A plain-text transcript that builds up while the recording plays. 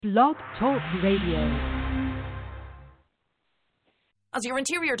Blog Talk Radio. As your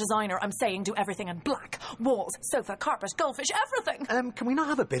interior designer, I'm saying do everything in black. Walls, sofa, carpet, goldfish, everything. Can we not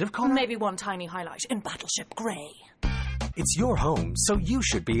have a bit of colour? Maybe one tiny highlight in Battleship Grey. It's your home, so you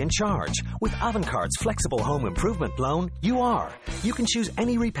should be in charge. With Avantcard's flexible home improvement loan, you are. You can choose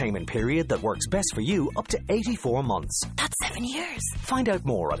any repayment period that works best for you up to 84 months. That's 7 years. Find out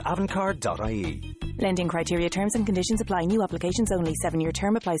more at avantcard.ie. Lending criteria, terms and conditions apply. New applications only. 7-year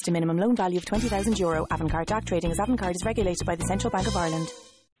term applies to minimum loan value of €20,000. Avantcard Act trading as Avantcard is regulated by the Central Bank of Ireland.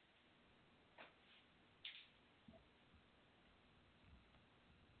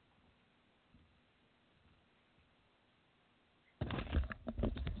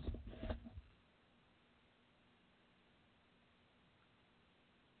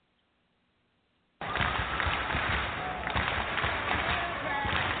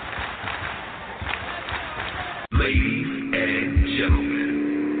 Ladies and gentlemen,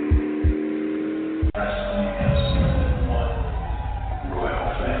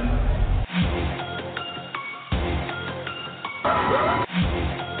 Royal Family.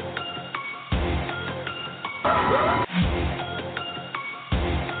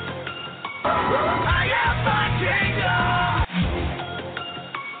 I am my kingdom.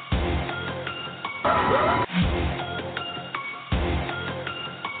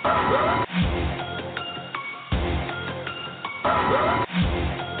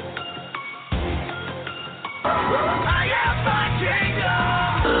 I am my kingdom.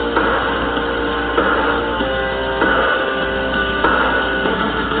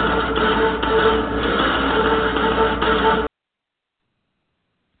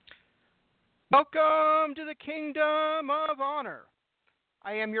 Welcome to the Kingdom of Honor.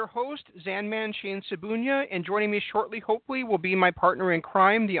 I am your host, Zanman Shane Sabunya, and joining me shortly, hopefully, will be my partner in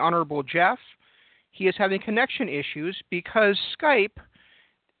crime, the Honorable Jeff. He is having connection issues because Skype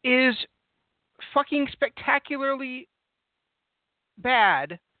is fucking spectacularly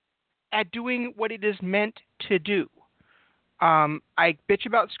bad at doing what it is meant to do. I bitch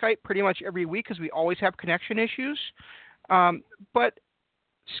about Skype pretty much every week because we always have connection issues. But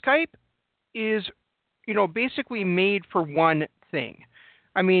Skype is, basically made for one thing.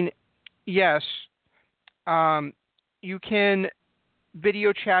 I mean, yes, you can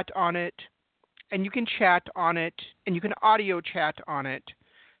video chat on it, and you can chat on it, and you can audio chat on it,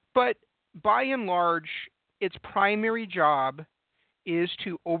 but by and large, its primary job is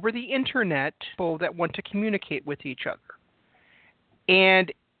to, over the internet, people that want to communicate with each other.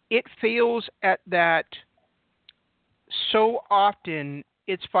 And it fails at that so often,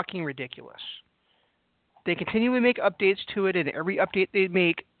 it's fucking ridiculous. They continually make updates to it, and every update they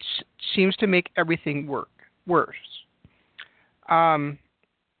make seems to make everything worse. The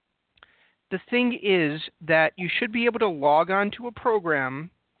thing is that you should be able to log on to a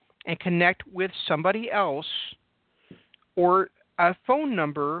program and connect with somebody else or a phone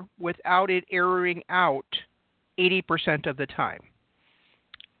number without it erroring out 80% of the time.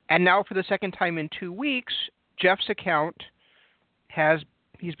 And now for the second time in 2 weeks, Jeff's account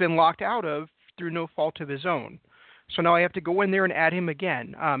he's been locked out of through no fault of his own. So now I have to go in there and add him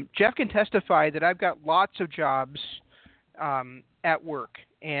again. Jeff can testify that I've got lots of jobs at work,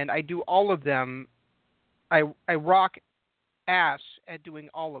 and I do all of them. I rock ass at doing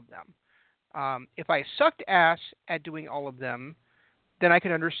all of them. If I sucked ass at doing all of them, then I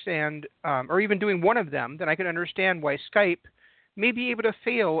can understand, or even doing one of them, then I can understand why Skype may be able to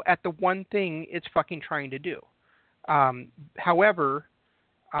fail at the one thing it's fucking trying to do. However,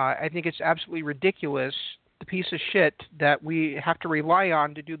 I think it's absolutely ridiculous, the piece of shit that we have to rely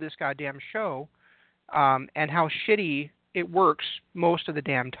on to do this goddamn show, and how shitty it works most of the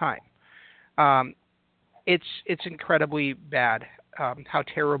damn time. It's incredibly bad how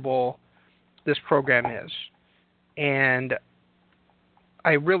terrible this program is. And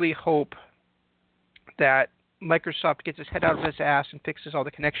I really hope that Microsoft gets its head out of its ass and fixes all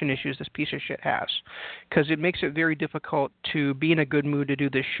the connection issues this piece of shit has, because it makes it very difficult to be in a good mood to do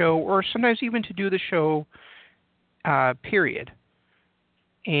this show, or sometimes even to do the show, period.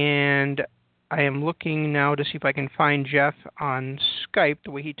 And I am looking now to see if I can find Jeff on Skype the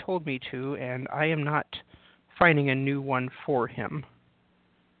way he told me to, and I am not finding a new one for him.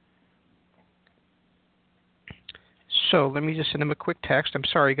 So let me just send him a quick text. I'm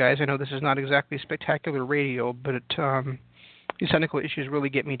sorry, guys. I know this is not exactly spectacular radio, but these technical issues really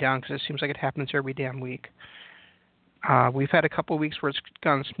get me down because it seems like it happens every damn week. We've had a couple of weeks where it's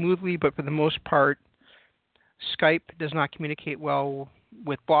gone smoothly, but for the most part, Skype does not communicate well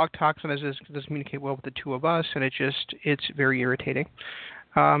with Blog Talk, and it doesn't communicate well with the two of us, and it's very irritating.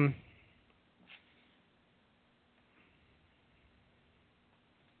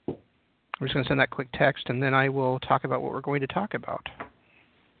 I'm just going to send that quick text, and then I will talk about what we're going to talk about.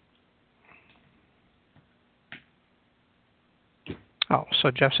 Oh, so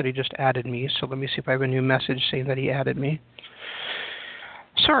Jeff said he just added me, so let me see if I have a new message saying that he added me.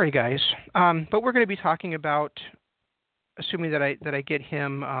 Sorry, guys, but we're going to be talking about, assuming that I get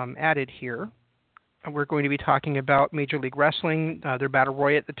him added here, we're going to be talking about Major League Wrestling, their Battle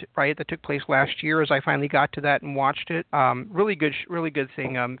Riot that took place last year. As I finally got to that and watched it, really good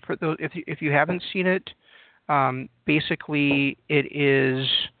thing. For those, if you haven't seen it, basically it is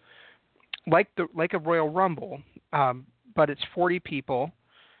like a Royal Rumble, but it's 40 people,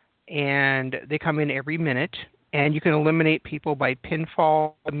 and they come in every minute, and you can eliminate people by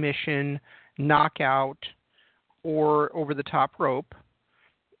pinfall, submission, knockout, or over the top rope.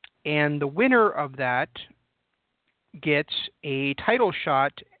 And the winner of that gets a title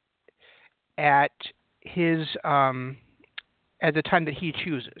shot at his at the time that he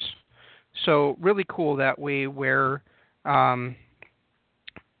chooses. So really cool that way, where it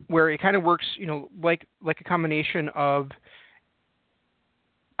kind of works, like a combination of,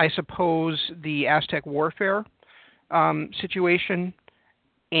 I suppose, the Aztec Warfare situation.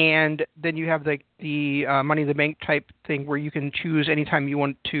 And then you have the Money in the Bank type thing where you can choose anytime you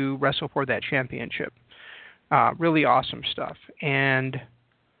want to wrestle for that championship. Really awesome stuff. And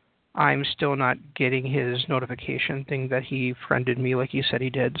I'm still not getting his notification thing that he friended me like he said he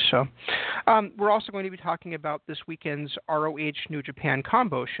did. So we're also going to be talking about this weekend's ROH New Japan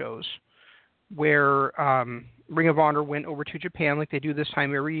combo shows, where Ring of Honor went over to Japan like they do this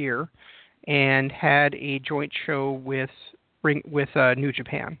time every year and had a joint show with New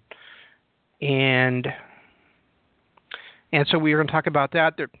Japan, and so we are going to talk about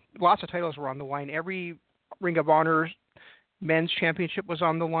that. Lots of titles were on the line. Every Ring of Honor men's championship was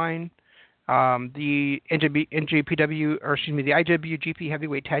on the line. The IWGP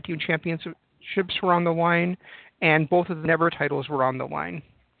Heavyweight Tag Team Championships were on the line, and both of the Never titles were on the line.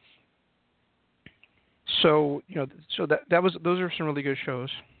 So those are some really good shows.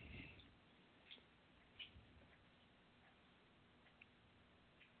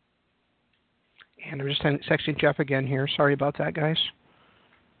 And I'm just texting Jeff again here. Sorry about that, guys.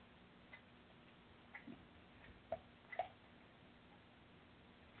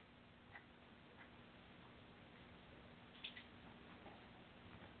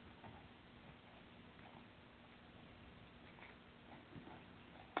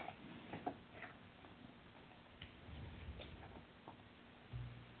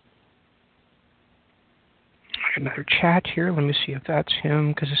 Another chat here. Let me see if that's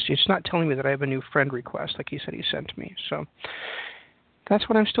him, because it's not telling me that I have a new friend request like he said he sent me. So that's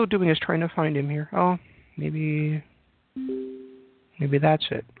what I'm still doing, is trying to find him here. Oh, maybe that's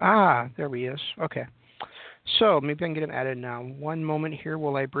it. Ah, there he is. Okay. So maybe I can get him added now. One moment here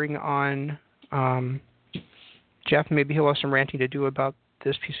while I bring on Jeff. Maybe he'll have some ranting to do about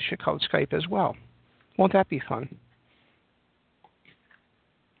this piece of shit called Skype as well. Won't that be fun?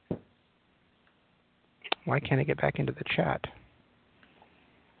 Why can't I get back into the chat?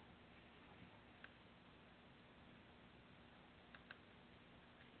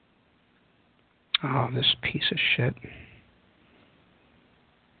 Oh, this piece of shit.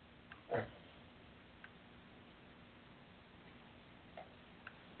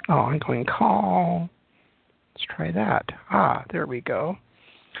 Oh, I'm going call. Let's try that. Ah, there we go.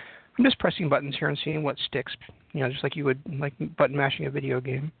 I'm just pressing buttons here and seeing what sticks, just like you would like button mashing a video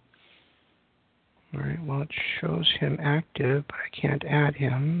game. All right, well, it shows him active, but I can't add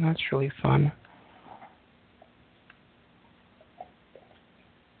him. That's really fun.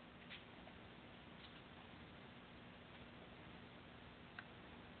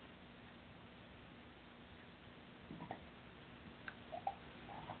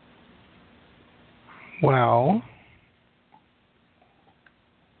 Well,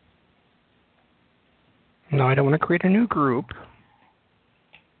 no, I don't want to create a new group.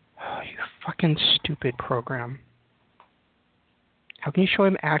 You fucking stupid program. How can you show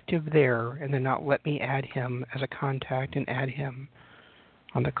him active there and then not let me add him as a contact and add him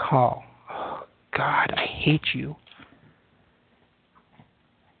on the call? Oh, God, I hate you.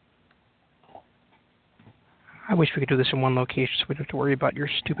 I wish we could do this in one location so we don't have to worry about your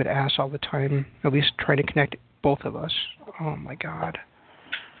stupid ass all the time. At least try to connect both of us. Oh, my God.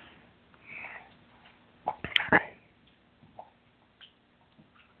 All right.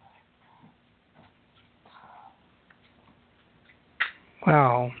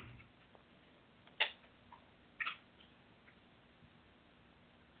 Well,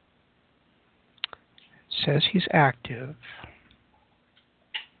 it says he's active.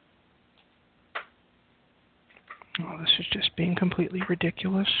 Oh, this is just being completely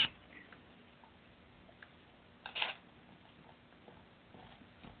ridiculous.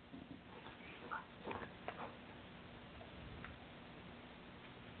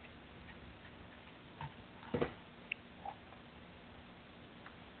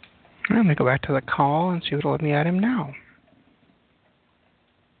 Let me go back to the call and see what will let me add him now.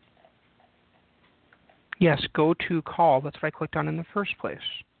 Yes, go to call. That's what I clicked on in the first place.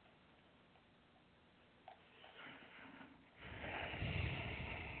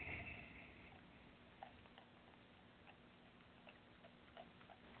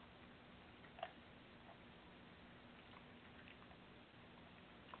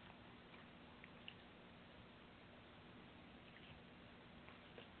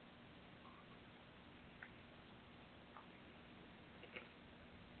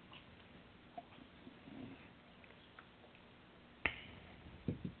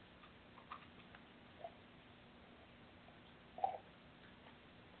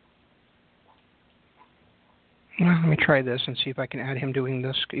 Well, let me try this and see if I can add him doing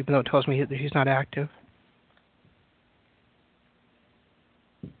this, even though it tells me that he's not active.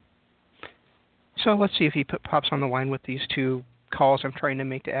 So let's see if he pops on the line with these two calls I'm trying to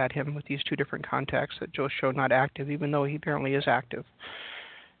make to add him with these two different contacts that Joe showed not active, even though he apparently is active.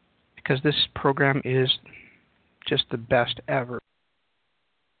 Because this program is just the best ever.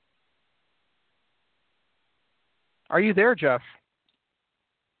 Are you there, Jeff?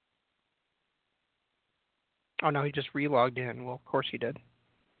 Oh, no, he just re-logged in. Well, of course he did.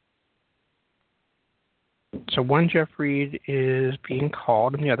 So one Jeff Reed is being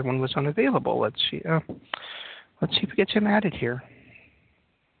called, and the other one was unavailable. Let's see. Let's see if we get him added here.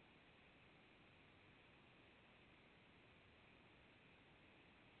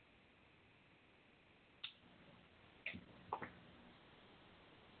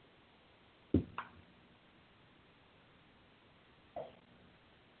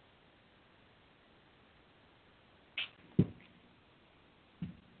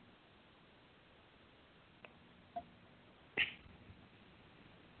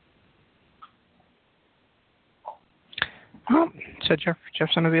 Oh, it said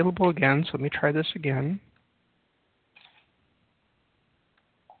Jeff's unavailable again, so let me try this again.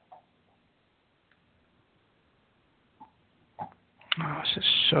 Oh, this is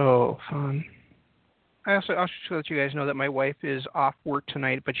so fun. I'll just let you guys know that my wife is off work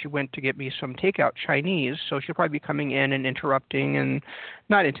tonight, but she went to get me some takeout Chinese, so she'll probably be coming in and interrupting, and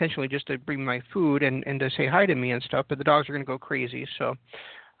not intentionally, just to bring my food and to say hi to me and stuff, but the dogs are going to go crazy, so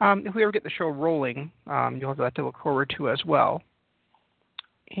if we ever get the show rolling, you'll have that to look forward to as well.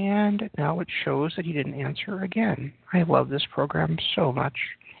 And now it shows that he didn't answer again. I love this program so much.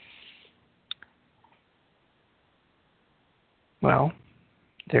 Well,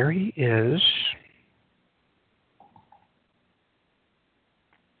 there he is.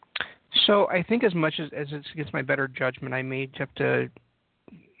 So I think as much as it's against my better judgment, I may have to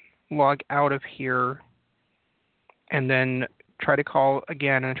log out of here and then try to call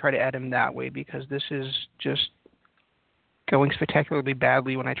again and try to add him that way, because this is just going spectacularly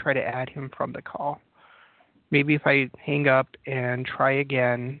badly when I try to add him from the call. Maybe if I hang up and try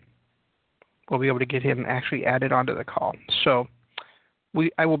again, we'll be able to get him actually added onto the call. So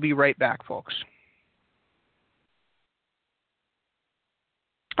I will be right back, folks.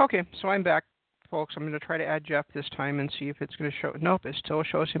 Okay, so I'm back, folks. I'm going to try to add Jeff this time and see if it's going to show. Nope, it still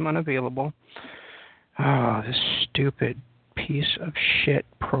shows him unavailable. Oh, this stupid piece of shit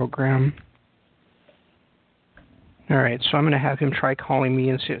program. All right, so I'm going to have him try calling me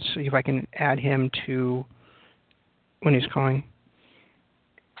and see if I can add him to when he's calling.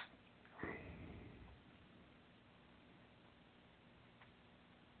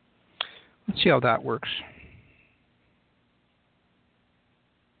 Let's see how that works.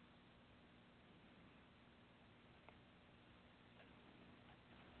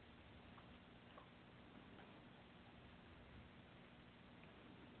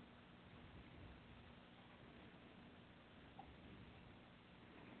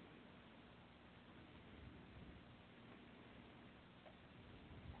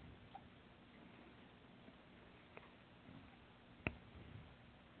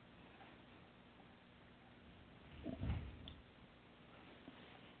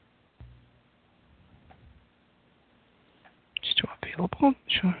 Still available?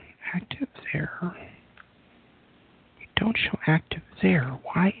 Show active there. We don't show active there.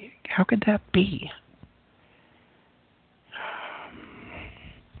 Why? How could that be?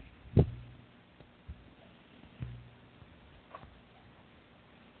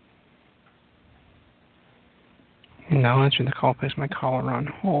 Now answering the call, place my caller on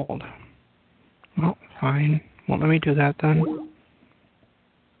hold. Well, fine. Well, let me do that then.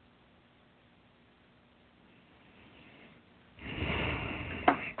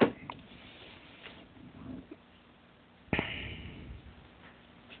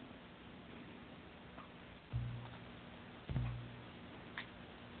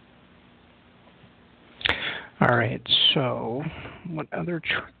 All right, so what other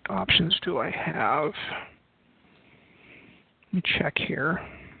options do I have? Let me check here.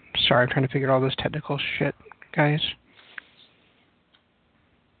 Sorry, I'm trying to figure out all this technical shit, guys.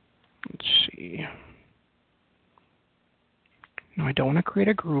 Let's see. No, I don't want to create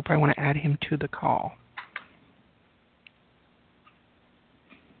a group. I want to add him to the call.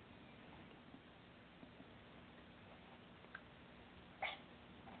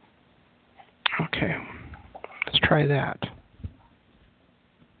 Okay, let's try that.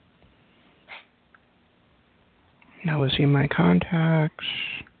 Now is he in my contacts?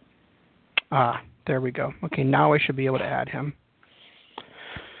 Ah, there we go. Okay, now I should be able to add him.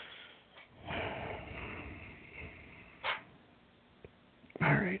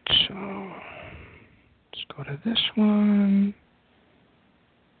 All right, so let's go to this one.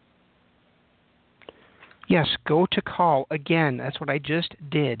 Yes, go to call. Again, that's what I just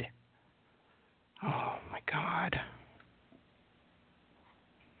did. Oh, my God.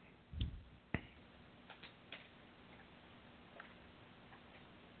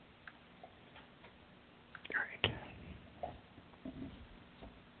 All right.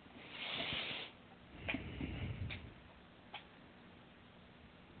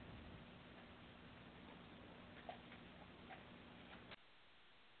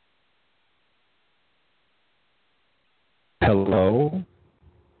 Hello?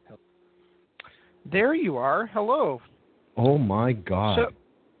 There you are. Hello. Oh, my God. So,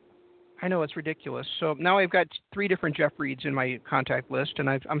 I know, it's ridiculous. So now I've got 3 different Jeff Reeds in my contact list, and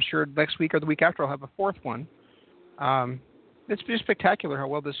I'm sure next week or the week after I'll have a 4th one. It's just spectacular how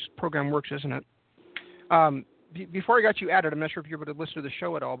well this program works, isn't it? Before I got you added, I'm not sure if you were able to listen to the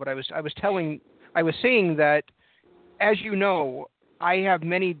show at all, but I was saying that, as you know, I have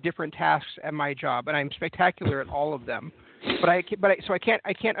many different tasks at my job, and I'm spectacular at all of them. I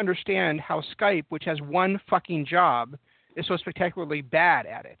can't understand how Skype, which has one fucking job, is so spectacularly bad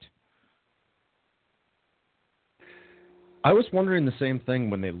at it. I was wondering the same thing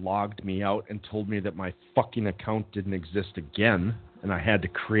when they logged me out and told me that my fucking account didn't exist again, and I had to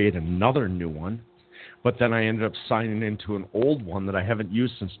create another new one. But then I ended up signing into an old one that I haven't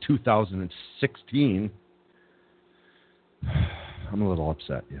used since 2016. I'm a little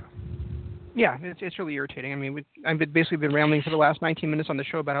upset, yeah. Yeah, it's really irritating. I mean, I've basically been rambling for the last 19 minutes on the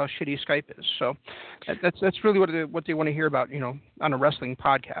show about how shitty Skype is. So that's really what they want to hear about, on a wrestling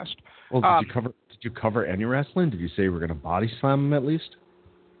podcast. Well, did you cover any wrestling? Did you say you were going to body slam them at least?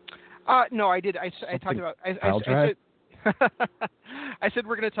 No, I did. I talked about. I said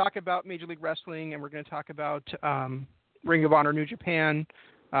we're going to talk about Major League Wrestling, and we're going to talk about Ring of Honor, New Japan.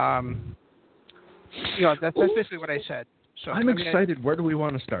 That's basically what I said. So I'm excited. Where do we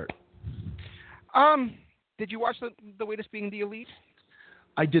want to start? Did you watch the latest Being the Elite?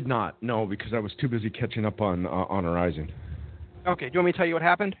 I did not, no, because I was too busy catching up on Honor Rising. Okay, do you want me to tell you what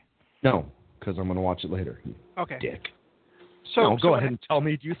happened? No, because I'm going to watch it later. Okay. Dick. So no, go ahead and tell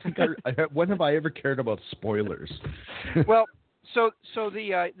me. Do you think when have I ever cared about spoilers? Well, so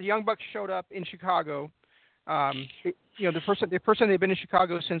the Young Bucks showed up in Chicago. The first time they've been in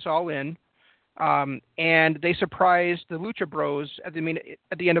Chicago since All In. And they surprised the Lucha Bros at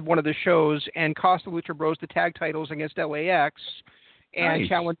the end of one of the shows and cost the Lucha Bros the tag titles against LAX, and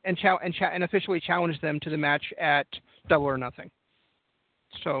nice. and officially challenged them to the match at Double or Nothing.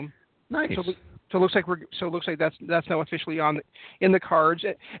 So nice. So it looks like that's now officially in the cards.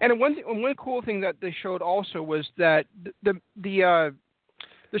 And one cool thing that they showed also was that the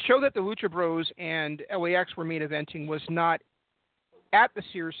show that the Lucha Bros and LAX were main eventing was not at the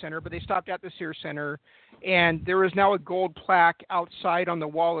Sears Center, but they stopped at the Sears Center, and there is now a gold plaque outside on the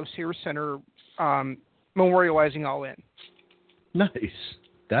wall of Sears Center memorializing All In. Nice.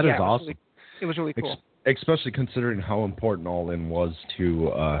 That is awesome. It was really cool. Especially considering how important All In was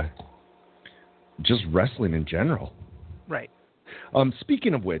to just wrestling in general. Right.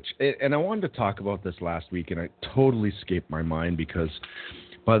 Speaking of which, and I wanted to talk about this last week, and it totally escaped my mind because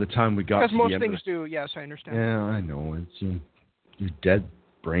by the time we got to the end... Because most things do, yes, I understand. Yeah, I know. It's... your dead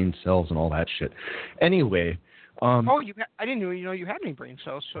brain cells and all that shit. Anyway. I didn't know you had any brain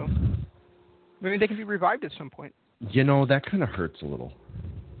cells, so maybe they can be revived at some point. That kind of hurts a little.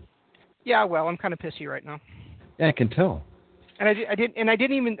 Yeah, well, I'm kind of pissy right now. Yeah, I can tell. And I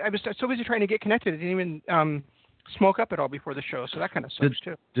was so busy trying to get connected, I didn't even smoke up at all before the show, so that kind of sucks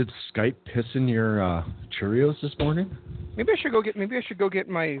too. Did Skype piss in your Cheerios this morning? Maybe I should go get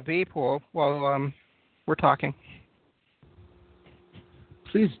my vape while we're talking.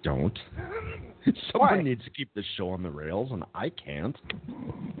 Please don't. Someone Why? needs to keep this show on the rails, and I can't.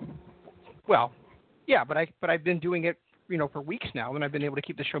 Well, yeah, but I've been doing it for weeks now, and I've been able to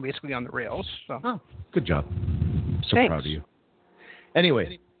keep the show basically on the rails. So. Oh, good job. So Thanks. proud of you.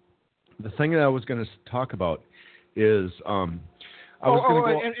 Anyway, the thing that I was going to talk about is and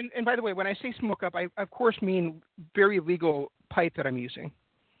by the way, when I say smoke up, I of course mean very legal pipe that I'm using.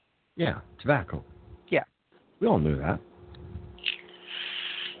 Yeah, tobacco. Yeah. We all knew that.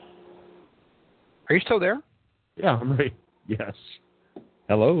 Are you still there? Yeah, I'm right. Yes.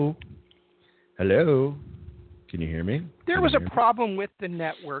 Hello. Hello. Can you hear me? There was a problem with the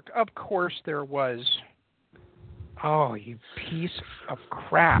network. Of course there was. Oh, you piece of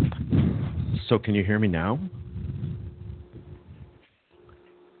crap. So can you hear me now?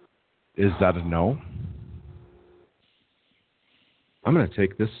 Is that a no? I'm going to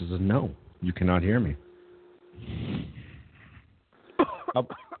take this as a no. You cannot hear me. How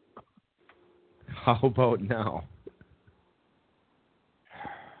about now?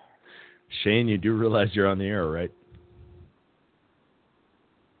 Shane, you do realize you're on the air, right?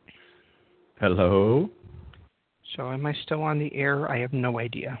 Hello? So am I still on the air? I have no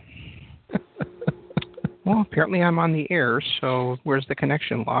idea. Well, apparently I'm on the air, so where's the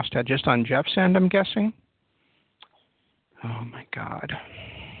connection lost at? Just on Jeff's end, I'm guessing? Oh, my God.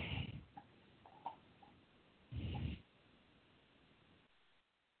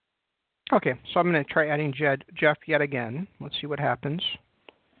 Okay, so I'm going to try adding Jeff yet again. Let's see what happens.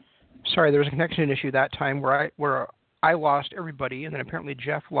 Sorry, there was a connection issue that time where I lost everybody, and then apparently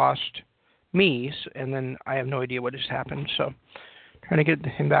Jeff lost me, and then I have no idea what just happened. So trying to get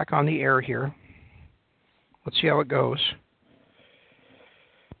him back on the air here. Let's see how it goes.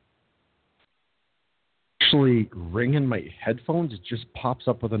 Actually, ring in my headphones, it just pops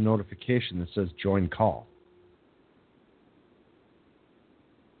up with a notification that says join call.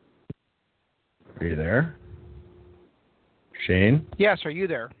 Are you there? Shane? Yes, are you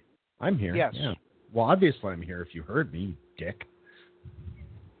there? I'm here. Yes. Yeah. Well, obviously I'm here if you heard me, you dick.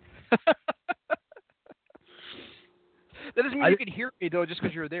 That doesn't mean you could hear me though, just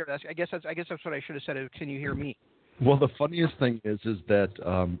because you're there. I guess that's what I should have said. Can you hear me? Well, the funniest thing is that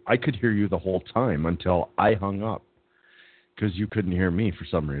I could hear you the whole time until I hung up because you couldn't hear me for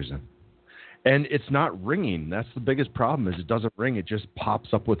some reason. And it's not ringing. That's the biggest problem. Is it doesn't ring. It just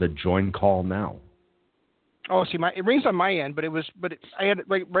pops up with a join call now. Oh, see, it rings on my end, but I had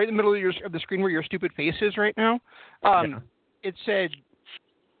like right in the middle of the screen where your stupid face is right now. It said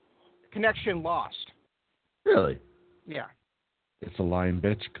connection lost. Really? Yeah. It's a lying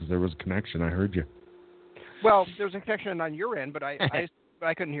bitch because there was a connection. I heard you. Well, there was a connection on your end, but I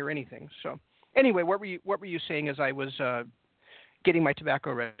couldn't hear anything. So anyway, what were you saying as I was getting my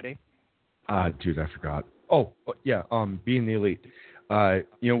tobacco ready? Dude, I forgot. Oh, yeah. Being the elite.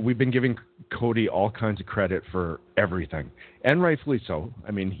 We've been giving Cody all kinds of credit for everything, and rightfully so.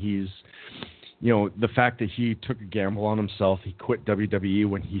 I mean, he's, the fact that he took a gamble on himself. He quit WWE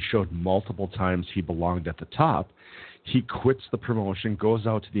when he showed multiple times he belonged at the top. He quits the promotion, goes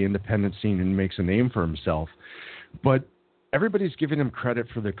out to the independent scene, and makes a name for himself. But everybody's giving him credit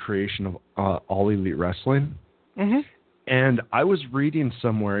for the creation of All Elite Wrestling. Mm-hmm. And I was reading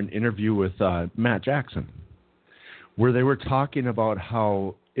somewhere an interview with Matt Jackson, where they were talking about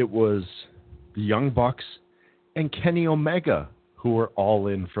how it was the Young Bucks and Kenny Omega who were all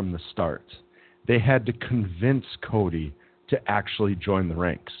in from the start. They had to convince Cody to actually join the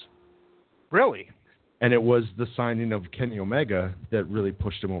ranks. Really? And it was the signing of Kenny Omega that really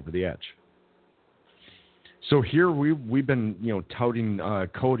pushed him over the edge. So here we've been, touting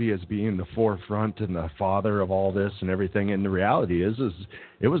Cody as being the forefront and the father of all this and everything. And the reality is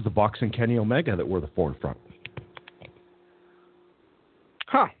it was the Bucks and Kenny Omega that were the forefront.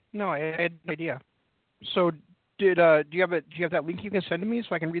 Huh? No, I had no idea. So do you have that link you can send to me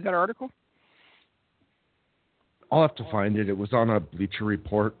so I can read that article? I'll have to find it. It was on a Bleacher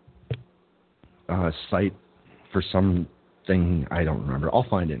Report site for something I don't remember. I'll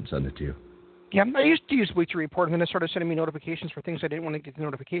find it and send it to you. Yeah, I used to use Bleacher Report, and then it started sending me notifications for things I didn't want to get the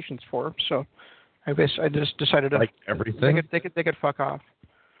notifications for. So I guess I just decided to like everything. They could fuck off.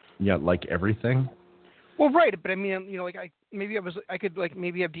 Yeah, like everything. Well, right, but I mean, I could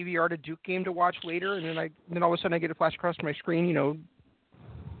maybe have DVR'd a Duke game to watch later, and then all of a sudden I get a flash across my screen,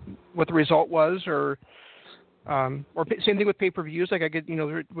 what the result was, or same thing with pay-per-views. Like I get,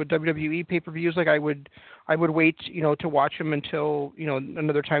 with WWE pay-per-views, like I would wait, to watch them until,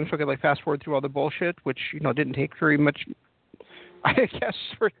 another time so I could fast forward through all the bullshit, which, didn't take very much, I guess.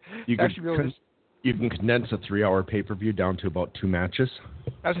 You can condense a 3-hour pay-per-view down to about 2 matches.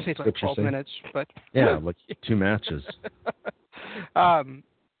 I was going to say it's like 12 minutes, but... Yeah, like 2 matches.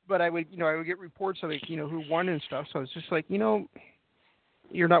 But I would get reports of, who won and stuff, so it's just like,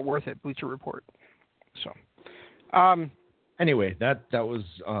 you're not worth it, Bleacher Report. So... Anyway, that was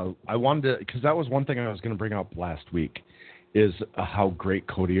I wanted to, because that was one thing I was going to bring up last week, is how great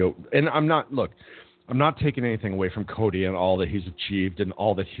Cody and I'm not taking anything away from Cody and all that he's achieved and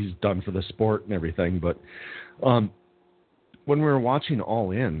all that he's done for the sport and everything, but when we were watching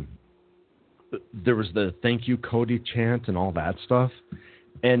All In, there was the thank you Cody chant and all that stuff,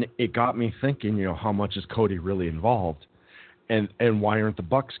 and it got me thinking, how much is Cody really involved, and why aren't the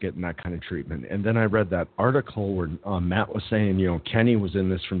Bucks getting that kind of treatment? And then I read that article where Matt was saying, Kenny was in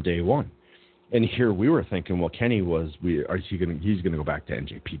this from day one, and here we were thinking, well, Kenny he's going to go back to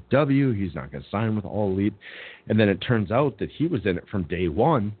NJPW, he's not going to sign with All Elite, and then it turns out that he was in it from day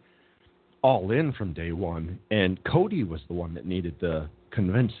one, All In from day one, and Cody was the one that needed the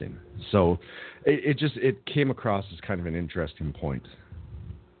convincing. So it came across as kind of an interesting point.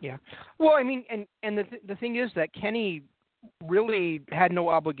 Yeah. Well, I mean, and the thing is that Kenny really had no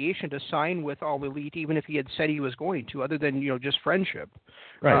obligation to sign with All Elite, even if he had said he was going to, other than just friendship.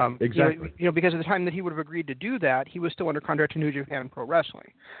 Right. Exactly. Because at the time that he would have agreed to do that, he was still under contract to New Japan Pro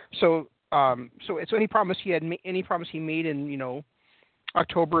Wrestling. So any promise he made in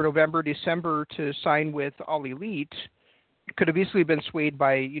October, November, December to sign with All Elite could have easily been swayed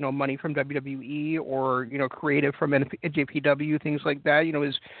by money from WWE or creative from NJPW, things like that.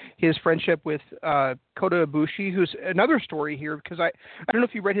 His friendship with Kota Ibushi, who's another story here, because I don't know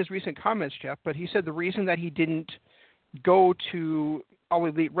if you read his recent comments, Jeff, but he said the reason that he didn't go to All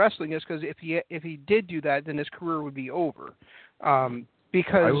Elite Wrestling is because if he did do that, then his career would be over.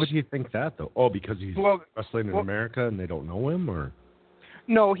 Because why would you think that though? Oh, because he's wrestling in America and they don't know him, or?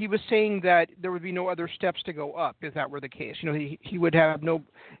 No, he was saying that there would be no other steps to go up if that were the case. He would have no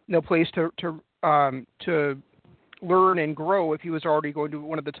place to learn and grow if he was already going to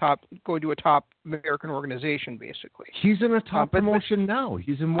a top American organization, basically. He's in a top promotion now.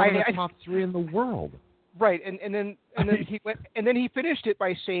 He's in one of the top 3 in the world. Right, and then he finished it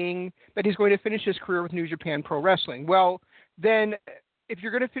by saying that he's going to finish his career with New Japan Pro Wrestling. Well, then, if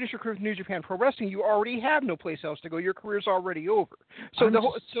you're going to finish your career with New Japan Pro Wrestling, you already have no place else to go. Your career's already over. So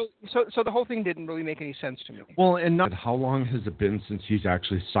the whole thing didn't really make any sense to me. Well, and how long has it been since he's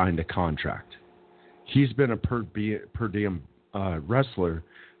actually signed a contract? He's been a per diem wrestler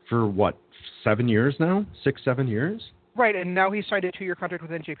for 7 years now? 6-7 years? Right, and now he signed a 2-year contract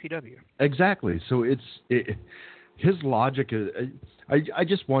with NJPW. Exactly. So his logic is. I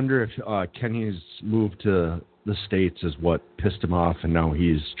just wonder if Kenny's move to the States is what pissed him off, and now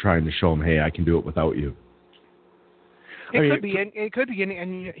he's trying to show him, hey, I can do it without you. It could be,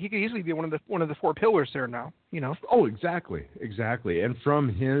 and he could easily be one of the 4 pillars there now. Oh, exactly. And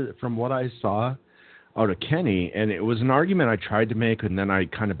from what I saw out of Kenny, and it was an argument I tried to make, and then I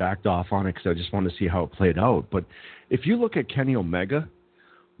kind of backed off on it because I just wanted to see how it played out. But if you look at Kenny Omega,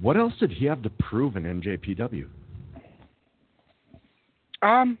 what else did he have to prove in NJPW?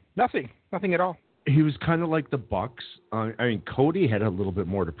 Nothing at all. He was kind of like the Bucks. Cody had a little bit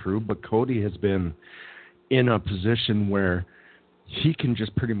more to prove, but Cody has been in a position where he can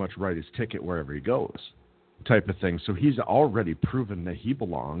just pretty much write his ticket wherever he goes, type of thing. So he's already proven that he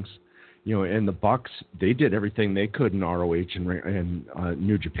belongs. And the Bucks, they did everything they could in ROH and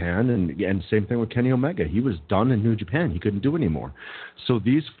New Japan, and same thing with Kenny Omega. He was done in New Japan. He couldn't do anymore. So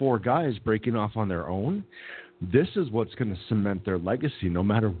these 4 guys breaking off on their own, this is what's going to cement their legacy no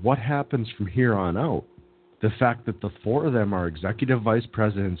matter what happens from here on out. The fact that the 4 of them are executive vice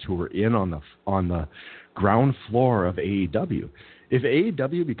presidents who were in on the ground floor of AEW. If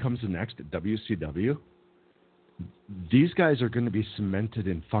AEW becomes the next WCW, these guys are going to be cemented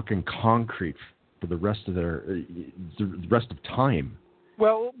in fucking concrete for the rest of the rest of time.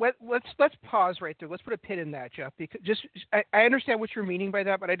 Well, let's pause right there. Let's put a pin in that, Jeff. Because I understand what you're meaning by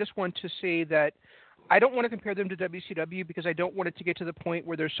that, but I just want to say that I don't want to compare them to WCW because I don't want it to get to the point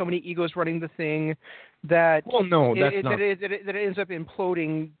where there's so many egos running the thing that it ends up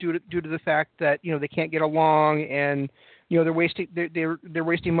imploding due to the fact that they can't get along and they're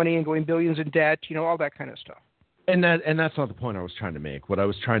wasting money and going billions in debt, all that kind of stuff. And that's not the point I was trying to make. What I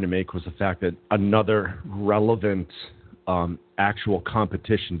was trying to make was the fact that another relevant actual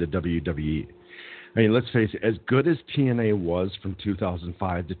competition to WWE. Let's face it, as good as TNA was from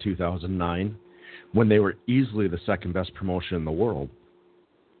 2005 to 2009, when they were easily the second best promotion in the world,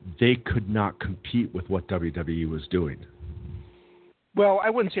 they could not compete with what WWE was doing. Well, I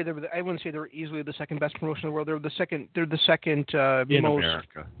wouldn't say they were easily the second best promotion in the world. They're the second in most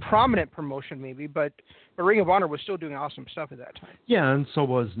America. Prominent promotion, maybe. But Ring of Honor was still doing awesome stuff at that time. Yeah, and so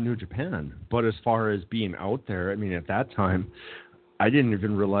was New Japan. But as far as being out there, at that time, I didn't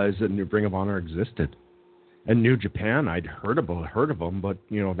even realize that Ring of Honor existed. And New Japan, I'd heard of them, but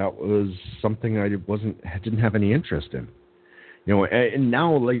that was something I didn't have any interest in. You know, and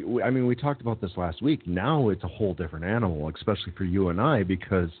now, like, I mean, we talked about this last week. Now it's a whole different animal, especially for you and I,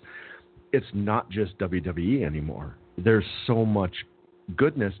 because it's not just WWE anymore. There's so much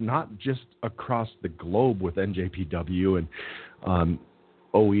goodness, not just across the globe with NJPW and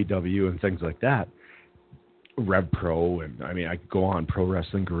OEW and things like that. Rev Pro, and I mean, I could go on, Pro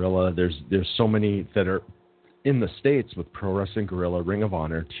Wrestling Guerrilla. There's so many that are in the States with Pro Wrestling Guerrilla, Ring of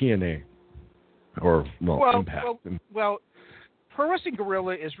Honor, TNA, or Impact. Well, Pro Wrestling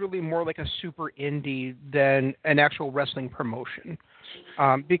Guerrilla is really more like a super indie than an actual wrestling promotion,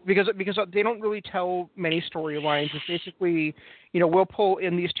 because they don't really tell many storylines. It's basically, you know, we'll pull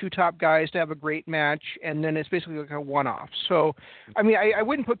in these two top guys to have a great match, and then it's basically like a one-off. So, I mean, I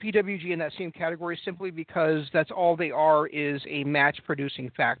wouldn't put PWG in that same category simply because that's all they are, is a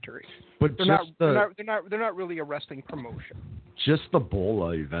match-producing factory. But they're not really a wrestling promotion. Just the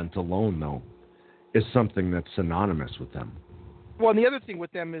Bola event alone, though, is something that's synonymous with them. Well, and the other thing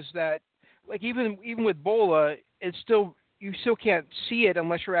with them is that, like, even with Bola, you still can't see it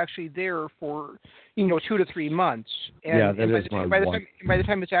unless you're actually there for, you know, 2 to 3 months. And, by the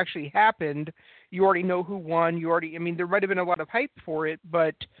time it's actually happened, you already know who won. There might have been a lot of hype for it,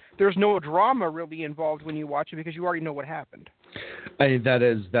 but there's no drama really involved when you watch it because you already know what happened. That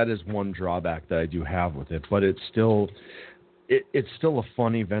is one drawback that I do have with it, but it's still a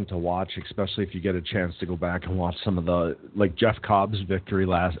fun event to watch, especially if you get a chance to go back and watch some of the, like, Jeff Cobb's victory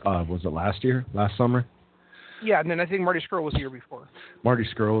last summer? Yeah, and then I think Marty Scurll was the year before. Marty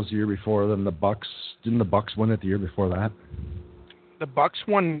Scurll was the year before. Then the Bucks, didn't the Bucks win it the year before that? The Bucks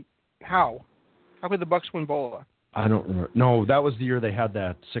won how? How could the Bucks win Bola? I don't remember. No, that was the year they had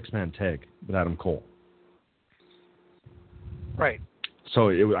that 6-man tag with Adam Cole. Right.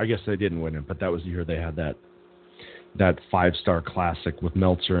 So I guess they didn't win it, but that was the year they had that 5-star classic with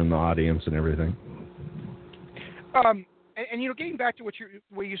Meltzer in the audience and everything. And you know, getting back to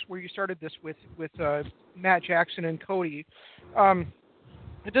where you started this with Matt Jackson and Cody,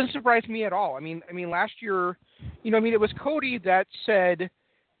 it doesn't surprise me at all. I mean, last year, you know, it was Cody that said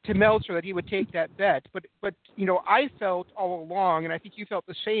to Meltzer that he would take that bet, but you know, I felt all along, and I think you felt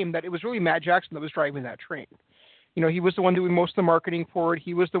the same, that it was really Matt Jackson that was driving that train. You know, he was the one doing most of the marketing for it.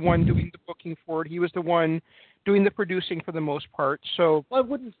 He was the one doing the booking for it. He was the one doing the producing for the most part. So I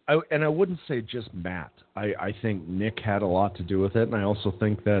wouldn't say just Matt. I think Nick had a lot to do with it, and I also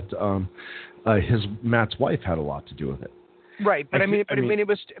think that Matt's wife had a lot to do with it. Right, but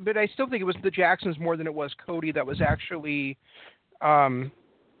I still think it was the Jacksons more than it was Cody that was actually.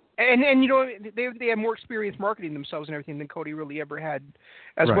 And you know, they have more experience marketing themselves and everything than Cody really ever had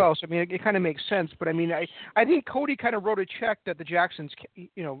as well. So I mean, it kind of makes sense. But I mean, I think Cody kind of wrote a check that the Jacksons,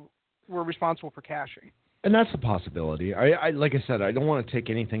 you know, were responsible for cashing. And that's a possibility. I like I said, I don't want to take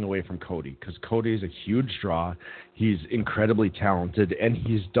anything away from Cody, because Cody is a huge draw. He's incredibly talented, and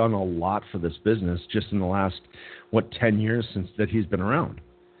he's done a lot for this business just in the last 10 years since that he's been around.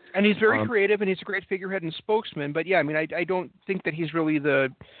 And he's very creative, and he's a great figurehead and spokesman. But yeah, I mean, I don't think that he's really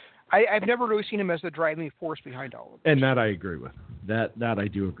I've never really seen him as the driving force behind all of it. And that I agree with. That I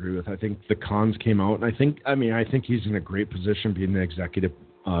do agree with. I think the cons came out, and I think he's in a great position being the executive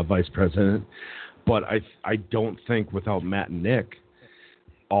vice president. But I don't think without Matt and Nick,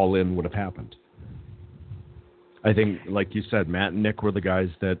 All In would have happened. I think, like you said, Matt and Nick were the guys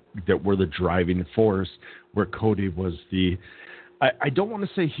that were the driving force, where Cody was the... I don't want to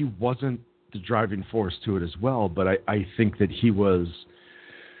say he wasn't the driving force to it as well, but I think that he was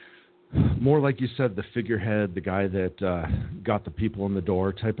more, like you said, the figurehead, the guy that got the people in the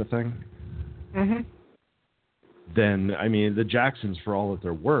door type of thing. Mm-hmm. Then, I mean, the Jacksons, for all that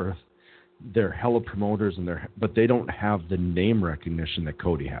they're worth, they're hella promoters, but they don't have the name recognition that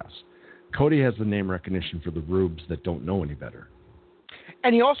Cody has. Cody has the name recognition for the rubes that don't know any better.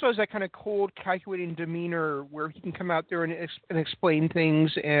 And he also has that kind of cold, calculating demeanor where he can come out there and explain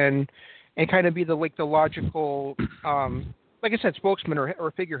things and kind of be the logical, like I said, spokesman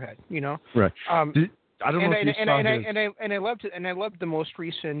or figurehead, you know. Right. I don't know if you saw his... And I loved it. And I loved the most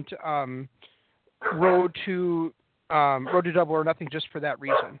recent Road to Double or Nothing just for that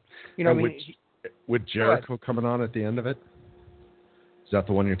reason. You know, with Jericho coming on at the end of it. Is that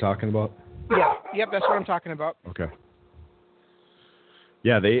the one you're talking about? Yeah. Yep, that's what I'm talking about. Okay.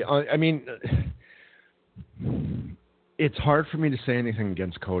 Yeah, I mean, it's hard for me to say anything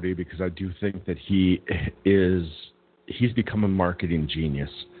against Cody, because I do think that he's become a marketing genius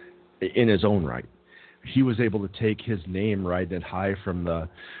in his own right. He was able to take his name riding high from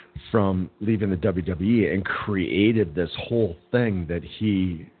leaving the WWE and created this whole thing that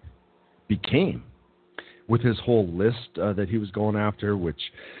he became with his whole list that he was going after, which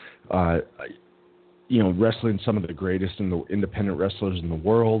wrestling some of the greatest in the independent wrestlers in the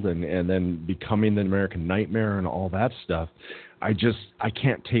world, and then becoming the American Nightmare and all that stuff. I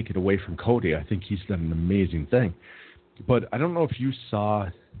can't take it away from Cody. I think he's done an amazing thing. But I don't know if you saw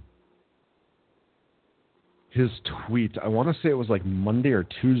his tweet. I want to say it was like Monday or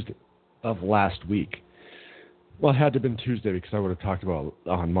Tuesday of last week. Well, it had to have been Tuesday because I would have talked about it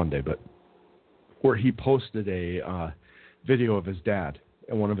on Monday, but where he posted a video of his dad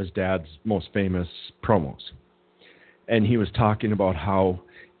and one of his dad's most famous promos. And he was talking about how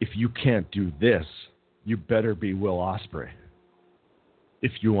if you can't do this, you better be Will Ospreay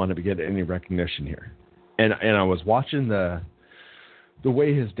if you want to get any recognition here. And I was watching the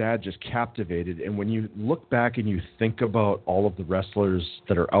way his dad just captivated. And when you look back and you think about all of the wrestlers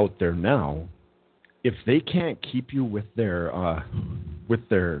that are out there now, if they can't keep you with their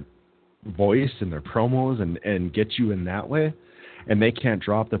voice and their promos and get you in that way, and they can't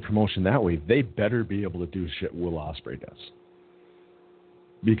drop the promotion that way, they better be able to do shit Will Ospreay does.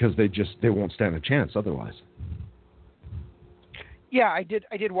 Because they won't stand a chance otherwise. Yeah, I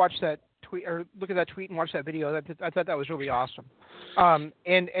did watch that tweet, or look at that tweet and watch that video. I thought that was really awesome.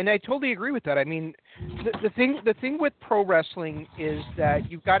 And I totally agree with that. I mean, the thing with pro wrestling is that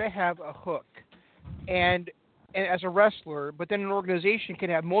you've got to have a hook. And as a wrestler, but then an organization can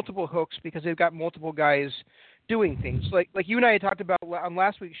have multiple hooks because they've got multiple guys doing things. Like you and I had talked about on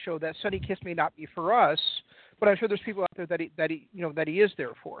last week's show that Sunny Kiss may not be for us, but I'm sure there's people out there that he is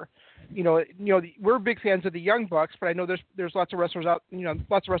there for. We're big fans of the Young Bucks, but I know there's lots of wrestlers out,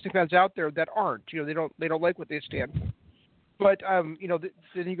 lots of wrestling fans out there that aren't. They don't like what they stand for. But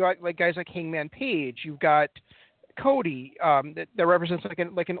then you got like guys like Hangman Page. You've got Cody that represents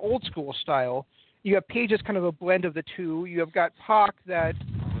like an old school style. You have Page as kind of a blend of the two. You have got Pac that's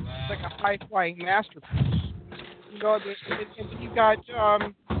like a high flying masterpiece. And then you've got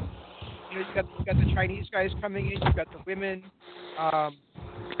you got the Chinese guys coming in. You've got the women.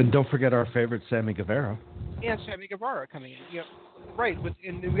 And don't forget our favorite Sammy Guevara. And Sammy Guevara coming in. Right.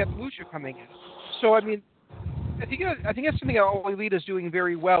 And we got Lucha coming in. So I mean, I think that's something that All Elite is doing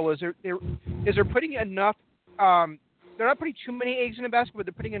very well. Is they're putting enough. They're not putting too many eggs in a basket, but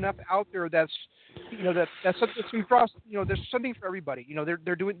they're putting enough out there that's something for us. There's something for everybody.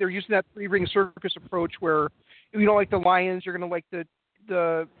 They're using that 3-ring circus approach where if you don't like the lions, you're going to like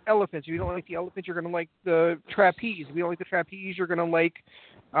the elephants. If you don't like the elephants, you're going to like the trapeze. If you don't like the trapeze, you're going to like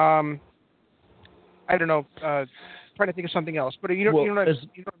I don't know. Trying to think of something else, but you know what I'm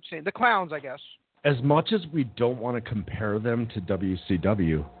saying. The clowns, I guess. As much as we don't want to compare them to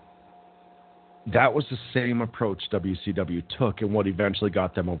WCW, that was the same approach WCW took and what eventually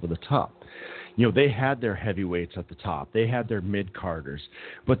got them over the top. They had their heavyweights at the top. They had their mid-carders.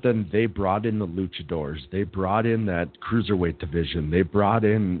 But then they brought in the luchadors. They brought in that cruiserweight division. They brought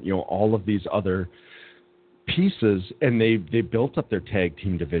in, all of these other pieces, and they built up their tag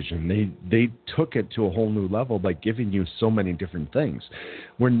team division. They took it to a whole new level by giving you so many different things.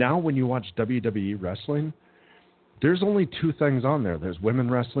 Where now when you watch WWE wrestling, there's only 2 things on there. There's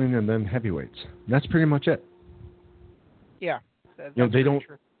women wrestling and then heavyweights. And that's pretty much it. Yeah.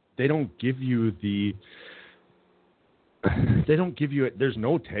 They don't give you there's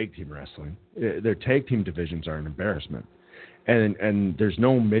no tag team wrestling. Their tag team divisions are an embarrassment. And there's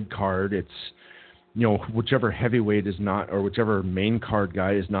no mid-card. It's, whichever heavyweight is not, or whichever main card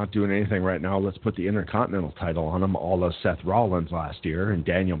guy is not doing anything right now, let's put the Intercontinental title on him, a la Seth Rollins last year and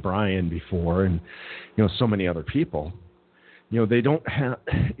Daniel Bryan before, and, so many other people. They don't have,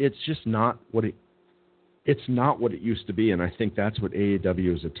 it's just not what it's not what it used to be, and I think that's what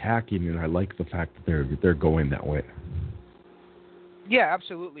AEW is attacking, and I like the fact that they're going that way. Yeah,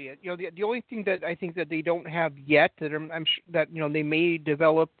 absolutely. The only thing that I think that they don't have yet that I'm sure that they may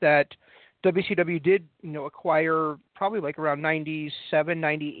develop that WCW did acquire probably like around 97,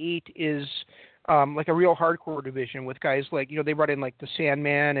 98 is like a real hardcore division with guys like they brought in like the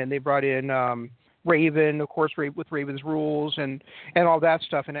Sandman, and they brought in Raven, of course, with Raven's Rules and all that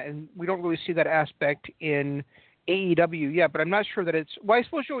stuff, and we don't really see that aspect in AEW yet. But I'm not sure that it's. Well, I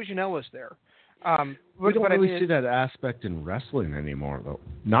suppose Joey Janela's there. We don't really see that aspect in wrestling anymore, though.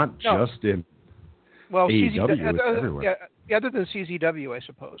 Not just in AEW, it's everywhere. Yeah, other than CZW, I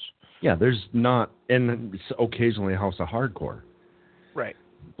suppose. Yeah, there's not, and it's occasionally House of Hardcore. Right.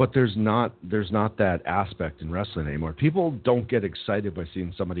 But there's not that aspect in wrestling anymore. People don't get excited by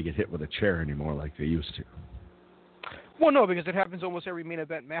seeing somebody get hit with a chair anymore like they used to. Well, no, because it happens almost every main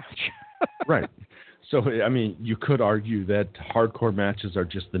event match. Right. So, I mean, you could argue that hardcore matches are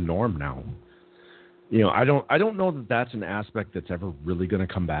just the norm now. I don't know that that's an aspect that's ever really going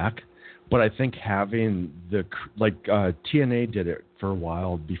to come back. But I think having TNA did it for a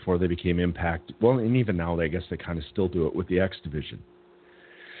while before they became Impact. Well, and even now, I guess they kind of still do it with the X Division.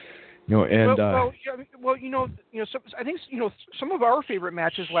 You know, and I think some of our favorite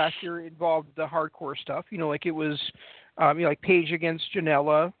matches last year involved the hardcore stuff. You know, like it was, like Paige against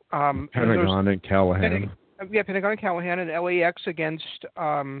Janela, Pentagon and Callahan. Pentagon and Callahan, and LAX against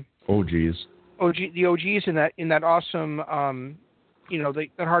OGs. The OGs in that awesome, that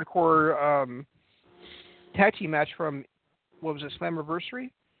hardcore tag team match from, what was it,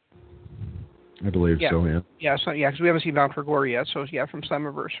 Slammiversary? I believe so, yeah. Yeah, because we haven't seen Bound for Glory yet, so yeah, from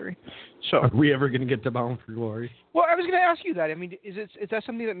Slammiversary. So are we ever going to get to Bound for Glory? Well, I was going to ask you that. I mean, is that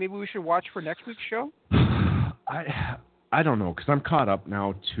something that maybe we should watch for next week's show? I don't know, because I'm caught up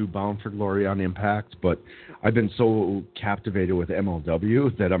now to Bound for Glory on Impact, but I've been so captivated with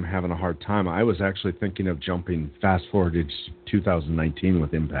MLW that I'm having a hard time. I was actually thinking of jumping fast forward to 2019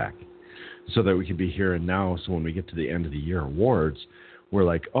 with Impact, so that we could be here and now, so when we get to the end of the year awards, we're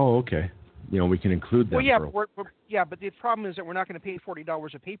like, oh, okay, we can include them. Well, but the problem is that we're not going to pay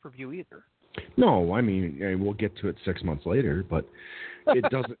 $40 a pay-per-view either. No, I mean, we'll get to it 6 months later, but it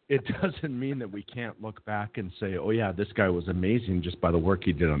doesn't mean that we can't look back and say, oh yeah, this guy was amazing just by the work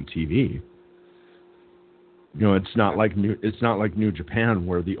he did on TV. You know, it's not like New Japan,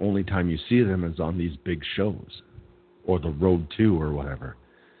 where the only time you see them is on these big shows, or the Road 2 or whatever.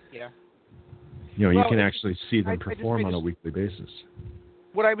 Yeah. You can actually see them perform on a weekly basis.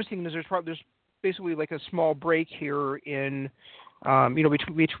 What I was thinking is there's basically like a small break here in,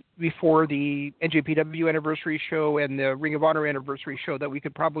 before the NJPW anniversary show and the Ring of Honor anniversary show, that we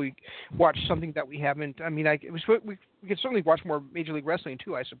could probably watch something that we haven't. I mean, we could certainly watch more Major League Wrestling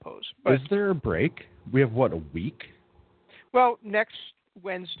too, I suppose. But, is there a break? We have, a week? Well, next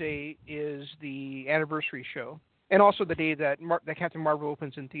Wednesday is the anniversary show, and also the day that Captain Marvel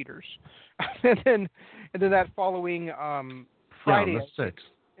opens in theaters, and then that following Friday. Yeah, on the 6th.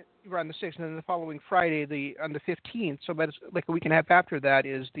 We're on the 6th, and then the following Friday, on the 15th, so that's like a week and a half after that,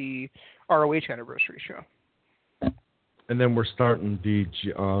 is the ROH anniversary show. And then we're starting the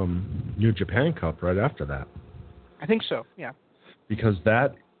New Japan Cup right after that. I think so, yeah. Because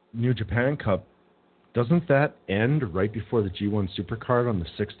that New Japan Cup, doesn't that end right before the G1 Supercard on the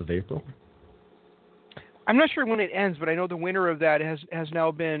 6th of April? I'm not sure when it ends, but I know the winner of that has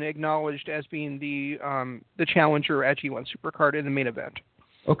now been acknowledged as being the challenger at G1 Supercard in the main event.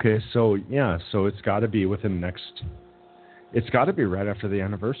 Okay, so it's got to be it's got to be right after the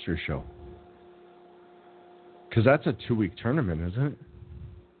anniversary show. Because that's a 2-week tournament, isn't it?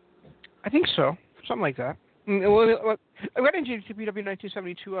 I think so, something like that. I've got NJPW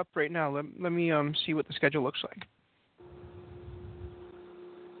 1972 up right now. Let me see what the schedule looks like.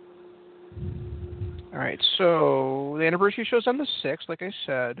 All right, so the anniversary show's on the 6th, like I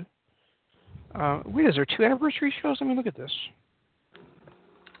said. Wait, is there 2 anniversary shows? Let me look at this.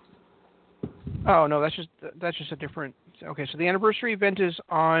 Oh no, that's just a different. Okay, so the anniversary event is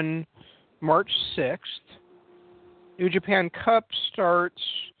on March 6th. New Japan Cup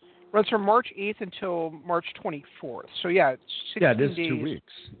runs from March 8th until March 24th. So yeah, it's 16 it is days. 2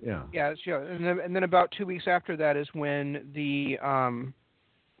 weeks. Yeah. Yeah, and then about 2 weeks after that is when the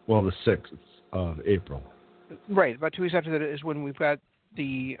the 6th of April. Right, about 2 weeks after that is when we've got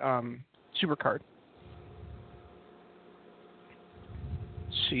the Supercard.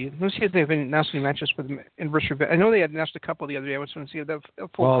 Let's see if they've announced any matches for the anniversary event. I know they had announced a couple the other day. I just want to see if they have a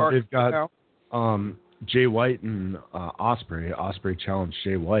full card. They've got Jay White and Ospreay. Ospreay challenged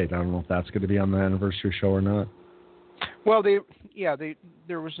Jay White. I don't know if that's going to be on the anniversary show or not. Well, there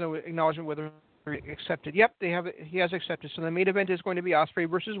was no acknowledgement whether he accepted. Yep, he has accepted. So the main event is going to be Ospreay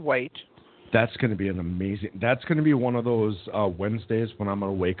versus White. That's going to be that's going to be one of those Wednesdays when I'm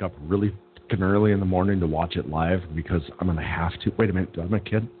going to wake up really early in the morning to watch it live, because I'm going to have to. Wait a minute, do I have my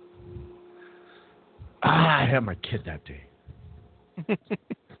kid? I have my kid that day.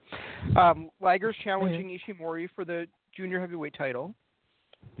 Liger's challenging Ishimori for the junior heavyweight title.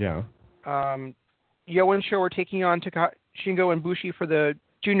 Yeah. Yo and Sho are taking on Shingo and Bushi for the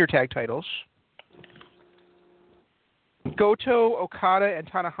junior tag titles. Goto, Okada, and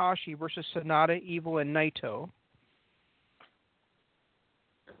Tanahashi versus Sanada, Evil, and Naito.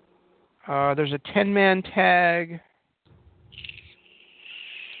 There's a 10-man tag.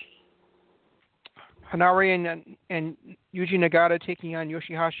 Hanare and Yuji Nagata taking on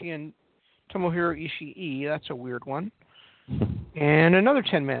Yoshihashi and Tomohiro Ishii. That's a weird one. And another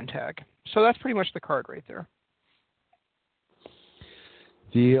 10-man tag. So that's pretty much the card right there.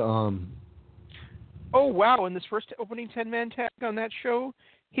 Oh, wow. In this first opening 10-man tag on that show,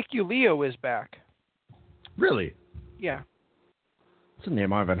 Hikuleo is back. Really? Yeah. It's a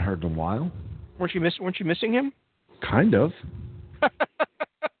name I haven't heard in a while. Weren't you missing him? Kind of.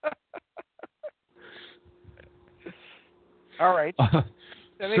 All right. That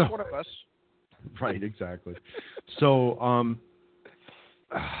makes so- one of us. Right, exactly. So,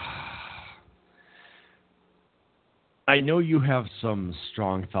 I know you have some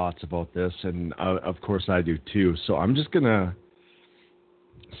strong thoughts about this, and of course I do too. So I'm just going to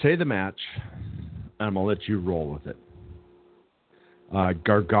say the match, and I'm going to let you roll with it.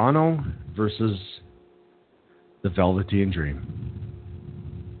 Gargano versus the Velveteen Dream.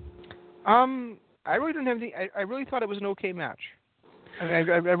 I really don't have any. I really thought it was an okay match. I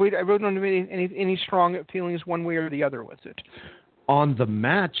really don't have any strong feelings one way or the other with it. On the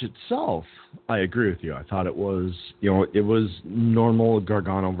match itself, I agree with you. I thought it was, it was normal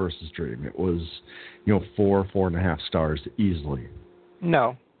Gargano versus Dream. It was, 4.5 stars easily.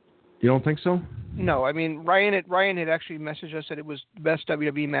 No. You don't think so? No. I mean, Ryan had actually messaged us that it was the best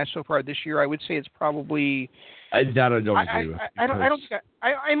WWE match so far this year. I would say it's probably. I don't agree with. I don't think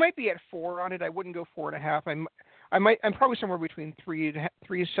I might be at 4 on it. I wouldn't go 4.5. I'm probably somewhere between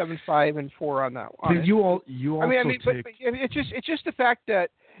 3.75 and 4 on that one. You also but it's just the fact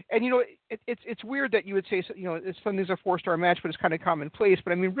that, and it's weird that you would say it's something's a 4-star match, but it's kind of commonplace.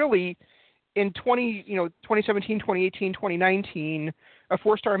 But I mean, really, in 2017, 2018, 2019, a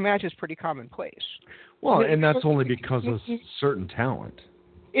 4-star match is pretty commonplace. Well, and that's only because of certain talent.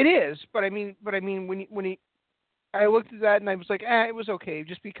 It is, but I mean, when I looked at that and I was like, it was okay,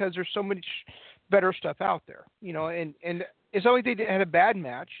 just because there's so much better stuff out there, and it's not like they had a bad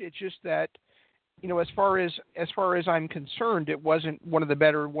match. It's just that, as far as I'm concerned, it wasn't one of the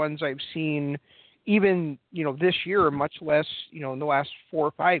better ones I've seen, even this year, much less in the last 4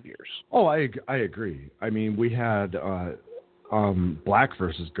 or 5 years. Oh, I agree. I mean, we had Black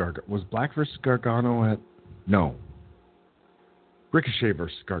versus Gargano. Was Black versus Gargano no. Ricochet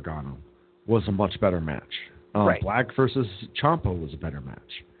versus Gargano was a much better match. Right. Black versus Ciampa was a better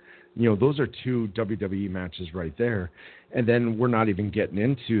match. Those are 2 WWE matches right there. And then we're not even getting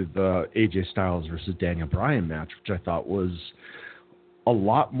into the AJ Styles versus Daniel Bryan match, which I thought was a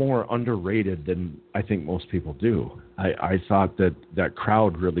lot more underrated than I think most people do. I thought that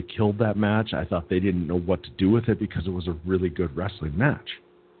crowd really killed that match. I thought they didn't know what to do with it because it was a really good wrestling match.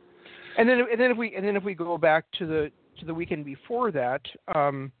 And then if we go back to the weekend before that,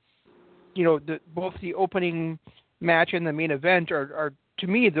 both the opening match and the main event are to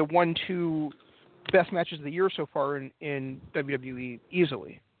me the 1-2 best matches of the year so far in WWE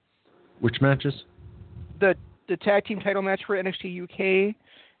easily. Which matches? The tag team title match for NXT UK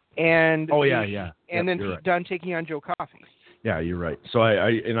and and then Pete Dunne taking on Joe Coffey. Yeah, you're right. So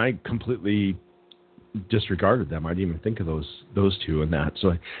I completely disregarded them. I didn't even think of those 2 in that.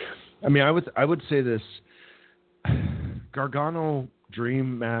 So I mean, I would say this Gargano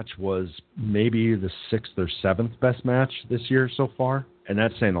Dream match was maybe the 6th or 7th best match this year so far, and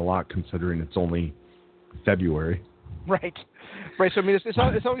that's saying a lot considering it's only February. Right. So I mean, it's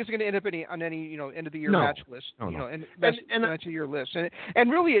not going to end up on any end of the year match list, and match of the year list, and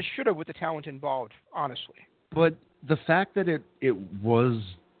really it should have with the talent involved, honestly. But the fact that it was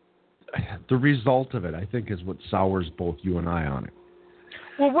the result of it, I think, is what sours both you and I on it.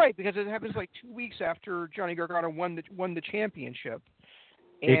 Well, right, because it happens like 2 weeks after Johnny Gargano won the championship,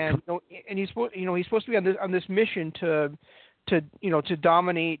 and he's supposed to be on this mission to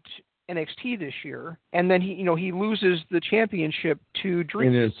dominate NXT this year, and then he loses the championship to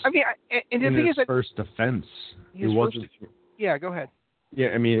Dream. In his first defense. Yeah, go ahead. Yeah,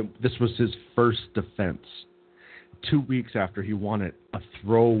 I mean, this was his first defense. 2 weeks after he won it, a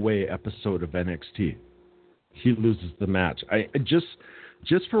throwaway episode of NXT, he loses the match.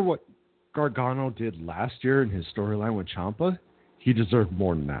 Just for what Gargano did last year in his storyline with Ciampa, he deserved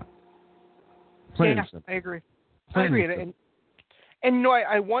more than that. I agree. And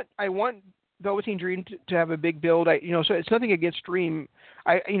I want Velveteen Dream to have a big build. So it's nothing against Dream.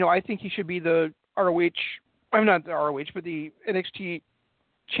 I think he should be the ROH. I'm not the ROH, but the NXT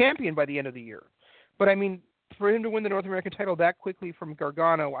champion by the end of the year. But I mean, for him to win the North American title that quickly from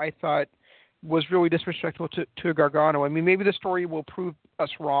Gargano, I thought was really disrespectful to Gargano. I mean, maybe the story will prove us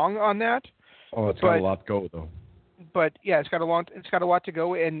wrong on that. Oh, it's got a lot to go though. But yeah, it's got a lot to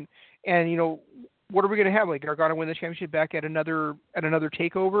go, and what are we going to have? Like Gargano win the championship back at another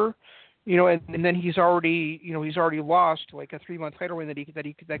takeover, and then he's already lost like a 3-month title win that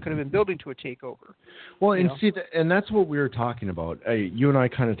could have been building to a takeover. Well, and that's what we were talking about. You and I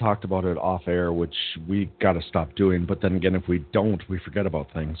kind of talked about it off air, which we got to stop doing. But then again, if we don't, we forget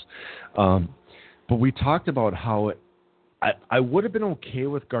about things. But we talked about how I would have been okay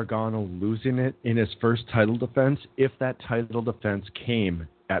with Gargano losing it in his first title defense if that title defense came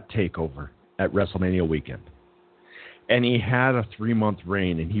at TakeOver at WrestleMania weekend. and he had a 3-month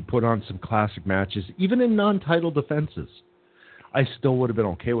reign, and he put on some classic matches, even in non-title defenses, I still would have been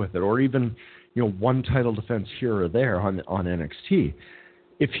okay with it. Or even, one title defense here or there on NXT.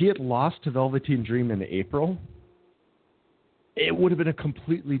 If he had lost to Velveteen Dream in April, it would have been a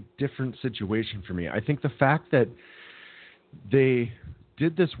completely different situation for me. I think the fact that they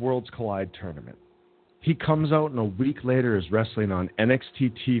did this Worlds Collide tournament, he comes out and a week later is wrestling on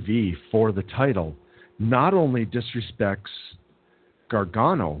NXT TV for the title, not only disrespects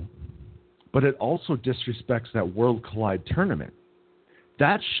Gargano, but it also disrespects that World Collide tournament.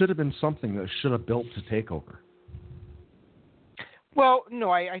 That should have been something that should have built to TakeOver. Well,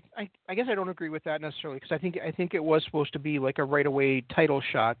 no, I guess I don't agree with that necessarily, because I think it was supposed to be like a right away title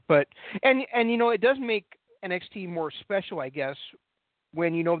shot, but and it does make NXT more special, I guess,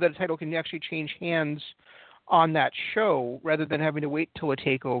 when you know that a title can actually change hands on that show rather than having to wait till a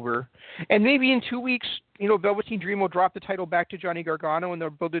takeover. And maybe in 2 weeks, Velveteen Dream will drop the title back to Johnny Gargano and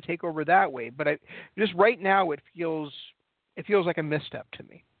they'll build a takeover that way. But just right now, it feels like a misstep to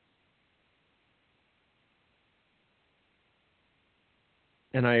me.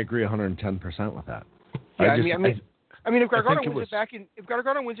 And I agree 110% with that. Yeah, if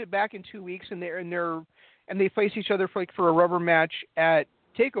Gargano wins it back in 2 weeks and they face each other for a rubber match at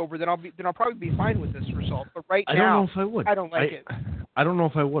TakeOver, then I'll probably be fine with this result. But right now, I don't know if I would. I don't like it. I don't know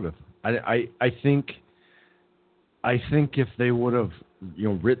if I would have. I think if they would have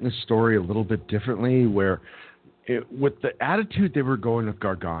written the story a little bit differently, where with the attitude they were going with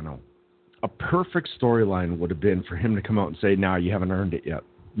Gargano, a perfect storyline would have been for him to come out and say, "No, you haven't earned it yet.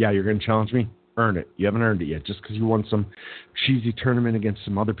 Yeah, you're going to challenge me? Earn it. You haven't earned it yet. Just because you won some cheesy tournament against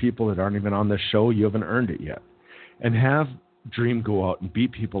some other people that aren't even on this show, you haven't earned it yet." And have Dream go out and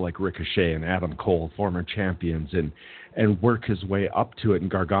beat people like Ricochet and Adam Cole, former champions, and work his way up to it, and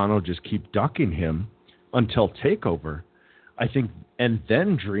Gargano just keep ducking him until TakeOver. I think, and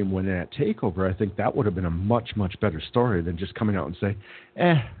then Dream win at TakeOver. I think that would have been a much, much better story than just coming out and say,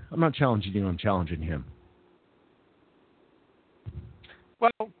 I'm not challenging you, I'm challenging him.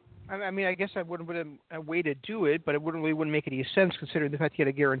 Well, I guess I wouldn't have a way to do it, but it wouldn't make any sense considering the fact he had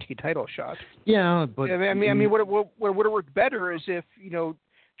a guaranteed title shot. Yeah, but what would have worked better is if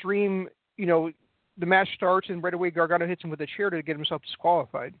Dream, the match starts and right away Gargano hits him with a chair to get himself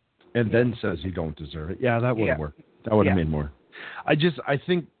disqualified, and then says he don't deserve it. Yeah, that would have worked. That would have made more. I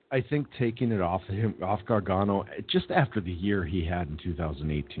think taking it off Gargano just after the year he had in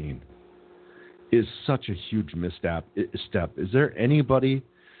 2018 is such a huge misstep. Is there anybody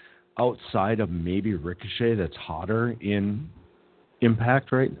outside of maybe Ricochet that's hotter in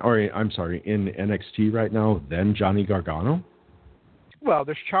Impact in NXT right now than Johnny Gargano? Well,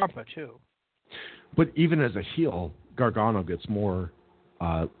 there's Ciampa too. But even as a heel, Gargano gets more.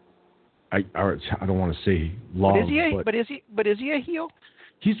 I don't want to say love. But is he a heel?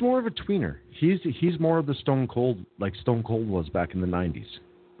 He's more of a tweener. He's more of the Stone Cold, like Stone Cold was back in the 90s.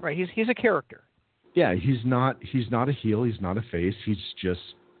 Right. He's a character. Yeah, he's not a heel. He's not a face. He's just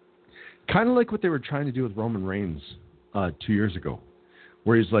kind of like what they were trying to do with Roman Reigns 2 years ago,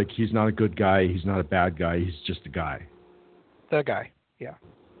 where he's like, he's not a good guy, he's not a bad guy, he's just a guy. The guy, yeah.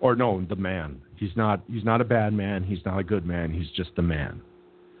 Or no, the man. He's not a bad man, he's not a good man, he's just the man.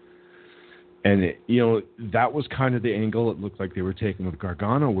 And that was kind of the angle it looked like they were taking with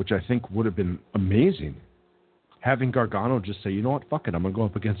Gargano, which I think would have been amazing. Having Gargano just say, you know what, fuck it, I'm going to go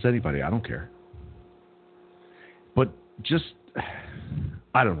up against anybody, I don't care. But just,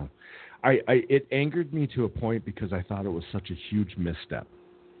 I don't know. It angered me to a point because I thought it was such a huge misstep.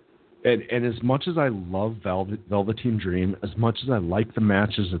 And as much as I love Velveteen Dream, as much as I like the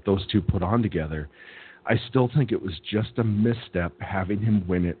matches that those two put on together, I still think it was just a misstep having him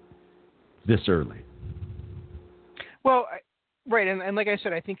win it this early. Well, right, and like I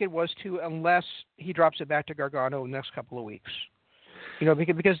said, I think it was too, unless he drops it back to Gargano in the next couple of weeks.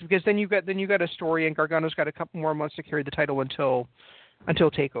 Because then you got a story, and Gargano's got a couple more months to carry the title until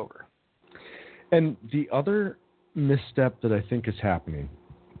TakeOver. And the other misstep that I think is happening,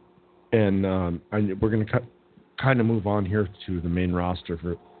 and we're going to kind of move on here to the main roster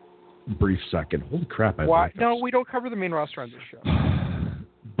for a brief second. Holy crap! Why? No, we don't cover the main roster on this show.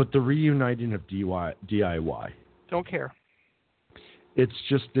 But the reuniting of DIY. Don't care. It's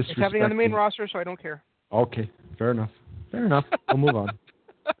just disrespectful. It's happening on the main roster, so I don't care. Okay, fair enough. We'll move on.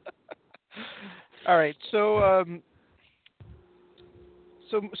 All right, so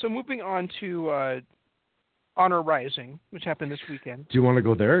moving on to Honor Rising, which happened this weekend. Do you want to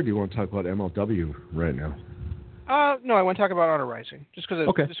go there, or do you want to talk about MLW right now? No, I want to talk about Honor Rising, just because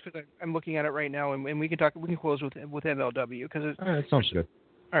Okay. I'm looking at it right now, and we can close with MLW because all right, that sounds good.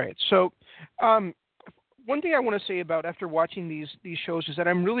 All right, so one thing I want to say about after watching these shows is that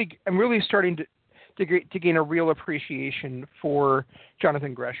I'm really starting to gain a real appreciation for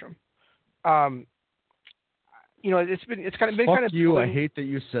Jonathan Gresham. It's been kind of Fuck you. I hate that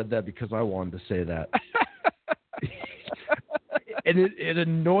you said that because I wanted to say that. And it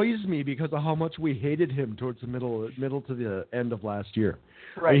annoys me because of how much we hated him towards the middle to the end of last year.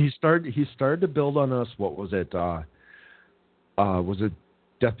 Right. I mean, he started to build on us. What was it? Was it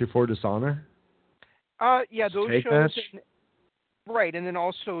Death Before Dishonor? Yeah, those Take shows. match? Right, and then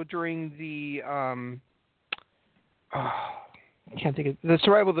also during the I can't think of the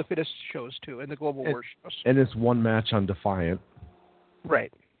Survival of the Fittest shows too, and the Global War shows. And it's one match on Defiant.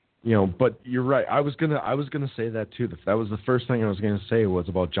 Right. But you're right. I was gonna say that too. That was the first thing I was gonna say was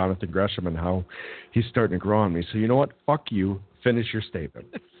about Jonathan Gresham and how he's starting to grow on me. So you know what? Fuck you. Finish your statement.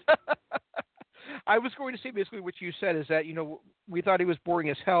 I was going to say basically what you said is that we thought he was boring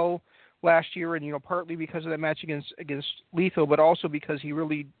as hell last year, and partly because of that match against Lethal, but also because he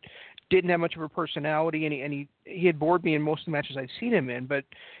really didn't have much of a personality, and he had bored me in most of the matches I'd seen him in. But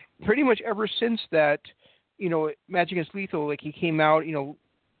pretty much ever since that, match against Lethal, like he came out,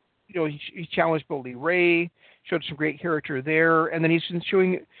 he challenged Bully Ray, showed some great character there, and then he's been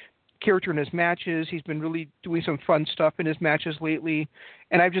showing character in his matches. He's been really doing some fun stuff in his matches lately,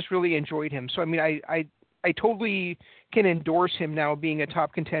 and I've just really enjoyed him. So I mean, I totally can endorse him now being a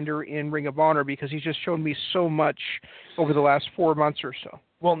top contender in Ring of Honor because he's just shown me so much over the last 4 months or so.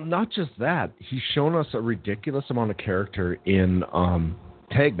 Well, not just that. He's shown us a ridiculous amount of character in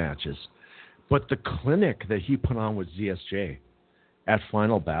tag matches. But the clinic that he put on with ZSJ at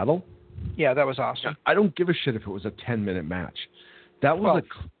Final Battle. Yeah, that was awesome. I don't give a shit if it was a 10-minute match. That was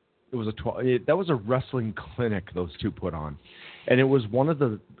that was a wrestling clinic those two put on. And it was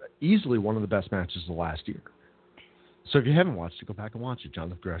easily one of the best matches of last year. So if you haven't watched it, go back and watch it.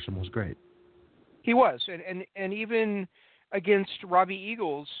 Jonathan Gresham was great. He was, and even against Robbie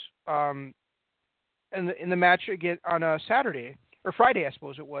Eagles, in the match again on a Saturday or Friday, I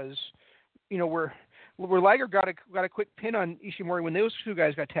suppose it was, where Liger got a quick pin on Ishimori when those two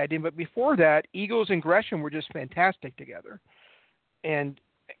guys got tagged in. But before that, Eagles and Gresham were just fantastic together, and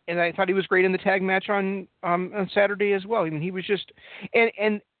I thought he was great in the tag match on Saturday as well. I mean, he was just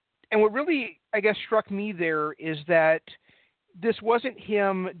and what really, I guess, struck me there is that this wasn't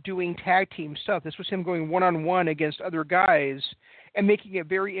him doing tag team stuff. This was him going one-on-one against other guys and making it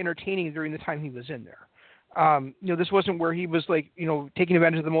very entertaining during the time he was in there. This wasn't where he was taking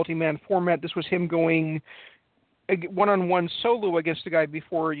advantage of the multi-man format. This was him going one-on-one solo against the guy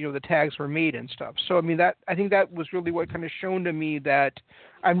before, the tags were made and stuff. So, I mean, I think that was really what kind of shown to me that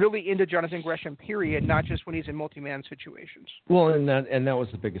I'm really into Jonathan Gresham, period, not just when he's in multi-man situations. Well, and that was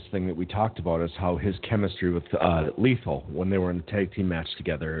the biggest thing that we talked about is how his chemistry with Lethal when they were in a tag team match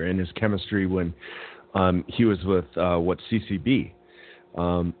together, and his chemistry when he was with CCB.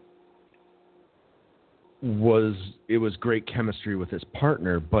 It was great chemistry with his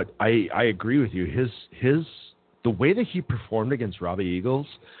partner, but I agree with you. The way that he performed against Robbie Eagles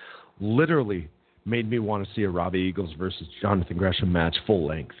literally made me want to see a Robbie Eagles versus Jonathan Gresham match full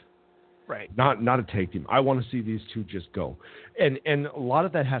length. Right. Not a tag team. I want to see these two just go. And a lot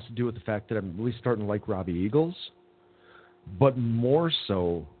of that has to do with the fact that I'm really starting to like Robbie Eagles, but more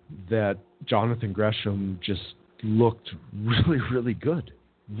so that Jonathan Gresham just looked really, really good.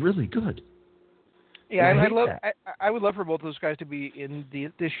 Really good. Yeah, I would love for both of those guys to be in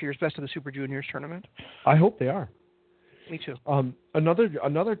this year's Best of the Super Juniors tournament. I hope they are. Me too. Another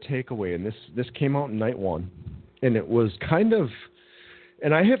takeaway, and this came out in night one, and it was kind of,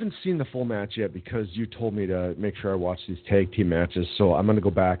 and I haven't seen the full match yet because you told me to make sure I watch these tag team matches, so I'm going to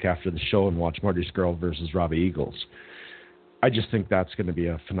go back after the show and watch Marty Scurll versus Robbie Eagles. I just think that's going to be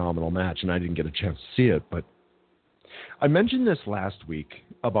a phenomenal match, and I didn't get a chance to see it, but I mentioned this last week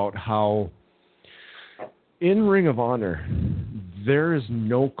about how in Ring of Honor, there is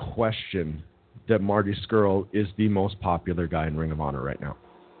no question that Marty Scurll is the most popular guy in Ring of Honor right now.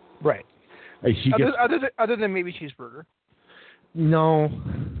 Right. Other than maybe Cheeseburger. No.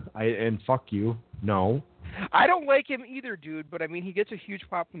 And fuck you. No. I don't like him either, dude, but I mean, he gets a huge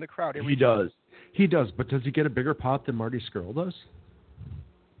pop from the crowd every time. Does. He does, but does he get a bigger pop than Marty Scurll does?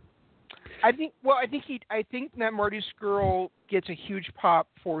 I think that Marty Scurll gets a huge pop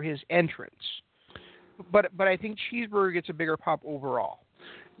for his entrance. But I think Cheeseburger gets a bigger pop overall.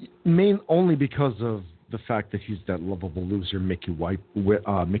 Only because of the fact that he's that lovable loser Mickey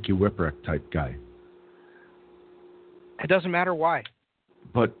Whipwreck type guy. It doesn't matter why.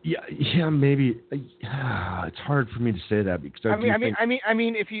 But yeah, maybe it's hard for me to say that because I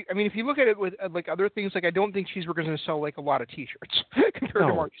mean, if you look at it with like other things, like I don't think Cheeseburger's going to sell like a lot of T-shirts compared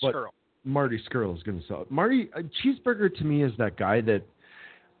to Marty Scurll. Marty Scurll is going to sell it. Marty Cheeseburger to me is that guy that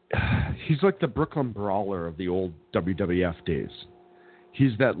he's like the Brooklyn Brawler of the old WWF days.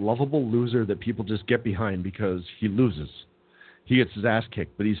 He's that lovable loser that people just get behind because he loses. He gets his ass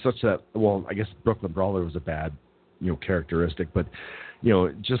kicked, but he's such that. Well, I guess Brooklyn Brawler was a bad, characteristic, but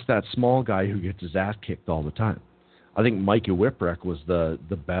just that small guy who gets his ass kicked all the time. I think Mikey Whipwreck was the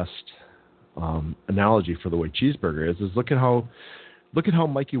best analogy for the way Cheeseburger is. Look at how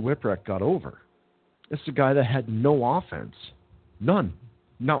Mikey Whipwreck got over. It's a guy that had no offense, none,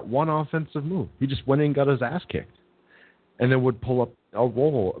 not one offensive move. He just went in and got his ass kicked, and then would pull up a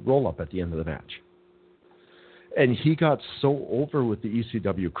roll up at the end of the match. And he got so over with the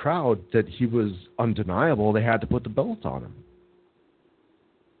ECW crowd that he was undeniable. They had to put the belt on him.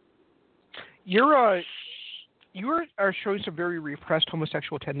 You are showing some very repressed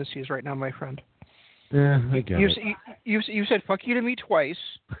homosexual tendencies right now, my friend. Yeah, I get it. You said "fuck you" to me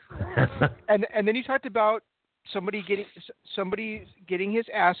twice, and then you talked about somebody getting his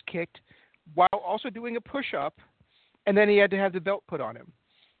ass kicked while also doing a push-up, and then he had to have the belt put on him.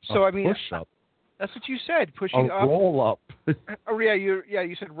 So push-up. That's what you said. Pushing up. Roll up. Oh yeah, you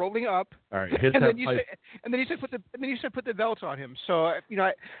said rolling up. All right, hit and that then you pipe. said, put the belt on him. So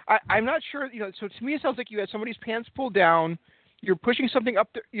I'm not sure. So to me it sounds like you had somebody's pants pulled down. You're pushing something up.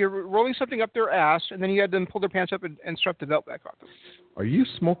 You're rolling something up their ass, and then you had them pull their pants up and strap the belt back on them. Are you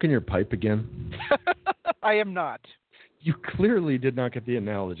smoking your pipe again? I am not. You clearly did not get the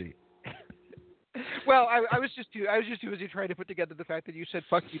analogy. Well, I was just too busy trying to put together the fact that you said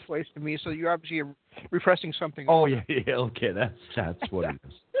 "fuck you" twice to me, so you're obviously repressing something. Oh yeah, okay, that's what it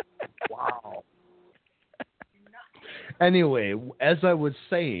is. Wow. Anyway, as I was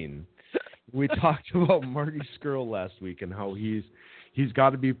saying, we talked about Marty Scurll last week and how he's got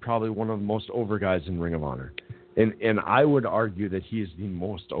to be probably one of the most over guys in Ring of Honor, and I would argue that he is the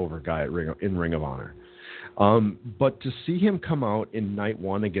most over guy in Ring of Honor. But to see him come out in night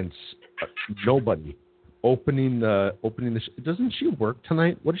one against nobody, opening the doesn't she work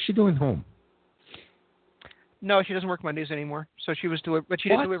tonight? What is she doing home? No, she doesn't work Mondays anymore. So she was but she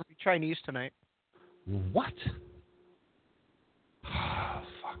did deliver Chinese tonight. What?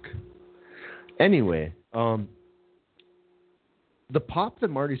 Fuck. Anyway, the pop that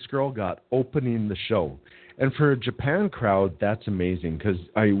Marty Scurll got opening the show, and for a Japan crowd, that's amazing because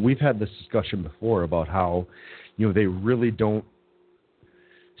we've had this discussion before about how, they really don't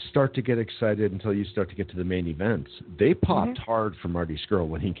start to get excited until you start to get to the main events. They popped hard for Marty Scurll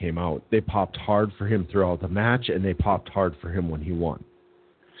when he came out. They popped hard for him throughout the match, and they popped hard for him when he won.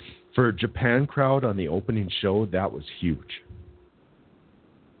 For a Japan crowd on the opening show, that was huge.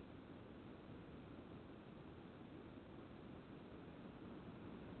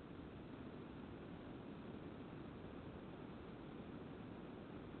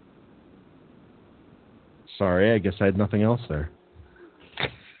 Sorry, I guess I had nothing else there.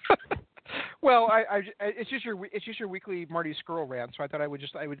 Well, it's just your weekly Marty Scurll rant, so I thought I would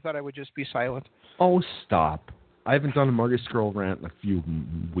just be silent. Oh, stop! I haven't done a Marty Scurll rant in a few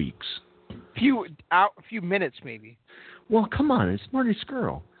weeks. Few minutes, maybe. Well, come on, it's Marty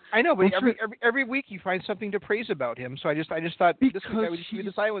Scurll. I know, but every week you find something to praise about him. So I just thought this week I would just give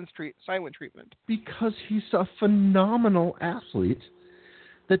you the silent treatment. Because he's a phenomenal athlete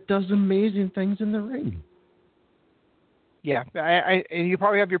that does amazing things in the ring. Yeah, and you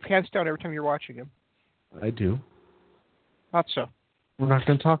probably have your pants down every time you're watching him. I do. Not so. We're not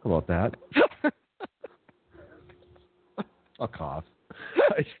going to talk about that. Fuck off.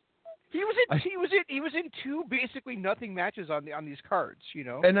 He was in two basically nothing matches on these cards,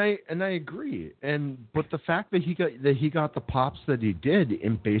 And I agree. But the fact that he got the pops that he did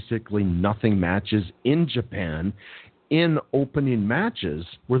in basically nothing matches in Japan, in opening matches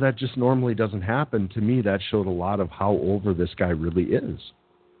where that just normally doesn't happen, to me that showed a lot of how over this guy really is.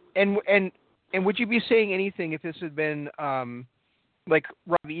 And would you be saying anything if this had been like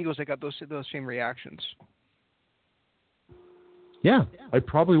Robbie Eagles that got those same reactions? Yeah, I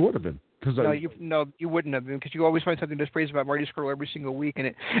probably would have been. You wouldn't have been, because you always find something to praise about Marty Scurll every single week.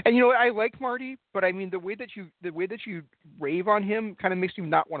 And I like Marty, but I mean the way that you rave on him kind of makes me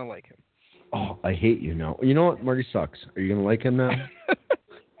not want to like him. Oh, I hate you now. You know what? Marty sucks. Are you going to like him now?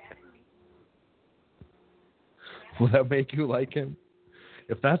 Will that make you like him?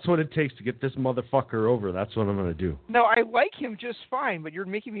 If that's what it takes to get this motherfucker over, that's what I'm going to do. No, I like him just fine, but you're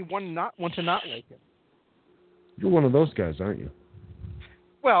making me want to not like him. You're one of those guys, aren't you?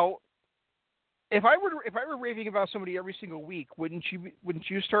 Well, if I were raving about somebody every single week, wouldn't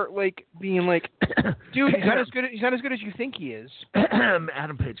you start like being like, dude, he's not as good as you think he is?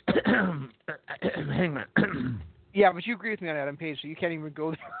 Adam Page. Hangman. Yeah, but you agree with me on Adam Page, so you can't even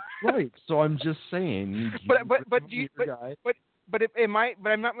go there. Right. So I'm just saying. But I'm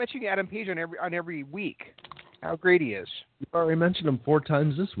not mentioning Adam Page on every week. How great he is. You already mentioned him 4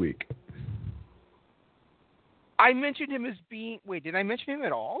 times this week. I mentioned him as being. Wait, did I mention him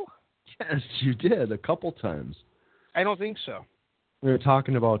at all? Yes, you did a couple times. I don't think so. We were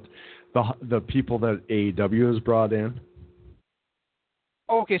talking about the people that AEW has brought in.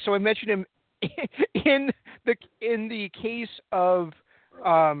 Okay, so I mentioned him in the case of.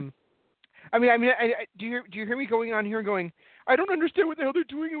 Do you hear me going on here and going? I don't understand what the hell they're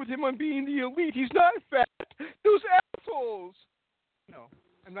doing with him on being the elite. He's not fat. Those assholes. No,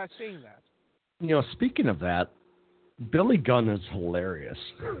 I'm not saying that. You know, speaking of that, Billy Gunn is hilarious.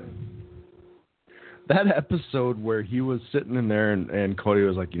 That episode where he was sitting in there and Cody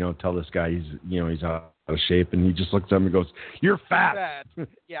was like, tell this guy he's out of shape, and he just looks at him and goes, "You're fat."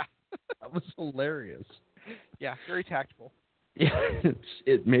 Yeah. That was hilarious. Yeah, very tactful. Yeah,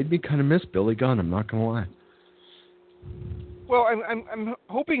 it made me kind of miss Billy Gunn. I'm not gonna lie. Well, I'm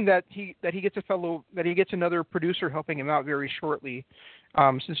hoping that he gets another producer helping him out very shortly,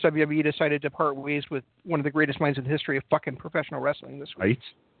 since WWE decided to part ways with one of the greatest minds in the history of fucking professional wrestling this week. Right?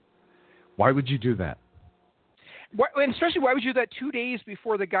 Why would you do that? And especially, why would you do that 2 days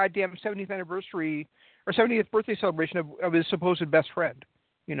before the goddamn 70th anniversary or 70th birthday celebration of his supposed best friend?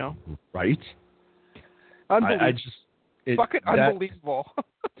 Right? Unbelievable. Unbelievable.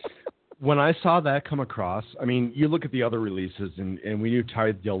 When I saw that come across, I mean, you look at the other releases, and we knew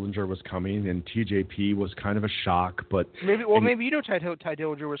Ty Dillinger was coming, and TJP was kind of a shock, but... Maybe you know Ty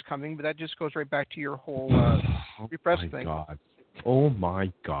Dillinger was coming, but that just goes right back to your whole repress thing. Oh,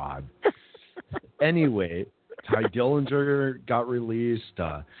 my God. Anyway, Ty Dillinger got released.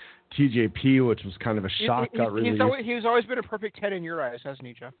 TJP, which was kind of a shock, got released. He's always been a perfect 10 in your eyes, hasn't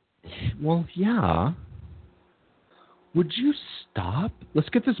he, Jeff? Well, yeah. Would you stop? Let's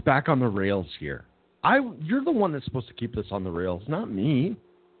get this back on the rails here. You're the one that's supposed to keep this on the rails, not me.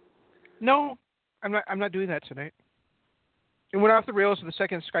 No, I'm not doing that tonight. It went off the rails the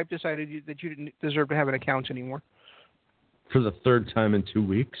second Skype decided that you didn't deserve to have an account anymore. For the 3rd time in 2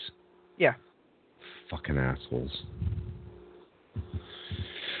 weeks? Yeah. Fucking assholes.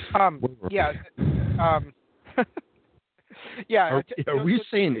 Yeah. Yeah. Are we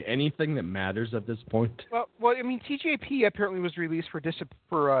saying anything that matters at this point? Well, I mean, TJP apparently was released for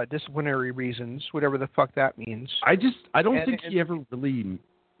disciplinary reasons, whatever the fuck that means. I don't think he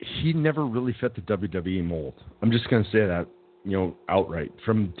never really fit the WWE mold. I'm just going to say that, outright.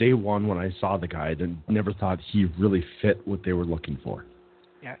 From day one when I saw the guy, I never thought he really fit what they were looking for.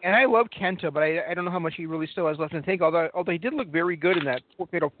 Yeah, and I love Kenta, but I don't know how much he really still has left in the tank, although he did look very good in that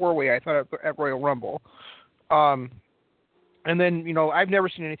Fatal 4-Way, I thought, at Royal Rumble. And then, I've never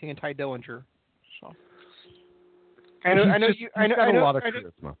seen anything in Ty Dillinger. So I know you. I know a lot of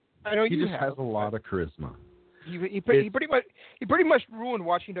charisma. I know he you just has a lot of charisma. He pretty much ruined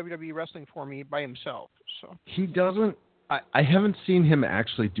watching WWE wrestling for me by himself. So he doesn't. I haven't seen him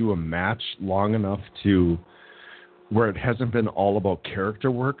actually do a match long enough to where it hasn't been all about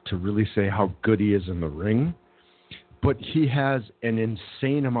character work to really say how good he is in the ring. But he has an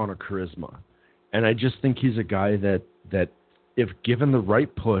insane amount of charisma, and I just think he's a guy that if given the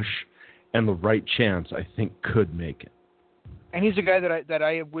right push and the right chance, I think could make it. And he's a guy that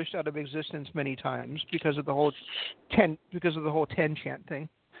I have wished out of existence many times because of the whole 10 chant thing.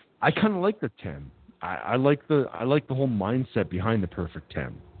 I kind of like the 10. I like the whole mindset behind the perfect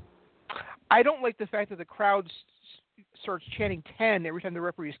 10. I don't like the fact that the crowd starts chanting 10 every time the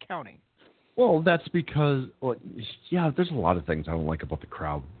referee is counting. Well, that's because there's a lot of things I don't like about the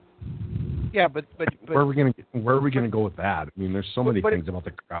crowd. Yeah, but where are we gonna go with that? I mean, there's so many things about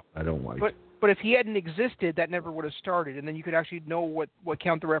the crowd I don't like. But if he hadn't existed, that never would have started, and then you could actually know what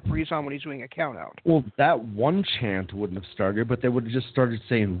count the referee's on when he's doing a count out. Well, that one chant wouldn't have started, but they would have just started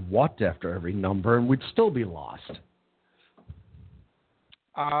saying "what" after every number, and we'd still be lost.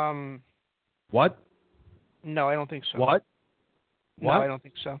 What? No, I don't think so. What? No, I don't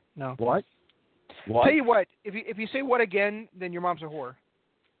think so. No. What? Tell you what, if you say "what" again, then your mom's a whore.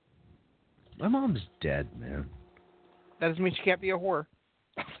 My mom's dead, man. That doesn't mean she can't be a whore.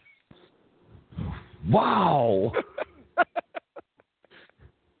 Wow.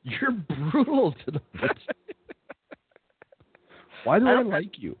 You're brutal tonight. Why do I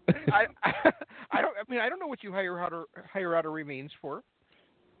like you? I don't know what you hire out a remains for.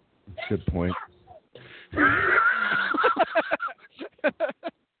 Good point.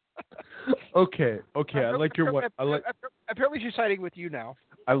 Okay. I like your wife. Apparently, she's siding with you now.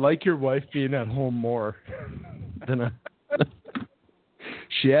 I like your wife being at home more than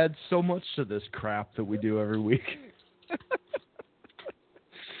she adds so much to this crap that we do every week.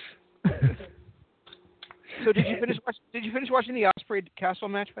 So did you finish watching the Ospreay Castle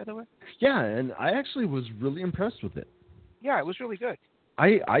match, by the way? Yeah, and I actually was really impressed with it. Yeah, it was really good.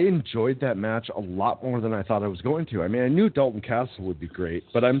 I enjoyed that match a lot more than I thought I was going to. I mean, I knew Dalton Castle would be great,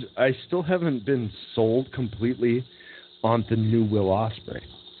 but I still haven't been sold completely on the new Will Ospreay.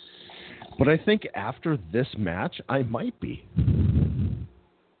 But I think after this match, I might be.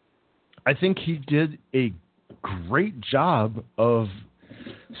 I think he did a great job of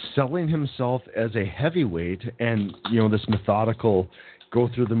selling himself as a heavyweight and, this methodical go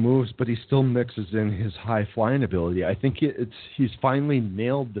through the moves, but he still mixes in his high flying ability. I think he's finally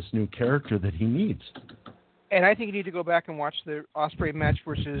nailed this new character that he needs. And I think you need to go back and watch the Ospreay match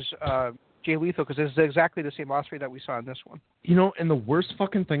versus Jay Lethal, because it's exactly the same Ospreay that we saw in this one. And the worst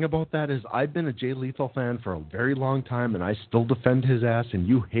fucking thing about that is I've been a Jay Lethal fan for a very long time, and I still defend his ass, and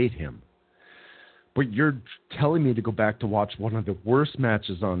you hate him. But you're telling me to go back to watch one of the worst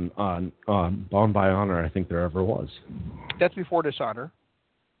matches on Bound by Honor I think there ever was. That's before Dishonor.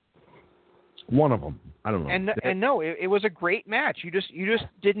 One of them. I don't know. And no, it was a great match. You just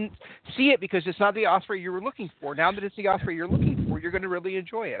didn't see it because it's not the Ospreay you were looking for. Now that it's the Ospreay you're looking for, you're going to really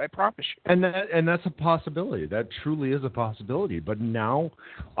enjoy it. I promise you. And that's a possibility. That truly is a possibility. But now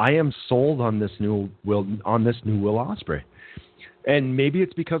I am sold on this new Will Ospreay. And maybe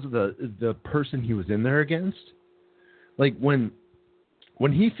it's because of the person he was in there against. Like when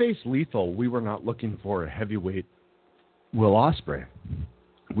he faced Lethal, we were not looking for a heavyweight Will Ospreay.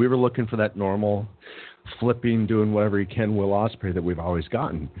 We were looking for that normal, flipping, doing whatever he can Will Ospreay that we've always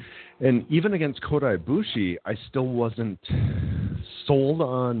gotten. And even against Kota Ibushi, I still wasn't sold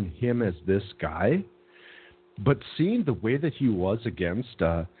on him as this guy. But seeing the way that he was against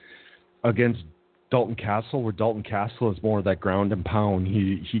Dalton Castle, where Dalton Castle is more of that ground and pound,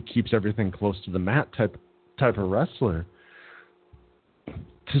 he keeps everything close to the mat type of wrestler.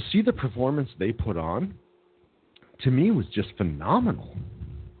 To see the performance they put on, to me, was just phenomenal.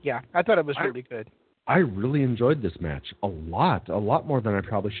 Yeah, I thought it was really good. I really enjoyed this match a lot more than I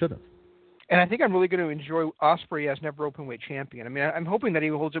probably should have. And I think I'm really going to enjoy Ospreay as never openweight champion. I mean, I'm hoping that he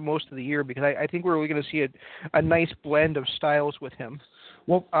holds it most of the year because I think we're really going to see a nice blend of styles with him.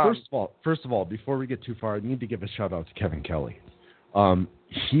 Well, first of all, before we get too far, I need to give a shout out to Kevin Kelly.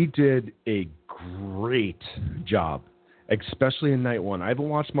 He did a great job, especially in night one. I haven't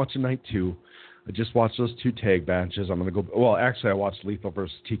watched much of night two. I just watched those two tag matches. I'm going to go. Well, actually, I watched Lethal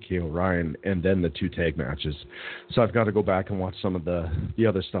versus TK O'Ryan and then the two tag matches. So I've got to go back and watch some of the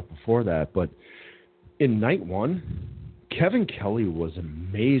other stuff before that. But in night one, Kevin Kelly was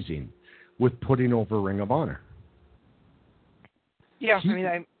amazing with putting over Ring of Honor. Yeah,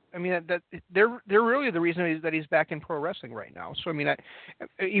 I mean that they're really the reason that he's back in pro wrestling right now. So I mean,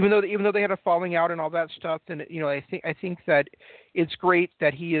 even though they had a falling out and all that stuff, then I think that it's great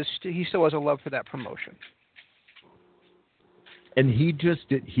that he still has a love for that promotion. And he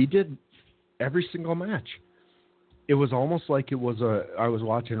did every single match. It was almost like I was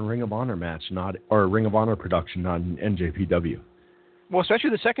watching a Ring of Honor match, or a Ring of Honor production, not an NJPW. Well, especially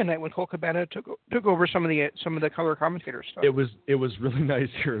the second night when Colt Cabana took over some of the color commentator stuff. It was really nice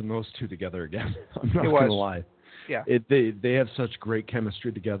hearing those two together again. I'm not going to lie. Yeah. They have such great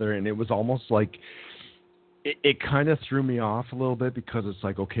chemistry together, and it was almost like it kind of threw me off a little bit because it's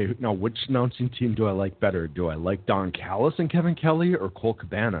like, okay, now which announcing team do I like better? Do I like Don Callis and Kevin Kelly or Colt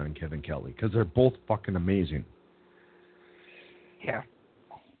Cabana and Kevin Kelly? Because they're both fucking amazing. Yeah.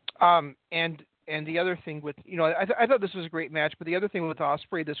 And the other thing with, I thought this was a great match, but the other thing with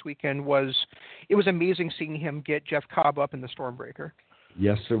Ospreay this weekend was it was amazing seeing him get Jeff Cobb up in the Stormbreaker.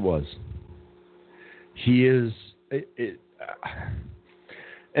 Yes, it was. He is,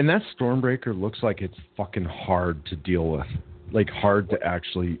 and that Stormbreaker looks like it's fucking hard to deal with, like hard to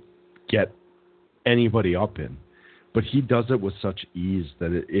actually get anybody up in. But he does it with such ease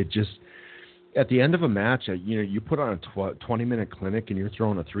that it just... At the end of a match, you put on a 20-minute clinic and you're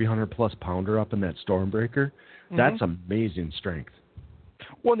throwing a 300-plus pounder up in that Stormbreaker. Mm-hmm. That's amazing strength.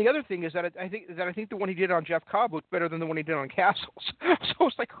 Well, and the other thing is that I think the one he did on Jeff Cobb looked better than the one he did on Castles. So it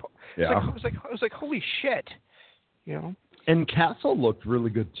was like holy shit, And Castle looked really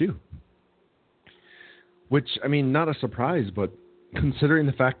good too. Which, I mean, not a surprise, but considering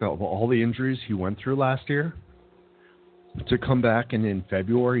the fact that of all the injuries he went through last year, to come back and in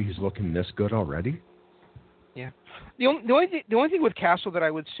February he's looking this good already. Yeah. The only thing with Castle that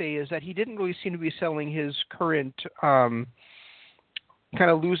I would say is that he didn't really seem to be selling his current kind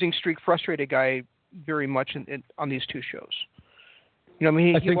of losing streak frustrated guy very much on these two shows. He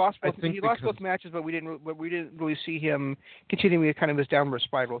lost both matches, but we didn't really see him continuing kind of his downward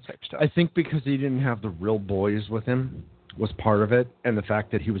spiral type stuff. I think because he didn't have the real boys with him. was part of it, and the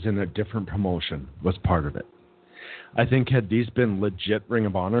fact that he was in a different promotion was part of it. I think had these been legit Ring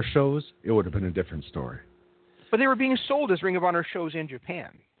of Honor shows, it would have been a different story. But they were being sold as Ring of Honor shows in Japan.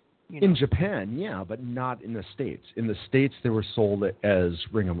 In Japan, yeah, but not in the States. In the States, they were sold as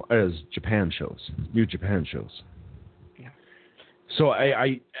Japan shows, New Japan shows. Yeah. So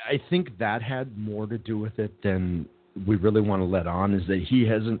I think that had more to do with it than we really want to let on, is that he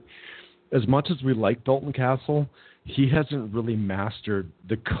hasn't, as much as we like Dalton Castle, he hasn't really mastered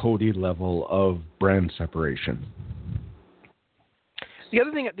the Cody level of brand separation. The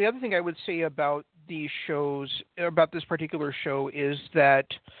other thing I would say about these shows, about this particular show, is that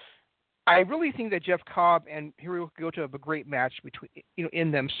I really think that Jeff Cobb and Hiroki Goto have a great match between, in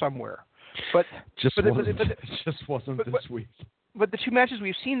them somewhere. But it just wasn't this week. But the two matches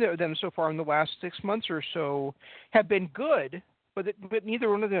we've seen of them so far in the last 6 months or so have been good, but neither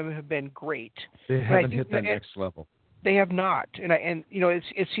one of them have been great. They haven't hit that next level. They have not,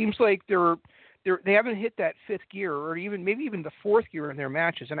 it seems like they haven't hit that fifth gear, or maybe even the fourth gear in their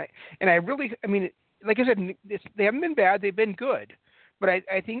matches. And I really, like I said, they haven't been bad. They've been good. But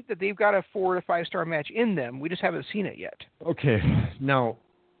I think that they've got a 4 to 5 star match in them. We just haven't seen it yet. Okay, now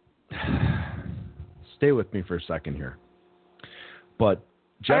stay with me for a second here. But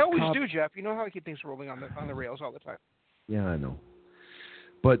I always do, Jeff. You know how I keep things rolling on the rails all the time. Yeah, I know.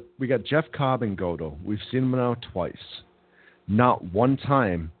 But we got Jeff Cobb and Goto. We've seen them now twice. Not one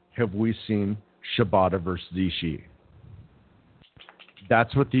time have we seen Shibata versus Ishii.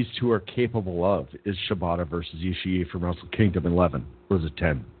 That's what these two are capable of, is Shibata versus Ishii from Wrestle Kingdom 11. Or was it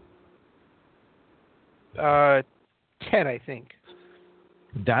 10? 10, I think.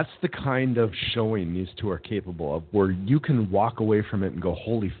 That's the kind of showing these two are capable of, where you can walk away from it and go,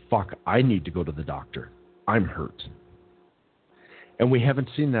 holy fuck, I need to go to the doctor. I'm hurt. And we haven't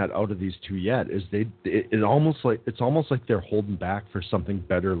seen that out of these two yet. It's almost like they're holding back for something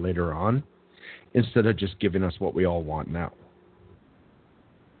better later on, instead of just giving us what we all want now.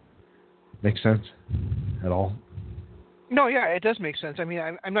 Make sense at all? No, yeah, it does make sense.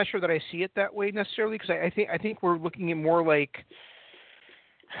 I'm not sure that I see it that way necessarily, because I think we're looking at more like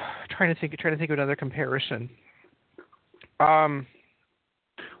trying to think of another comparison.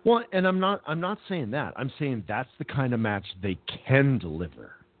 Well, and I'm not saying that. I'm saying that's the kind of match they can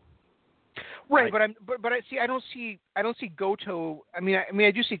deliver. Right, but I don't see Goto.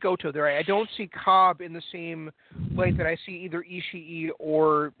 I do see Goto there. I don't see Cobb in the same light that I see either Ishii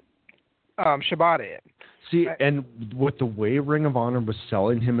or Shibata in. See, and with the way Ring of Honor was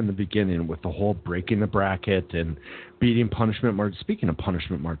selling him in the beginning, with the whole breaking the bracket and beating Punishment speaking of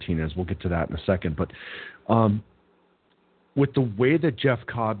Punishment Martinez, we'll get to that in a second, but with the way that Jeff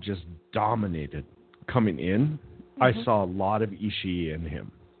Cobb just dominated coming in, I saw a lot of Ishii in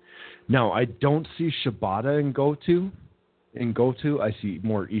him. Now, I don't see Shibata in Goto. I see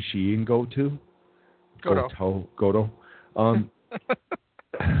more Ishii in Goto. Goto. Goto.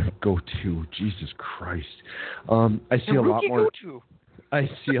 Jesus Christ. I see a lot more. I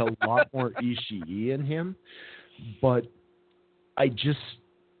see a lot more Ishii in him, but I just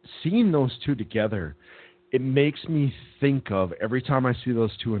seeing those two together, it makes me think of, every time I see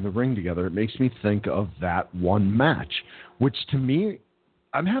those two in the ring together, it makes me think of that one match, which to me,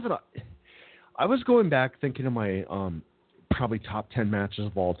 I was going back thinking of my probably top 10 matches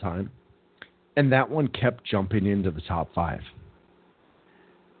of all time, and that one kept jumping into the top 5.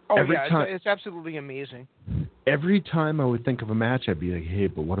 Oh, it's absolutely amazing. Every time I would think of a match, I'd be like, hey,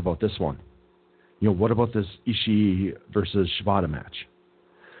 but what about this one? What about this Ishii versus Shibata match?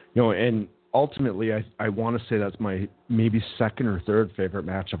 And ultimately, I want to say that's my maybe second or third favorite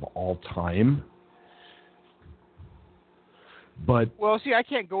match of all time. But well, see, I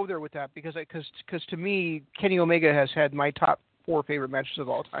can't go there with that because to me, Kenny Omega has had my top 4 favorite matches of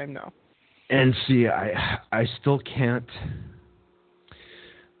all time now. And see, I still can't.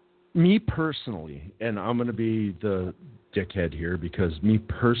 Me personally, and I'm going to be the dickhead here, because me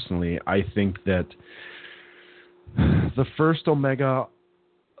personally, I think that the first Omega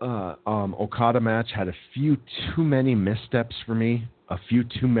Okada match had a few too many missteps for me, a few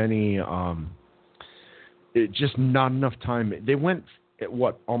too many, just not enough time. They went at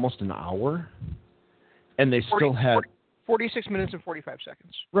almost an hour, and they still had 46 minutes and 45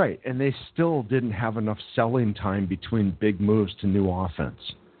 seconds. Right, and they still didn't have enough selling time between big moves to new offense.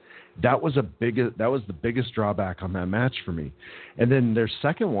 That was the biggest drawback on that match for me. And then their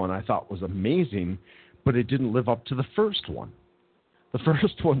second one I thought was amazing, but it didn't live up to the first one. The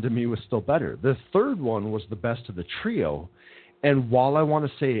first one to me was still better. The third one was the best of the trio. And while I want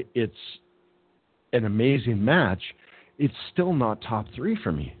to say it's an amazing match, it's still not top 3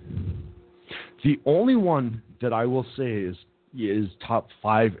 for me. The only one that I will say is top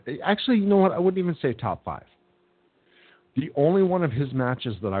 5. Actually, you know what? I wouldn't even say top 5. The only one of his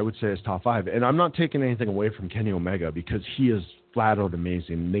matches that I would say is top 5, and I'm not taking anything away from Kenny Omega because he is flat out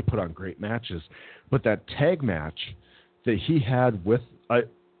amazing and they put on great matches. But that tag match that he had with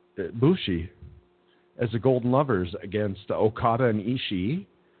Bushi as the Golden Lovers against Okada and Ishii,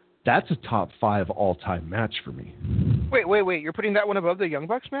 that's a top 5 all-time match for me. Wait. You're putting that one above the Young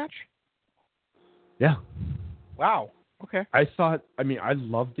Bucks match? Yeah. Wow. Okay. I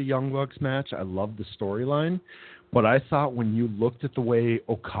loved the Young Bucks match. I loved the storyline. But I thought when you looked at the way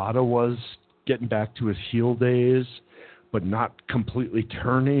Okada was getting back to his heel days, but not completely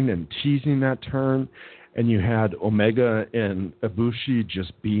turning and teasing that turn, and you had Omega and Ibushi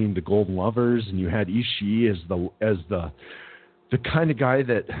just being the Golden Lovers, and you had Ishii as the kind of guy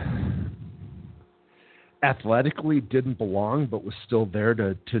that athletically didn't belong, but was still there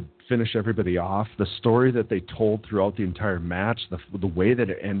to finish everybody off. The story that they told throughout the entire match, the way that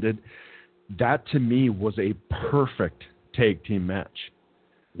it ended, that to me was a perfect tag team match.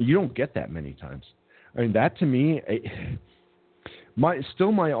 You don't get that many times. I mean, that to me,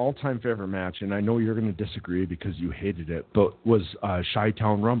 my all-time favorite match, and I know you're going to disagree because you hated it, but was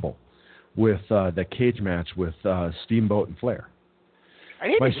Chi-Town Rumble with the cage match with Steamboat and Flair. I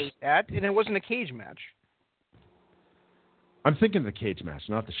didn't hate that, and it wasn't a cage match. I'm thinking the cage match,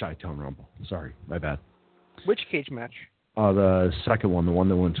 not the Chi-Town Rumble. Sorry, my bad. Which cage match? The second one, the one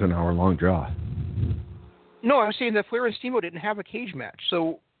that went to an hour-long draw. No, I was saying that Flair and Steamboat didn't have a cage match.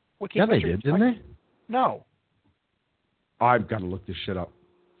 So what cage match? Yeah, they did, didn't they? No. I've got to look this shit up.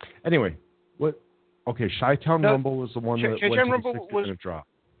 Anyway, what? Okay, Chi-Town Rumble was the one that went to the 60-minute draw,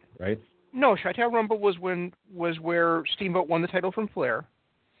 right? No, Chi-Town Rumble was where Steamboat won the title from Flair.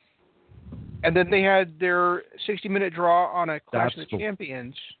 And then they had their 60-minute draw on a Clash of the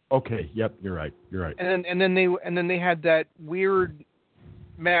Champions. Okay, yep, you're right. And then they had that weird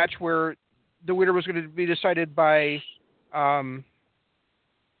match where the winner was going to be decided by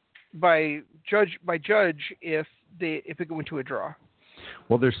judge if it went to a draw.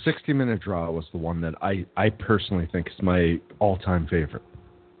 Well, their 60-minute draw was the one that I personally think is my all-time favorite.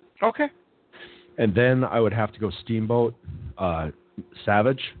 Okay. And then I would have to go Steamboat,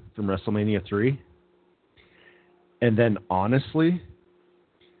 Savage from WrestleMania 3. And then, honestly,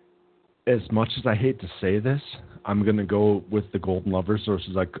 as much as I hate to say this, I'm going to go with the Golden Lovers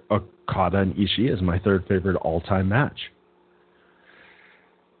versus Okada and Ishii as my third favorite all-time match.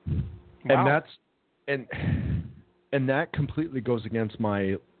 Wow. And that completely goes against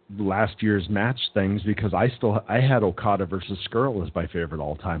my last year's match things because I had Okada versus Skrull as my favorite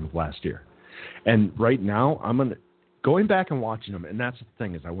all-time of last year. And right now, going back and watching them, and that's the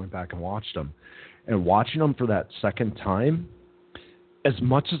thing is I went back and watched them. And watching them for that second time, as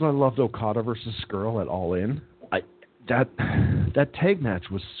much as I loved Okada versus Skrull at All In, that tag match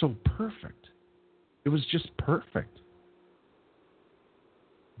was so perfect. It was just perfect.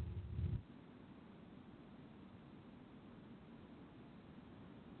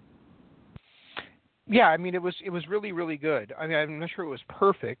 Yeah, I mean it was really, really good. I mean, I'm not sure it was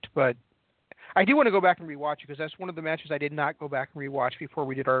perfect, but I do want to go back and rewatch it because that's one of the matches I did not go back and rewatch before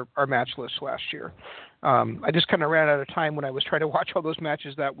we did our match list last year. I just kind of ran out of time when I was trying to watch all those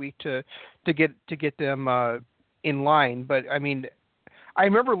matches that week to get them in line. But I mean, I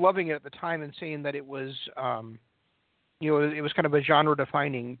remember loving it at the time and saying that it was, it was kind of a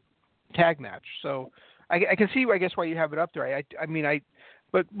genre-defining tag match. So I can see, I guess, why you have it up there.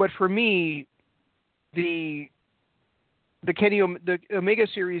 But for me, the Omega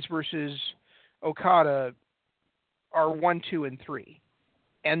series versus Okada are 1, 2, and 3,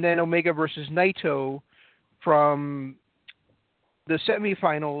 and then Omega versus Naito from the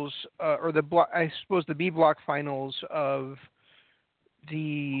semifinals or the B block finals of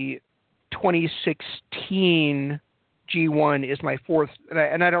the 2016 G1 is my fourth,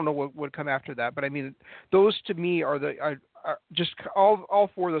 and I don't know what would come after that, but I mean those to me are just all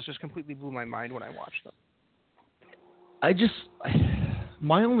four of those just completely blew my mind when I watched them.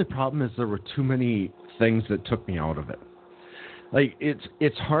 My only problem is there were too many things that took me out of it. Like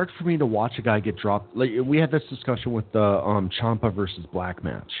it's hard for me to watch a guy get dropped. Like we had this discussion with the Ciampa versus Black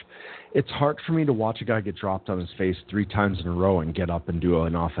match. It's hard for me to watch a guy get dropped on his face 3 times in a row and get up and do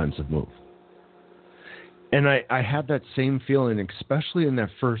an offensive move. And I had that same feeling, especially in that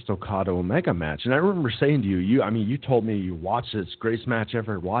first Okada Omega match. And I remember saying to you, you told me you watched it, it's the greatest match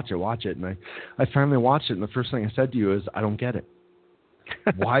ever, watch it. And I finally watched it, and the first thing I said to you is, I don't get it.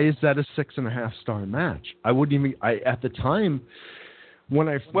 Why is that a 6.5 star match? I wouldn't even. At the time when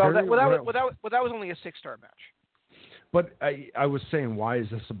I that was only a 6-star match. But I was saying, why is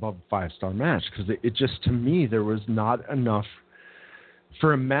this above a 5-star match? Because it just, to me, there was not enough.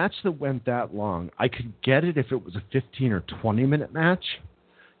 For a match that went that long, I could get it if it was a 15 or 20-minute match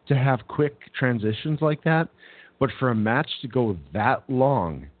to have quick transitions like that. But for a match to go that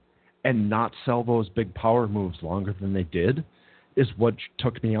long and not sell those big power moves longer than they did is what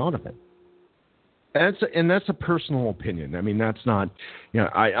took me out of it. And that's a personal opinion. I mean, that's not,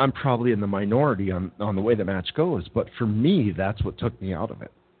 I'm probably in the minority on the way the match goes, but for me, that's what took me out of it.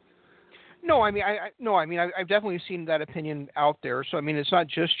 No, I mean, I've definitely seen that opinion out there. So I mean, it's not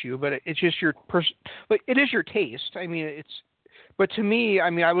just you, but it's just your but it is your taste. I mean, but to me, I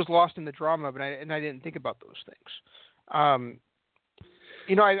mean, I was lost in the drama, but I didn't think about those things.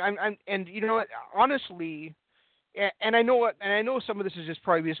 Honestly. And I know some of this is just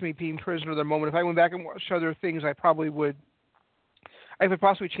probably just me being prisoner of the moment. If I went back and watched other things, I could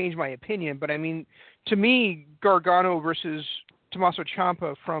possibly change my opinion. But I mean, to me, Gargano versus Tommaso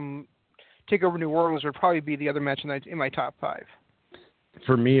Ciampa from TakeOver New Orleans would probably be the other match in my top 5.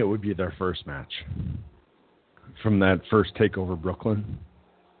 For me, it would be their first match from that first TakeOver Brooklyn.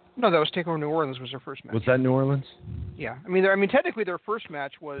 No, that was TakeOver New Orleans was their first match. Was that New Orleans? Yeah, I mean, technically their first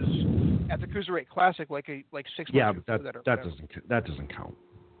match was at the Cruiserweight Classic, like 6 months. Yeah, but that doesn't count.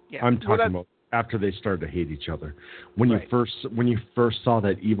 Yeah. I'm talking about after they started to hate each other. When you first saw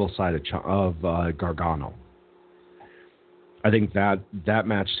that evil side of Gargano, I think that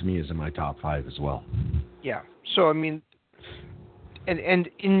match to me is in my top 5 as well. Yeah. So I mean, and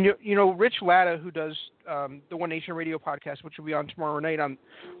Rich Latta, who does the One Nation Radio podcast, which will be on tomorrow night on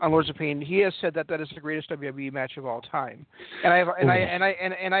Lords of Pain, he has said that is the greatest WWE match of all time, and I have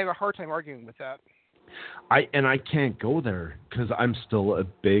a hard time arguing with that. I can't go there because I'm still a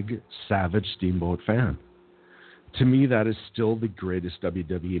big Savage Steamboat fan. To me, that is still the greatest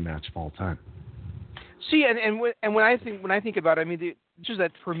WWE match of all time. See, and when I think about it, I mean, just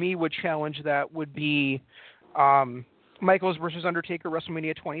that for me would challenge that would be. Michaels versus Undertaker,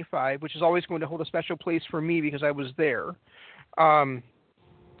 WrestleMania 25, which is always going to hold a special place for me because I was there. And,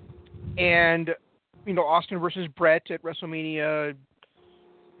 Austin versus Brett at WrestleMania,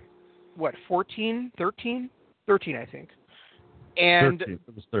 13, I think. And 13.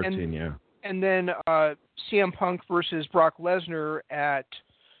 It was 13, yeah. And then CM Punk versus Brock Lesnar at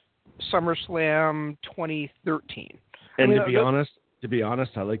SummerSlam 2013. And to be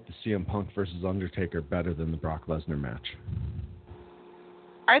honest, I like the CM Punk versus Undertaker better than the Brock Lesnar match.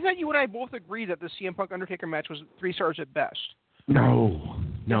 I thought you and I both agreed that the CM Punk Undertaker match was 3 stars at best. No,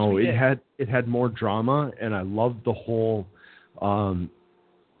 it had more drama, and I loved the whole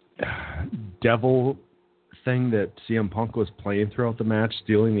devil thing that CM Punk was playing throughout the match,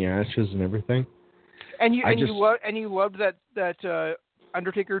 stealing the ashes and everything. And you loved that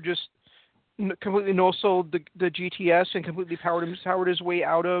Undertaker just completely no-sold the GTS and completely powered his way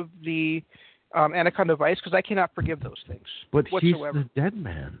out of the Anaconda Vice, because I cannot forgive those things. But whatsoever. He's the dead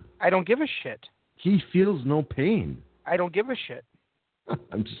man. I don't give a shit. He feels no pain. I don't give a shit.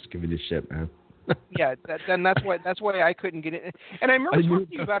 I'm just giving you shit, man. Yeah, that's why I couldn't get it. And I remember talking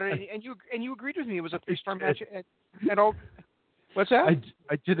to you about it, and you agreed with me. It was a 3-star match and all. What's that?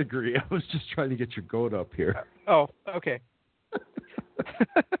 I did agree. I was just trying to get your goat up here. Oh, okay.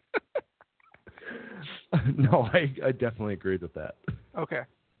 No, I definitely agreed with that. Okay.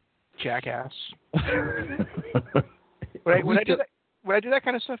 Jackass. Would I do that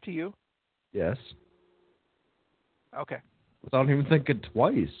kind of stuff to you? Yes. Okay. Without even thinking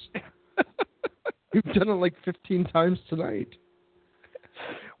twice. You've done it like 15 times tonight.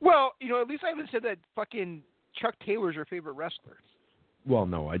 Well, at least I haven't said that fucking Chuck Taylor's your favorite wrestler. Well,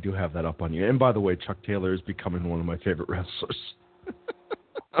 no, I do have that up on you. And by the way, Chuck Taylor is becoming one of my favorite wrestlers.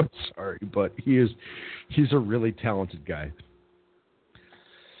 I'm sorry, but he's a really talented guy.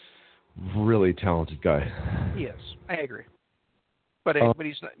 Really talented guy. He is. I agree. But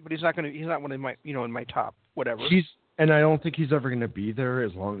he's not one of my in my top whatever. And I don't think he's ever going to be there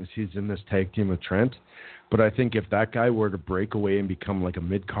as long as he's in this tag team with Trent. But I think if that guy were to break away and become like a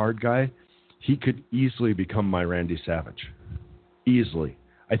mid-card guy, he could easily become my Randy Savage. Easily.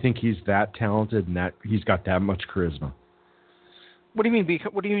 I think he's that talented and that he's got that much charisma. What do you mean?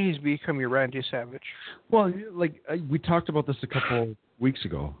 What do you mean he's become your Randy Savage? Well, like we talked about this a couple weeks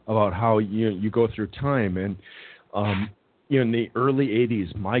ago about how you go through time, and in the early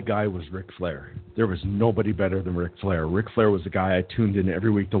 '80s, my guy was Ric Flair. There was nobody better than Ric Flair. Ric Flair was the guy I tuned in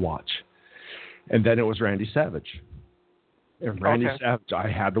every week to watch, and then it was Randy Savage. And Randy Savage, I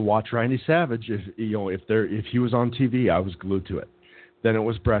had to watch Randy Savage. If he was on TV, I was glued to it. Then it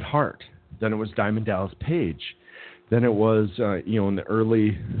was Bret Hart. Then it was Diamond Dallas Page. Then it was, in the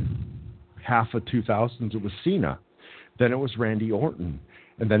early half of 2000s, it was Cena. Then it was Randy Orton.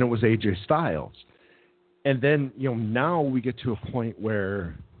 And then it was AJ Styles. And then, now we get to a point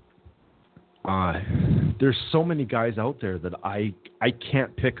where there's so many guys out there that I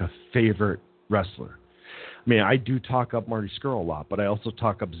can't pick a favorite wrestler. I mean, I do talk up Marty Scurll a lot, but I also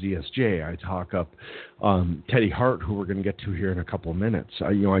talk up ZSJ. I talk up Teddy Hart, who we're going to get to here in a couple of minutes.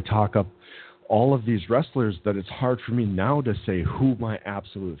 I talk up all of these wrestlers that it's hard for me now to say who my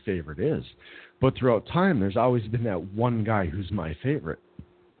absolute favorite is. But throughout time, there's always been that one guy who's my favorite.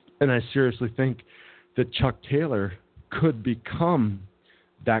 And I seriously think that Chuck Taylor could become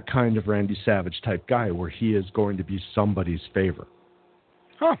that kind of Randy Savage type guy where he is going to be somebody's favorite.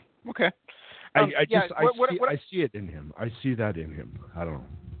 Huh, okay. I see it in him. I see that in him. I don't know.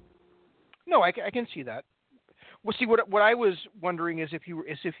 No, I can see that. Well, see, what I was wondering is if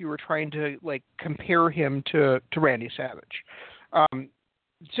you were trying to compare him to Randy Savage,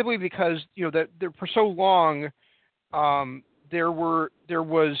 simply because that for so long there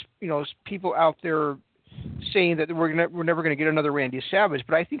was people out there saying that we're never going to get another Randy Savage,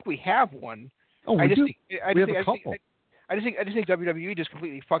 but I think we have one. Oh, we do. We have a couple. I just think WWE just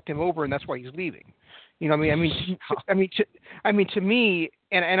completely fucked him over, and that's why he's leaving. I mean, to me,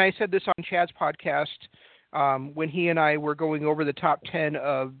 and I said this on Chad's podcast when he and I were going over the top 10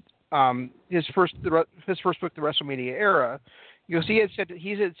 of his first book, The WrestleMania Era. He had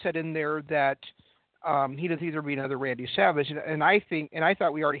said in there that he doesn't think there'll be another Randy Savage, and I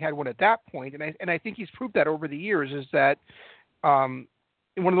thought we already had one at that point, and I think he's proved that over the years is that.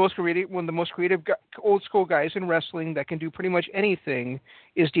 One of the most creative old school guys in wrestling that can do pretty much anything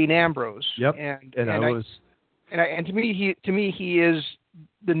is Dean Ambrose. Yep. And to me he is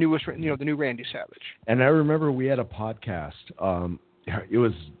the newest, the new Randy Savage. And I remember we had a podcast. It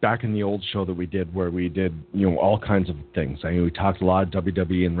was back in the old show that we did where we did all kinds of things. I mean, we talked a lot of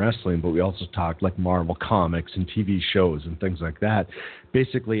WWE and wrestling, but we also talked like Marvel comics and TV shows and things like that.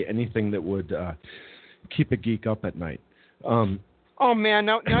 Basically anything that would keep a geek up at night. Oh man!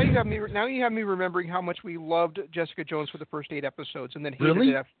 Now you have me remembering how much we loved Jessica Jones for the first 8 episodes, and then hated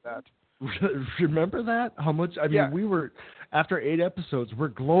it after that. Remember that? How much? I mean, we were after 8 episodes, we're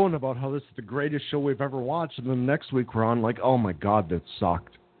glowing about how this is the greatest show we've ever watched, and then next week we're on like, oh my god, that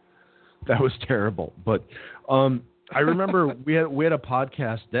sucked. That was terrible. But I remember we had a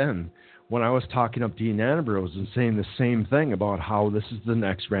podcast then when I was talking up Dean Ambrose and saying the same thing about how this is the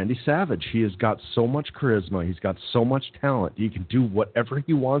next Randy Savage. He has got so much charisma. He's got so much talent. He can do whatever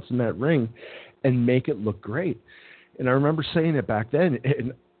he wants in that ring and make it look great. And I remember saying it back then.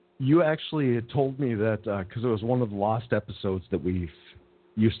 And you actually had told me that because it was one of the lost episodes that we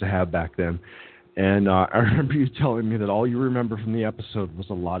used to have back then. And I remember you telling me that all you remember from the episode was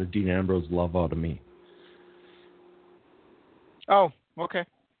a lot of Dean Ambrose love out of me. Oh, okay.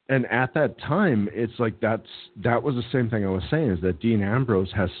 And at that time, it's like that was the same thing I was saying, is that Dean Ambrose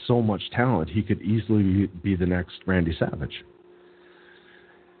has so much talent, he could easily be the next Randy Savage.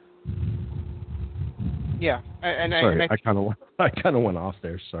 Yeah, sorry, I kind of went off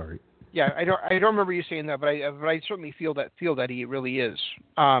there. Sorry. Yeah, I don't remember you saying that, but I certainly feel that he really is.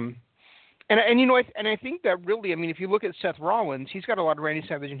 And I think that really, I mean, if you look at Seth Rollins, he's got a lot of Randy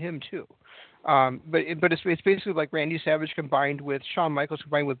Savage in him too. But it's basically like Randy Savage combined with Shawn Michaels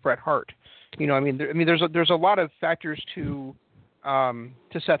combined with Bret Hart. There's a lot of factors to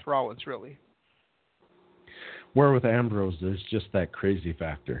Seth Rollins really. Where with Ambrose, there's just that crazy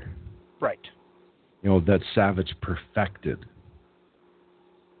factor. Right. That Savage perfected.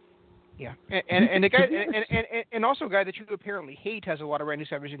 Yeah, and the guy and also a guy that you apparently hate has a lot of Randy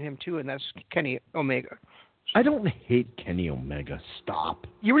Savage in him too, and that's Kenny Omega. I don't hate Kenny Omega. Stop.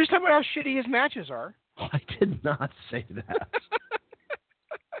 You were just talking about how shitty his matches are. I did not say that.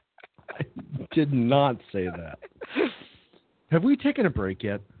 I did not say that. Have we taken a break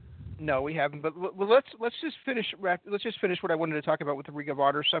yet? No, we haven't. But let's just finish. Let's just finish what I wanted to talk about with the Ring of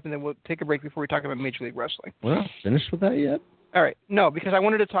Honor stuff, and then we'll take a break before we talk about Major League Wrestling. We're not finished with that yet. All right. No, because I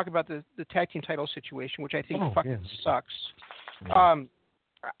wanted to talk about the tag team title situation, which I think fucking sucks. Yeah.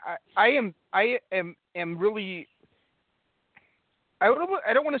 I am really. I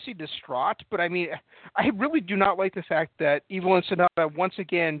don't want to say distraught, but I mean, I really do not like the fact that Evil and Sonata once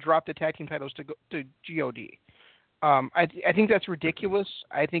again dropped the tag team titles to God. I think that's ridiculous.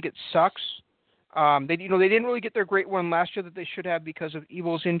 I think it sucks. They didn't really get their great one last year that they should have because of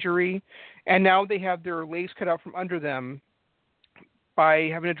Evil's injury, and now they have their legs cut out from under them by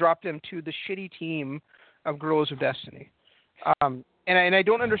having to drop them to the shitty team of Guerrillas of Destiny. And I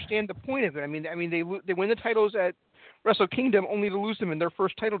don't understand the point of it. I mean they win the titles at Wrestle Kingdom only to lose them in their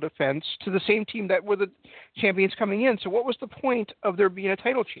first title defense to the same team that were the champions coming in. So what was the point of there being a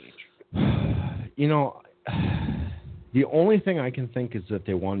title change? The only thing I can think is that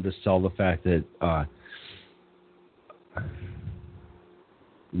they wanted to sell the fact that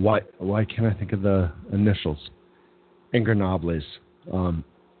why can't I think of the initials? Ingobernables.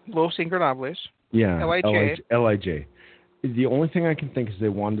 Los Ingobernables. Yeah. LIJ. LIJ. The only thing I can think is they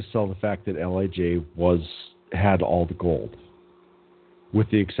wanted to sell the fact that LIJ had all the gold, with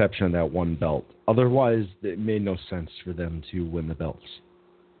the exception of that one belt. Otherwise, it made no sense for them to win the belts.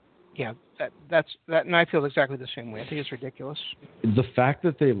 Yeah, that's and I feel exactly the same way. I think it's ridiculous. The fact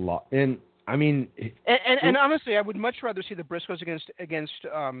that they lost, and I mean, and honestly, I would much rather see the Briscoes against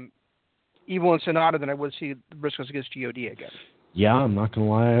Evil and Sonata than I would see the Briscoes against God again. Yeah, I'm not gonna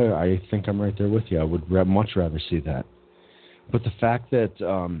lie. I think I'm right there with you. I would much rather see that. But the fact that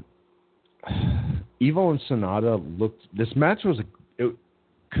Evil and Sonata looked, this match was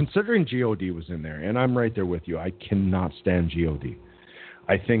considering God was in there, and I'm right there with you. I cannot stand God.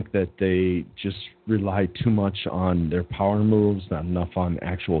 I think that they just rely too much on their power moves, not enough on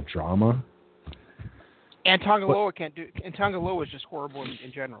actual drama. And Tongaloa can't do. And Tongaloa is just horrible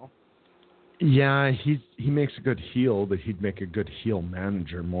in general. Yeah, he makes a good heel, but he'd make a good heel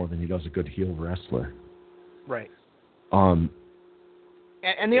manager more than he does a good heel wrestler. Right. And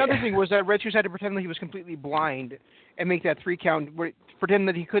the other thing was that Red Shoes had to pretend that he was completely blind and make that 3 count, pretend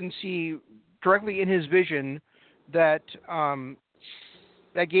that he couldn't see directly in his vision that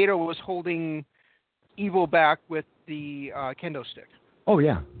that Gato was holding Evil back with the kendo stick. Oh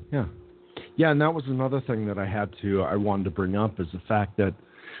yeah, and that was another thing that I wanted to bring up is the fact that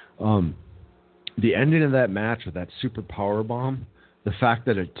the ending of that match with that super power bomb, the fact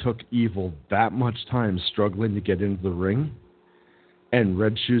that it took Evil that much time struggling to get into the ring, and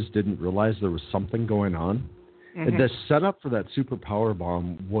Red Shoes didn't realize there was something going on. Mm-hmm. And the setup for that super power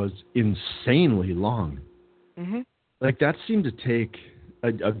bomb was insanely long. Mm-hmm. Like that seemed to take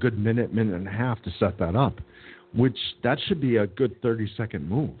a good minute and a half to set that up, which that should be a good 30-second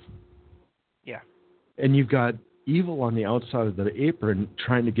move. Yeah. And you've got Evil on the outside of the apron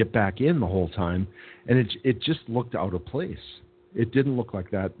trying to get back in the whole time, and it just looked out of place. It didn't look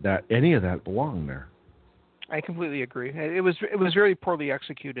like that any of that belonged there. I completely agree. It was very poorly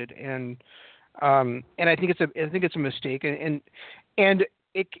executed, and I think it's a mistake, and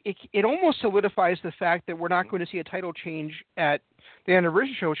it almost solidifies the fact that we're not going to see a title change at the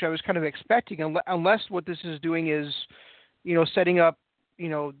anniversary show, which I was kind of expecting, unless what this is doing is, setting up,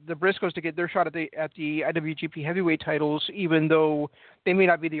 the Briscoes to get their shot at the IWGP Heavyweight titles, even though they may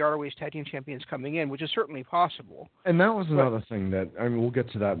not be the ROH Tag Team Champions coming in, which is certainly possible. And that was another thing that, I mean, we'll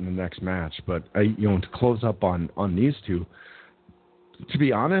get to that in the next match, but to close up on these two, to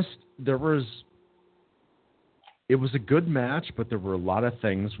be honest, it was a good match, but there were a lot of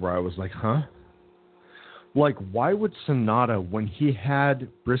things where I was like, huh? Like, why would Sonata, when he had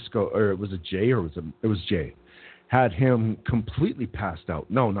Briscoe, or it was it was Jay, had him completely passed out.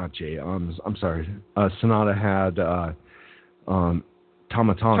 No, not Jay. I'm sorry. Sonata had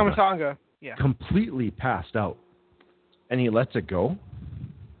Tama Tonga. Yeah. Completely passed out. And he lets it go?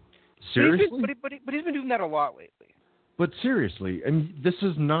 Seriously? But he's been doing that a lot lately. But seriously, and this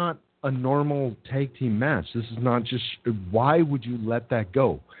is not a normal tag team match. This is not just... Why would you let that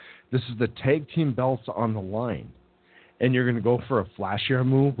go? This is the tag team belts on the line. And you're going to go for a flashier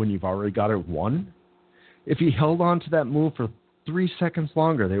move when you've already got it won? If he held on to that move for 3 seconds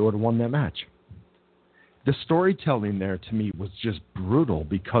longer, they would have won that match. The storytelling there, to me, was just brutal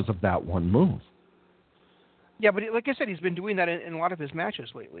because of that one move. Yeah, but like I said, he's been doing that in a lot of his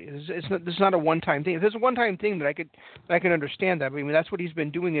matches lately. This is not a one-time thing. If there's a one-time thing that I can understand that. I mean, that's what he's been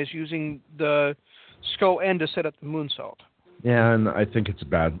doing, is using the skull end to set up the moonsault. Yeah, and I think it's a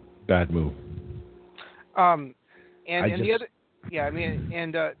bad move.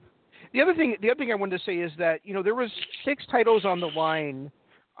 The other thing I wanted to say is that, there was 6 titles on the line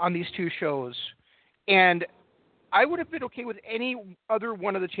on these 2 shows, and I would have been okay with any other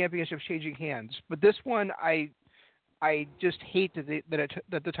one of the championships changing hands, but this one I just hate that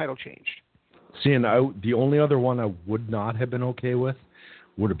the title changed. See, and the only other one I would not have been okay with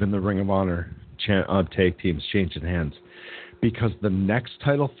would have been the Ring of Honor tag teams changing hands, because the next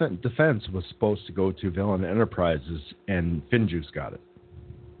title defense was supposed to go to Villain Enterprises, and Finjuice got it.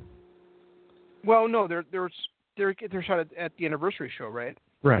 Well, no, they're shot at the anniversary show, right?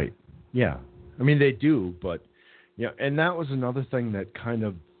 Right. Yeah. I mean, they do, but yeah. And that was another thing that kind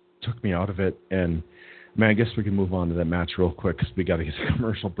of took me out of it. And man, I guess we can move on to that match real quick because we got to get a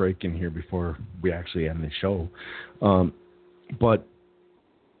commercial break in here before we actually end the show. But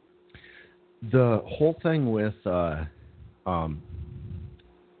the whole thing with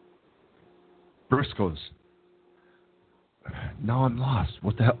Briscoes. Now I'm lost.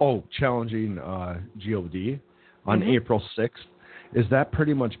 What the hell? Oh, challenging God. on April 6th, is that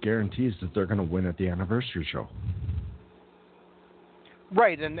pretty much guarantees that they're going to win at the anniversary show.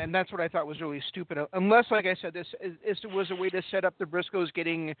 Right, and that's what I thought was really stupid. Unless, like I said, this was a way to set up the Briscoes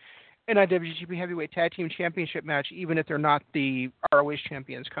getting an IWGP Heavyweight Tag Team Championship match, even if they're not the ROH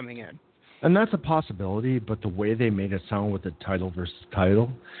champions coming in. And that's a possibility, but the way they made it sound with the title versus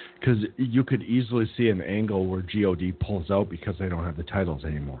title, because you could easily see an angle where GOD pulls out because they don't have the titles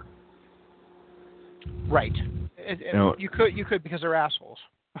anymore. Right. You could because they're assholes.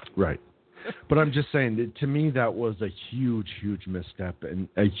 Right. But I'm just saying, that to me, that was a huge, huge misstep and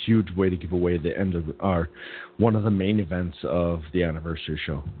a huge way to give away the end of one of the main events of the anniversary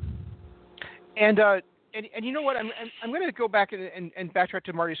show. And you know what? I'm going to go back and backtrack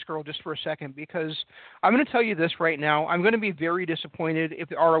to Marty Scurll just for a second, because I'm going to tell you this right now. I'm going to be very disappointed if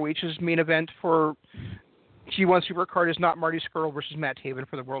the ROH's main event for G1 Supercard is not Marty Scurll versus Matt Taven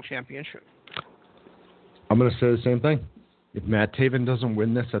for the World Championship. I'm going to say the same thing. If Matt Taven doesn't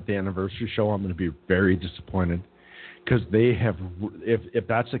win this at the anniversary show, I'm going to be very disappointed, because they have, if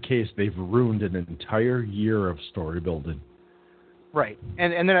that's the case, they've ruined an entire year of story building. Right,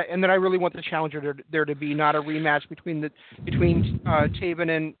 and then I really want the challenger there to be not a rematch between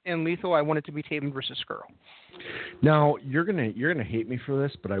Taven and Lethal. I want it to be Taven versus Scurll. Now you're gonna hate me for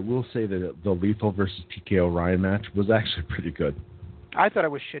this, but I will say that the Lethal versus TK O'Ryan match was actually pretty good. I thought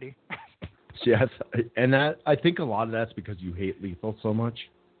it was shitty. Yes, and I think a lot of that's because you hate Lethal so much.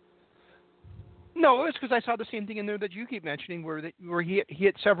 No, it's because I saw the same thing in there that you keep mentioning, where he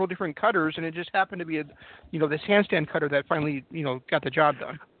hit several different cutters, and it just happened to be this handstand cutter that finally got the job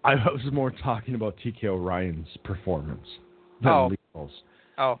done. I was more talking about TK O'Ryan's performance than Lethal's.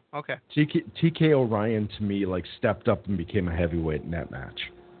 Oh, okay. TK O'Ryan to me stepped up and became a heavyweight in that match.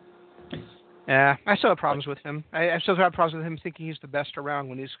 Yeah, I still have problems with him. I still have problems with him thinking he's the best around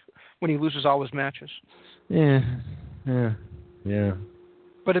when he loses all his matches. Yeah.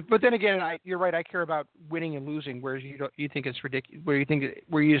 But then again, you're right. I care about winning and losing, whereas you think it's ridiculous.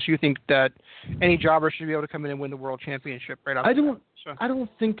 Whereas you think that any jobber should be able to come in and win the world championship right off. I don't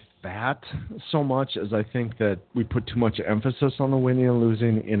think that so much as I think that we put too much emphasis on the winning and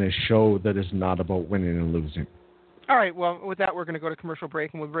losing in a show that is not about winning and losing. All right. Well, with that, we're going to go to commercial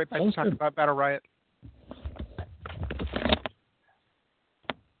break, and we'll be right back to talk about Battle Riot.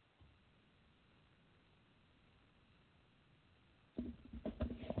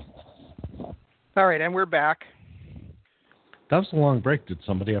 All right, and we're back. That was a long break. Did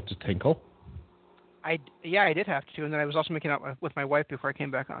somebody have to tinkle? I did have to, and then I was also making out with my wife before I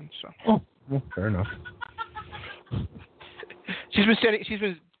came back on. So. Oh, well, fair enough. She's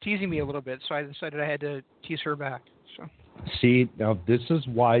been teasing me a little bit, so I decided I had to tease her back. So. See, now this is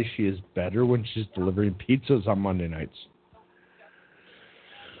why she is better when she's delivering pizzas on Monday nights.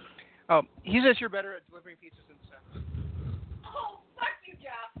 Oh, he says you're better at delivering pizzas than Seth. Oh, fuck you,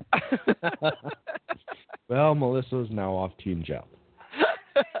 Jeff. Well, Melissa's now off Team Jeff.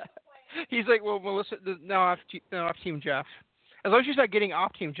 He's like, well, Melissa now off Team Jeff. As long as she's not getting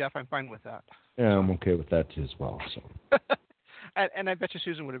off Team Jeff, I'm fine with that. Yeah, I'm okay with that too as well. So. And I bet you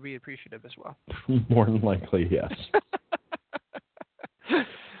Susan would be appreciative as well. More than likely, yes.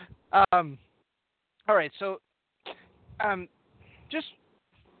 All right, so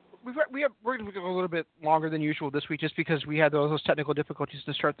we're going to go a little bit longer than usual this week, just because we had those technical difficulties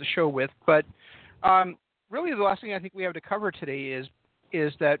to start the show with. But really, the last thing I think we have to cover today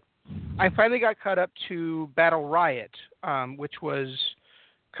is that I finally got caught up to Battle Riot, which was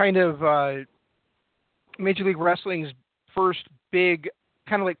kind of Major League Wrestling's first big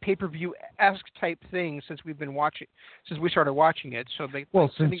kind of like pay-per-view-esque type thing since we started watching it. So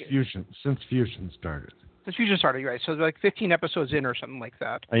since Fusion started. Since Fusion started, right? So like 15 episodes in or something like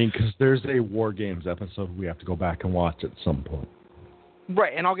that. I mean, because there's a War Games episode we have to go back and watch at some point.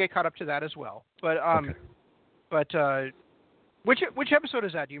 Right, and I'll get caught up to that as well. But okay. But which episode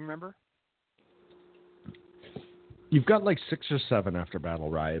is that? Do you remember? You've got 6 or 7 after Battle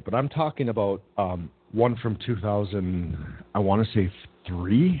Riot, but I'm talking about one from 2000. I want to say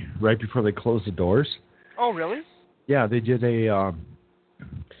 3, right before they closed the doors. Oh, really? Yeah, they did a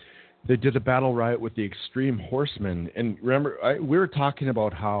Battle Riot with the Extreme Horsemen, and remember we were talking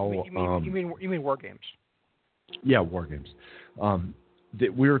about how you mean War Games? Yeah, War Games.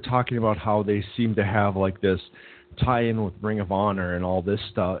 We were talking about how they seem to have this tie-in with Ring of Honor and all this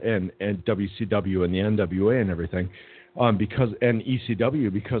stuff, and WCW and the NWA and everything, and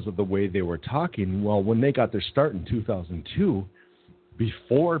ECW because of the way they were talking. Well, when they got their start in 2002,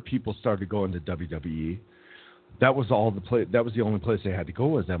 before people started going to WWE, that was the only place they had to go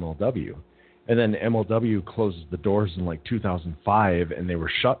was MLW, and then MLW closes the doors in 2005, and they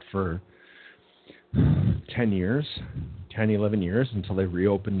were shut for 10 years, 10, 11 years until they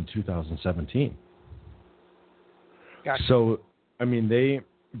reopened in 2017. Gotcha. So, I mean,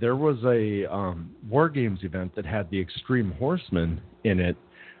 there was a War Games event that had the Extreme Horsemen in it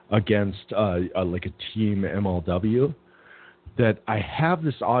against like a team MLW that I have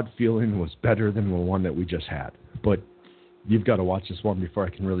this odd feeling was better than the one that we just had. But you've got to watch this one before I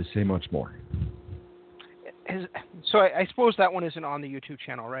can really say much more. So I suppose that one isn't on the YouTube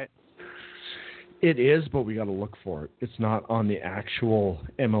channel, right? It is, but we got to look for it. It's not on the actual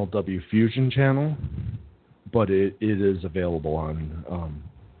MLW Fusion channel, but it is available on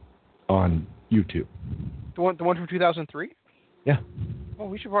YouTube. The one from 2003? Yeah. Well,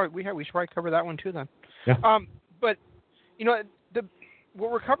 we should probably cover that one too then. Yeah. But you know,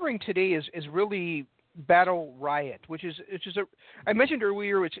 what we're covering today is really Battle Riot, which is I mentioned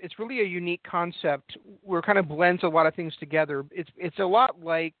earlier. It's really a unique concept where it kind of blends a lot of things together. It's a lot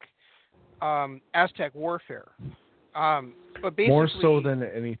like Aztec Warfare, but basically more so than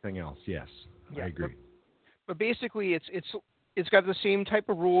anything else. Yes, yeah, I agree. But basically, it's got the same type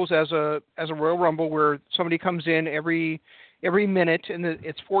of rules as a Royal Rumble, where somebody comes in every minute, and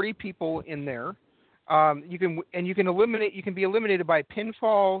it's 40 people in there. You can be eliminated by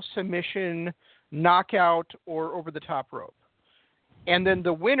pinfall, submission, knockout, or over the top rope. And then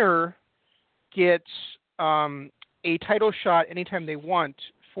the winner gets a title shot anytime they want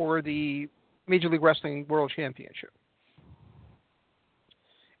for the Major League Wrestling World Championship.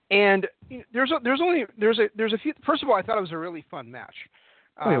 And there's a few. First of all, I thought it was a really fun match.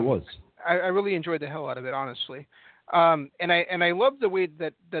 It was. I really enjoyed the hell out of it, honestly. And I love the way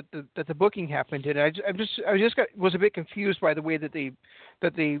that the booking happened. And I was a bit confused by the way that they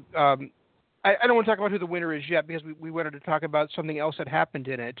I don't want to talk about who the winner is yet, because we wanted to talk about something else that happened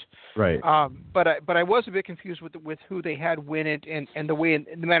in it. Right. But I was a bit confused with who they had win it and the way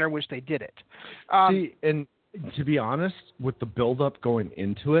the manner in which they did it. See, and to be honest, with the build-up going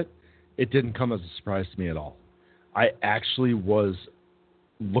into it, it didn't come as a surprise to me at all. I actually was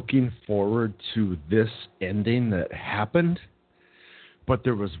looking forward to this ending that happened, but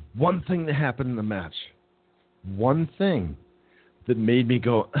there was one thing that happened in the match. One thing that made me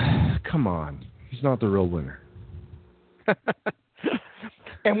go, come on, he's not the real winner.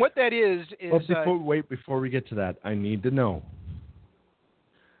 And what that is before we get to that, I need to know,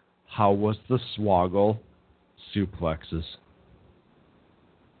 how was the Swoggle suplexes?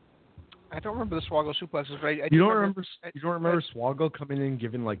 I don't remember the Swoggle suplexes, but You don't remember Swoggle coming in and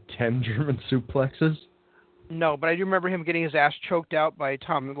giving like 10 German suplexes? No, but I do remember him getting his ass choked out by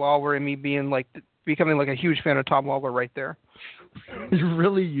Tom Lawler and me becoming like a huge fan of Tom Lawler right there.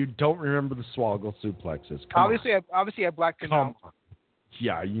 Really, you don't remember the Swoggle suplexes? Obviously, I blacked them out.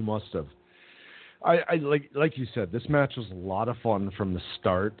 Yeah, you must have. I like you said, this match was a lot of fun from the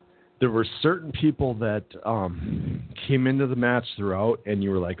start. There were certain people that came into the match throughout, and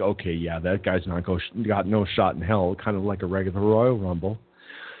you were like, okay, yeah, that guy's got no shot in hell, kind of like a regular Royal Rumble.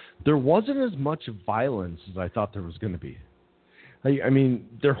 There wasn't as much violence as I thought there was going to be. I mean,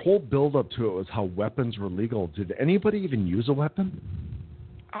 their whole build-up to it was how weapons were legal. Did anybody even use a weapon?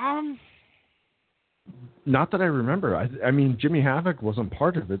 Not that I remember. I mean, Jimmy Havoc wasn't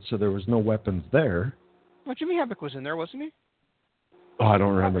part of it, so there was no weapons there. Well, Jimmy Havoc was in there, wasn't he? Oh, I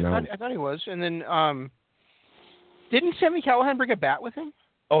don't remember now. I thought he was. And then, didn't Sami Callihan bring a bat with him?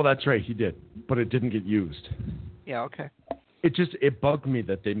 Oh, that's right, he did. But it didn't get used. Yeah, okay. It bugged me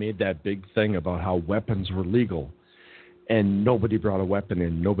that they made that big thing about how weapons were legal, and nobody brought a weapon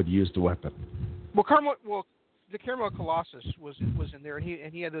in. Nobody used a weapon. The Caramel Colossus was in there,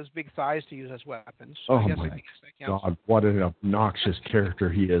 and he had those big thighs to use as weapons. So I guess my that counts. God, what an obnoxious character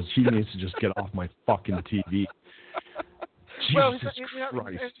he is. He needs to just get off my fucking TV. Well, Jesus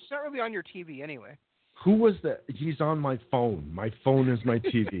Christ. It's not really on your TV anyway. Who was that? He's on my phone. My phone is my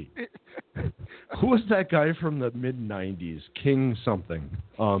TV. Who was that guy from the mid-90s? King something.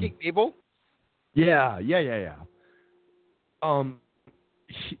 King Abel? Yeah.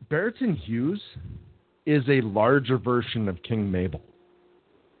 Barrington Hughes is a larger version of King Mabel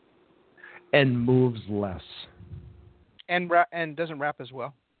and moves less. And doesn't rap as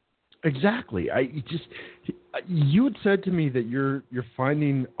well. Exactly. You had said to me that you're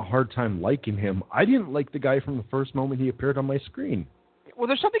finding a hard time liking him. I didn't like the guy from the first moment he appeared on my screen. Well,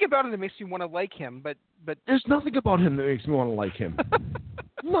 there's something about him that makes me want to like him, but there's nothing about him that makes me want to like him.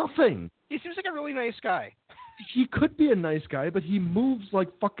 Nothing. He seems like a really nice guy. He could be a nice guy, but he moves like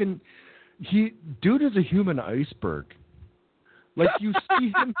fucking. Dude is a human iceberg. Like you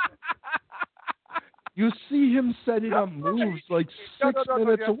see him. You see him setting up moves like 6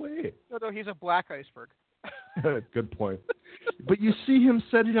 minutes away. No, he's a black iceberg. Good point. But you see him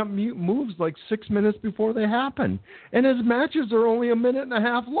setting up moves like 6 minutes before they happen. And his matches are only a minute and a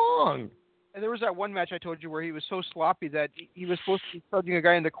half long. And there was that one match I told you where he was so sloppy that he was supposed to be charging a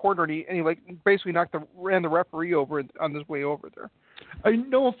guy in the corner, and he like basically ran the referee over on his way over there.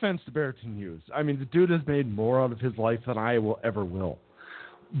 No offense to Barrington Hughes. I mean, the dude has made more out of his life than I ever will.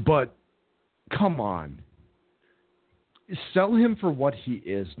 But come on. Sell him for what he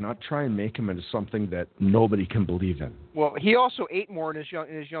is, not try and make him into something that nobody can believe in. Well, he also ate more in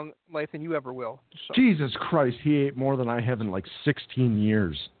his young life than you ever will. So. Jesus Christ, he ate more than I have in like 16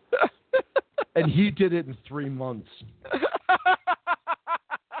 years. And he did it in 3 months. That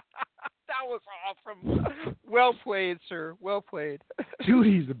was awesome. Well played, sir. Well played. Dude,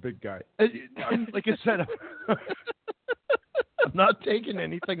 he's a big guy. Like I said, I'm not taking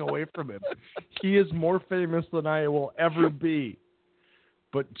anything away from him. He is more famous than I will ever be.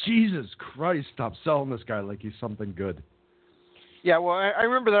 But Jesus Christ, stop selling this guy like he's something good. Yeah, well, I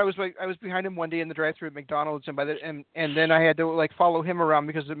remember that I was behind him one day in the drive-thru at McDonald's, and then I had to like follow him around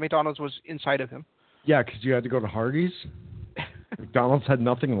because the McDonald's was inside of him. Yeah, because you had to go to Hardee's. McDonald's had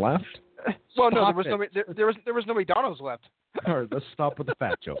nothing left. Well, no, there was no McDonald's left. All right, let's stop with the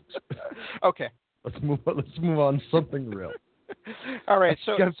fat jokes. Okay. Let's move on to something real. All right,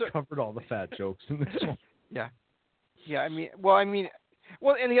 I've covered all the fat jokes in this one. Yeah. Yeah, well, and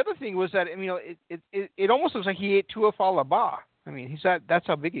the other thing was that it almost looks like he ate Tuafala Ba. I mean, that's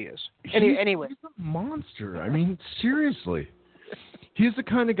how big he is. Anyway, he's a monster. I mean, seriously. He's the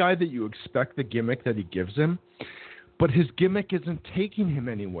kind of guy that you expect the gimmick that he gives him, but his gimmick isn't taking him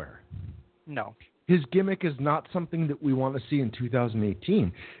anywhere. No. His gimmick is not something that we want to see in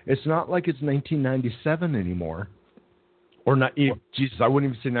 2018. It's not like it's 1997 anymore. Or not, Jesus, I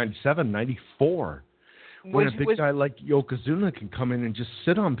wouldn't even say 97, 94. When a big guy like Yokozuna can come in and just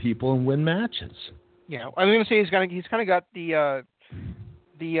sit on people and win matches. Yeah, I was going to say he's kind of got the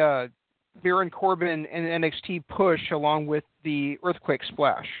Baron Corbin and NXT push along with the Earthquake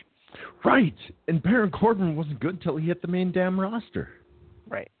Splash. Right, and Baron Corbin wasn't good until he hit the main damn roster.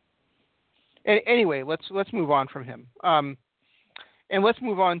 Right. Anyway, let's move on from him. And let's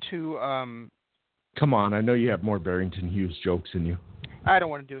move on to. Come on, I know you have more Barrington Hughes jokes in you. I don't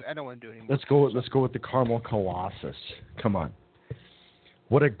want to do it anymore. Let's go with the Carmel Colossus. Come on.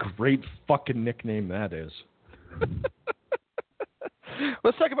 What a great fucking nickname that is.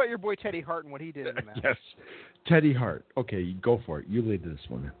 Let's talk about your boy Teddy Hart and what he did in the match. Yes, Teddy Hart. Okay, go for it. You lead this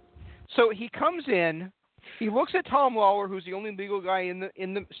one. So he comes in. He looks at Tom Lawler, who's the only legal guy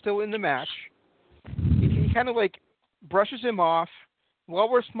still in the match. He kind of like brushes him off.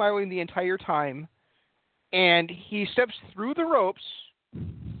 Lawler's smiling the entire time, and he steps through the ropes,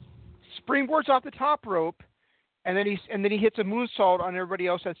 springboards off the top rope, and then he hits a moonsault on everybody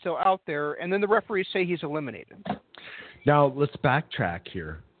else that's still out there, and then the referees say he's eliminated. Now, let's backtrack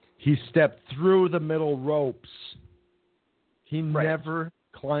here. He stepped through the middle ropes. He never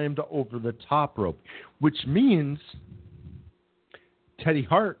climbed over the top rope, which means Teddy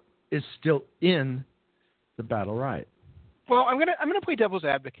Hart is still in the Battle Riot. Well, I'm gonna play devil's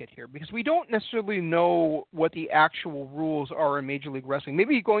advocate here because we don't necessarily know what the actual rules are in Major League Wrestling.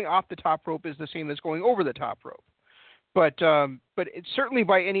 Maybe going off the top rope is the same as going over the top rope, but it's certainly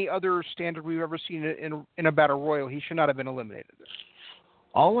by any other standard we've ever seen in a battle royal, he should not have been eliminated.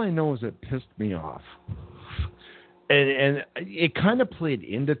 All I know is it pissed me off, and it kind of played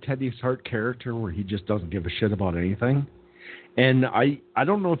into Teddy Hart's character where he just doesn't give a shit about anything. And I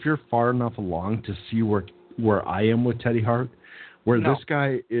don't know if you're far enough along to see where I am with Teddy Hart, where this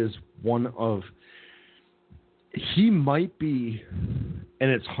guy is he might be,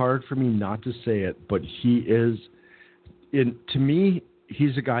 and it's hard for me not to say it, but he is, to me,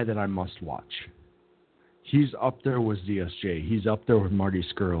 he's a guy that I must watch. He's up there with ZSJ. He's up there with Marty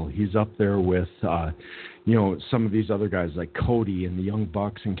Scurll. He's up there with, some of these other guys like Cody and the Young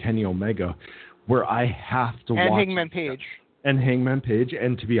Bucks and Kenny Omega, where I have to watch. And Hangman Page.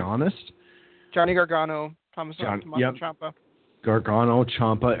 And to be honest, Johnny Gargano, Tommaso Ciampa. Gargano,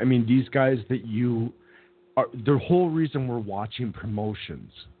 Ciampa. I mean, these guys that the whole reason we're watching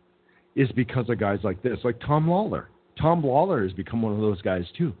promotions is because of guys like this, like Tom Lawler. Tom Lawler has become one of those guys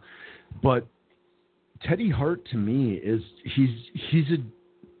too. But Teddy Hart, to me, he's an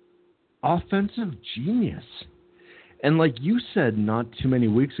offensive genius. And like you said not too many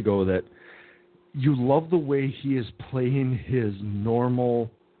weeks ago, that you love the way he is playing his normal,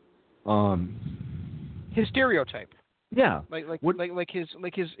 his stereotype. Yeah, what word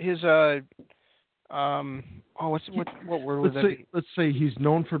would that be? Let's say he's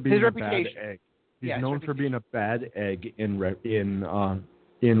known for being his a reputation. bad egg. He's known for being a bad egg in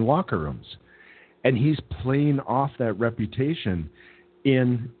locker rooms. And he's playing off that reputation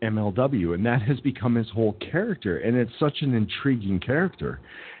in MLW, and that has become his whole character, and it's such an intriguing character.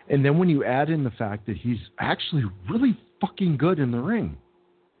 And then when you add in the fact that he's actually really fucking good in the ring,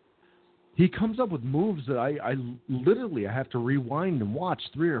 he comes up with moves that I literally have to rewind and watch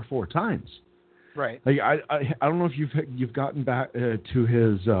 3 or 4 times. Right. Like I don't know if you've gotten back to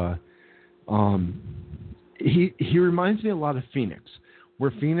his. He reminds me a lot of Phoenix,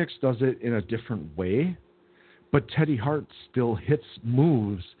 where Phoenix does it in a different way, but Teddy Hart still hits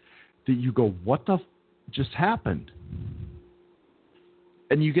moves that you go, what the just happened?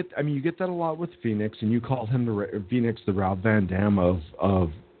 And you get that a lot with Phoenix, and you called him Phoenix the Rob Van Dam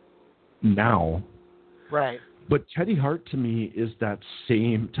of now. Right. But Teddy Hart to me is that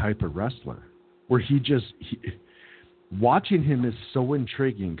same type of wrestler, where watching him is so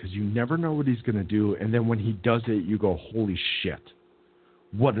intriguing because you never know what he's going to do, and then when he does it, you go, holy shit,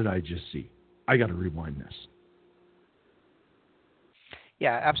 what did I just see? I got to rewind this.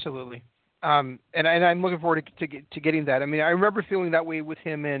 Yeah, absolutely. And I'm looking forward to getting that. I mean, I remember feeling that way with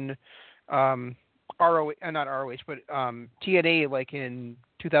him in ROH, not ROH, but TNA, like in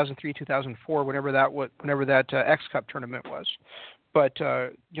 2003, 2004, whenever that X Cup tournament was. But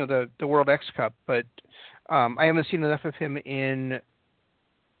the World X Cup. But I haven't seen enough of him in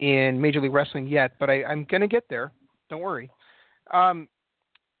Major League Wrestling yet. But I'm gonna get there. Don't worry.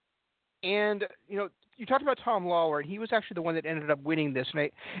 And you talked about Tom Lawlor, and he was actually the one that ended up winning this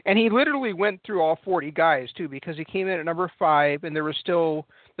night. And he literally went through all 40 guys, too, because he came in at number 5, and there were still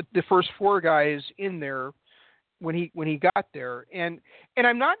the first 4 guys in there when he got there. And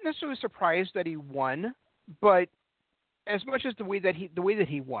I'm not necessarily surprised that he won, but as much as the way that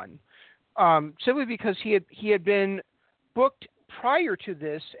he won, simply because he had been booked prior to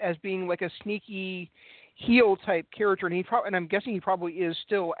this as being like a sneaky heel type character, and I'm guessing he probably is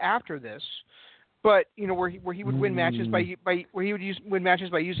still after this. But where he would win matches win matches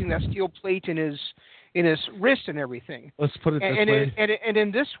by using that steel plate in his wrist and everything. Let's put it this way. And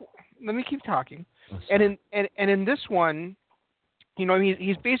in this, let me keep talking. And in this one,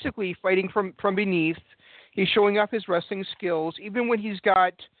 he's basically fighting from beneath. He's showing off his wrestling skills, even when he's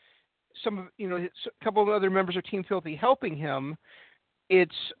got a couple of other members of Team Filthy helping him.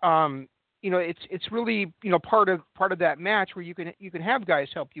 It's it's really part of that match where you can have guys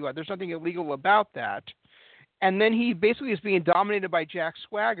help you out. There's nothing illegal about that. And then he basically is being dominated by Jack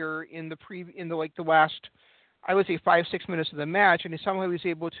Swagger in the last, I would say, 5-6 minutes of the match, and somehow he's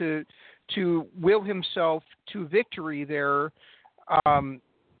able to will himself to victory there. And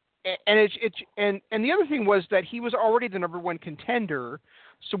the other thing was that he was already the number 1 contender.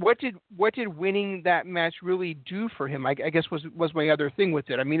 So what did winning that match really do for him? I guess was my other thing with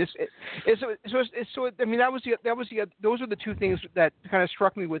it. I mean, those are the 2 things that kind of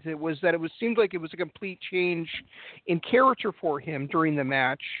struck me with it, was that seemed like it was a complete change in character for him during the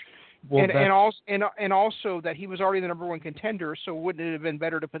match. Well, and also that he was already the number 1 contender, so wouldn't it have been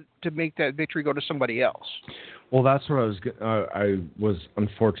better to make that victory go to somebody else? Well, that's what I was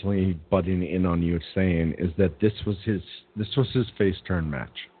unfortunately butting in on you saying, is that this was his face turn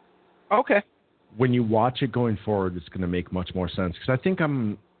match. Okay. When you watch it going forward, it's going to make much more sense, because I think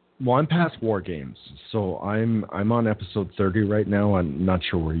I'm past War Games, so I'm on episode 30 right now. I'm not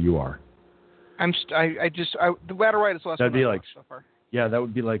sure where you are. The ladder ride is the last That'd one be like so far. Yeah, that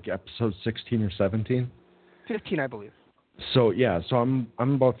would be like episode 16 or 17. 15, I believe. So yeah, I'm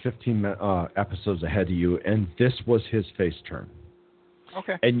about 15 episodes ahead of you, and this was his face turn.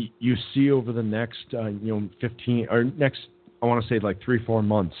 Okay. And you see over the next 15 or next, I want to say like 3-4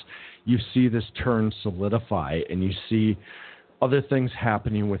 months, you see this turn solidify, and you see other things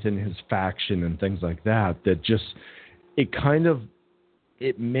happening within his faction and things like that. That just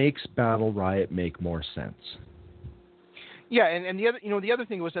it makes Battle Riot make more sense. Yeah, and the other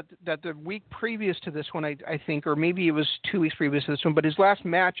thing was that the week previous to this one, I think, or maybe it was 2 weeks previous to this one, but his last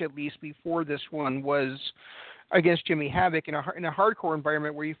match, at least before this one, was against Jimmy Havoc in a hardcore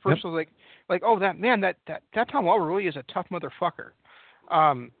environment where you first was like, oh, that Tom Lawlor really is a tough motherfucker.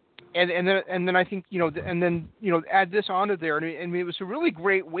 And then I think add this onto there, and it was a really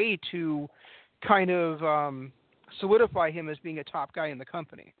great way to kind of solidify him as being a top guy in the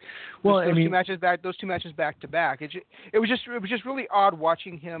company. Well, those 2 matches back to back. It was just really odd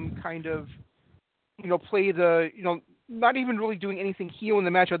watching him kind of, play the, not even really doing anything heel in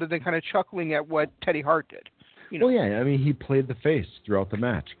the match other than kind of chuckling at what Teddy Hart did. Well, yeah, I mean, he played the face throughout the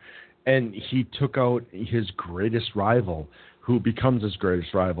match, and he took out his greatest rival, who becomes his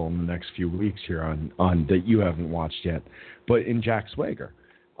greatest rival in the next few weeks here on that you haven't watched yet, but in Jack Swagger.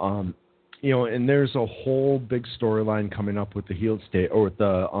 And there's a whole big storyline coming up with the heel state, or with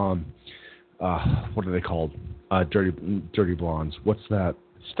the what are they called? Dirty Blondes. What's that?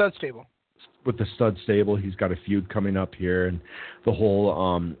 Stud Stable. With the Stud Stable, he's got a feud coming up here, and the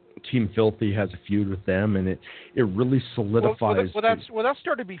whole Team Filthy has a feud with them, and it really solidifies. Well, that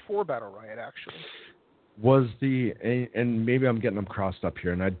started before Battle Riot, actually. And maybe I'm getting them crossed up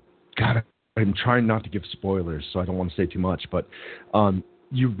here, and I'm trying not to give spoilers, so I don't want to say too much, but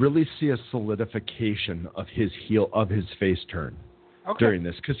you really see a solidification of his face turn during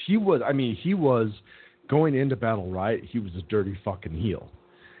this, because he was going into Battle Riot, he was a dirty fucking heel.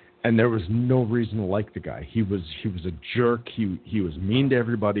 And there was no reason to like the guy. He was a jerk. He was mean to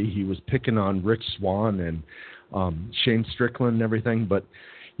everybody. He was picking on Rich Swann and Shane Strickland and everything. But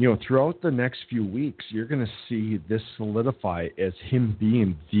throughout the next few weeks, you're going to see this solidify as him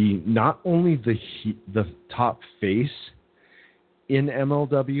being not only the top face in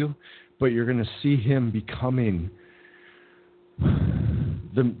MLW, but you're going to see him becoming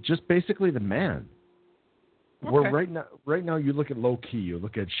just basically the man. Okay. Where right now you look at Low Key, you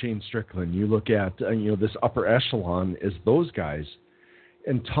look at Shane Strickland, you look at this upper echelon is those guys,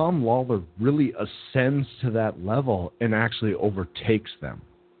 and Tom Lawlor really ascends to that level and actually overtakes them.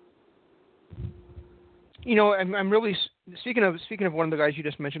 I'm really speaking of one of the guys you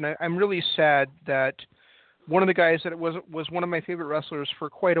just mentioned. I'm really sad that one of the guys that was one of my favorite wrestlers for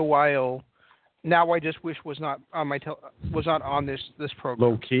quite a while. Now I just wish was not on was not on this program.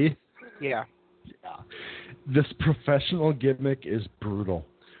 Low Key. Yeah. Yeah. This professional gimmick is brutal,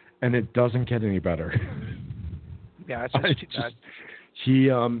 and it doesn't get any better. Yeah, it's just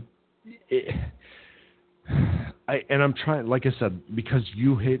too bad. I'm trying, like I said, because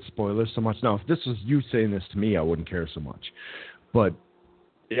you hate spoilers so much. Now, if this was you saying this to me, I wouldn't care so much. But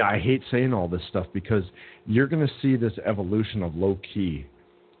I hate saying all this stuff because you're going to see this evolution of Low Key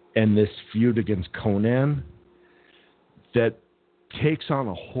and this feud against Conan that takes on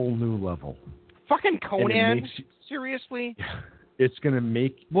a whole new level. Fucking Conan? Seriously? It's going to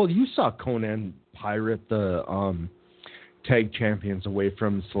make... Well, you saw Conan pirate the tag champions away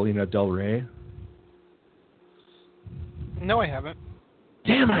from Selena Del Rey. No, I haven't.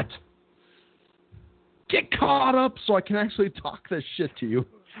 Damn it! Get caught up so I can actually talk this shit to you.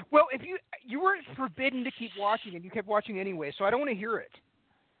 Well, if you weren't forbidden to keep watching and you kept watching anyway, so I don't want to hear it.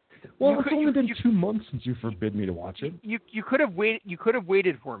 Well, it's only been 2 months since you forbid me to watch it. You could have waited. You could have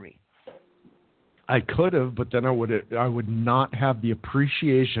waited for me. I could have, but then I would not have the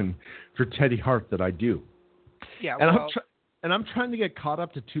appreciation for Teddy Hart that I do. Yeah, and I'm trying to get caught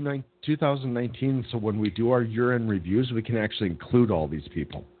up to 2019, so when we do our year-end reviews, we can actually include all these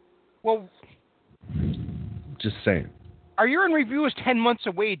people. Well, just saying. Our year-end review is 10 months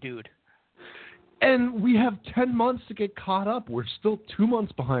away, dude. And we have 10 months to get caught up. We're still 2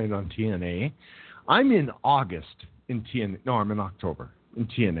 months behind on TNA. I'm in August in TNA. No, I'm in October in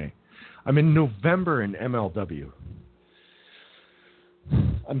TNA. I'm in November in MLW.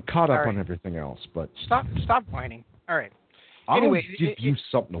 I'm caught up on everything else, but... Stop whining. All right. Anyway, I'll give you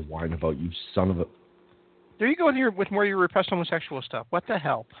something to whine about, you son of a... There you go with more of your repressed homosexual stuff. What the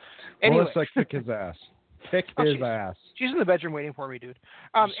hell? Anyway. Melissa, kick his ass. Kick his ass. She's in the bedroom waiting for me, dude.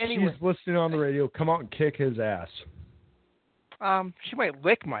 Anyway. She's listening on the radio. Come out and kick his ass. She might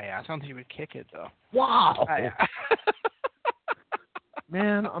lick my ass. I don't think she would kick it, though. Wow.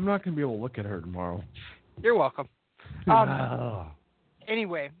 Man, I'm not going to be able to look at her tomorrow. You're welcome.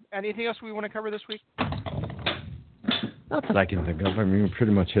 Anyway, anything else we want to cover this week? Not that I can think of. I mean, we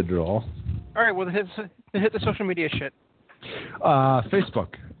pretty much hit it all. All right, well, hit the social media shit. Facebook.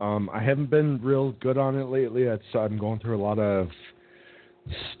 I haven't been real good on it lately. I'm going through a lot of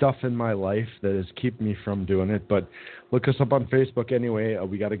stuff in my life that is keeping me from doing it. But look us up on Facebook anyway.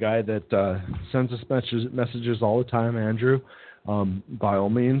 We got a guy that sends us messages all the time, Andrew. By all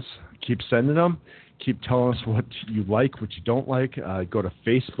means, keep sending them. Keep telling us what you like, what you don't like. Go to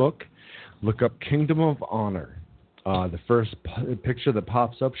Facebook. Look up Kingdom of Honor. The first picture that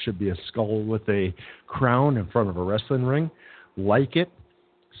pops up should be a skull with a crown in front of a wrestling ring. Like it.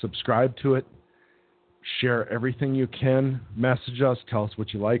 Subscribe to it. Share everything you can. Message us. Tell us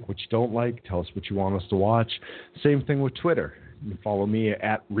what you like, what you don't like. Tell us what you want us to watch. Same thing with Twitter. You can follow me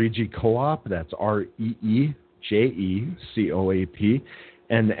at ReejeCoop. That's ReeJeCoap.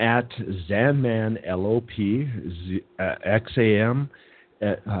 And at ZanmanLOP, XAM.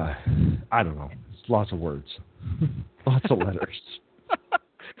 I don't know. It's lots of words. Lots of letters.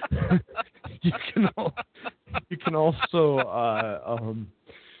 You can also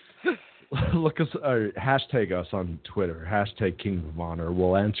look us hashtag us on Twitter, hashtag Kingdom of Honor.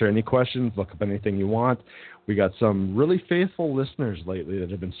 We'll answer any questions, look up anything you want. We got some really faithful listeners lately that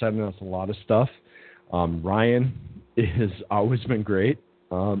have been sending us a lot of stuff. Ryan has always been great.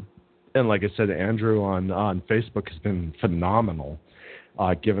 And like I said, Andrew on Facebook has been phenomenal,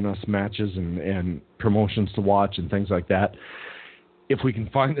 giving us matches and promotions to watch and things like that. If we can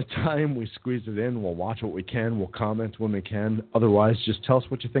find the time, we squeeze it in. We'll watch what we can. We'll comment when we can. Otherwise, just tell us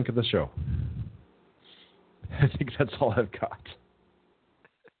what you think of the show. I think that's all I've got.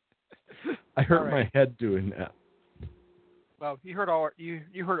 I hurt my head doing that. Well, you heard all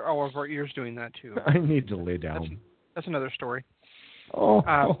of our ears doing that too. I need to lay down. That's another story. Oh,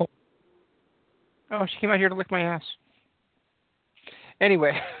 she came out here to lick my ass.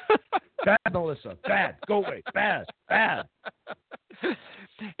 Anyway. Bad, Melissa. Bad. Go away. Bad.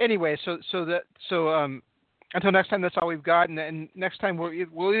 Anyway, so until next time, that's all we've got. And next time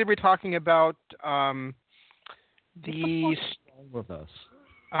we'll either be talking about the with us.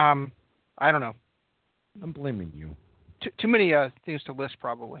 I don't know. I'm blaming you. Too many things to list,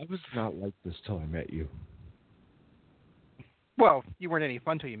 probably. I was not like this till I met you. Well, you weren't any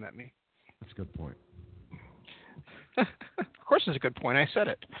fun till you met me. That's a good point. Of course, it's a good point. I said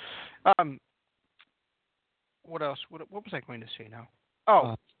it. What else? What was I going to say now?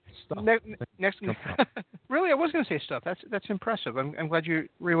 Oh, stuff. Next. Really, I was going to say stuff. That's impressive. I'm glad you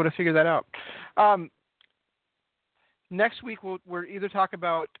were able to figure that out. Next week we're either talk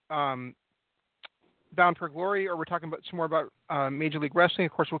about Bound for Glory, or we're talking about some more about Major League Wrestling.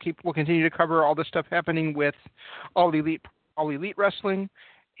 Of course, we'll continue to cover all the stuff happening with All Elite Wrestling.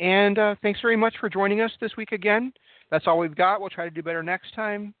 And thanks very much for joining us this week again. That's all we've got. We'll try to do better next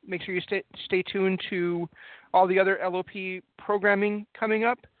time. Make sure you stay tuned to all the other LOP programming coming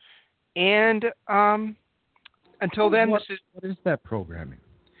up. And until then, what is that programming?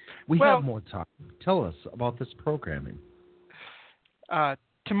 We have more time. Tell us about this programming.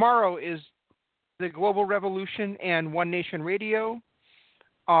 Tomorrow is the Global Revolution and One Nation Radio.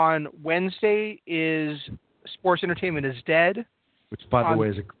 On Wednesday is Sports Entertainment is Dead. Which, by the way,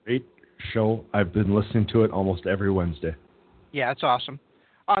 is a great show. I've been listening to it almost every Wednesday. Yeah, it's awesome.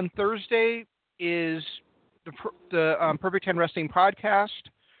 On Thursday is the Perfect 10 Wrestling Podcast.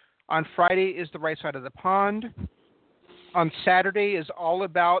 On Friday is The Right Side of the Pond. On Saturday is All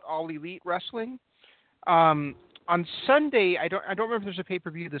About All Elite Wrestling. On Sunday, I don't remember if there's a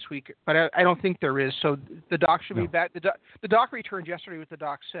pay-per-view this week, but I don't think there is. So the doc should be back. The doc returned yesterday, what the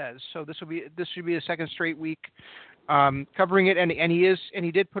doc says. So this should be the second straight week covering it, and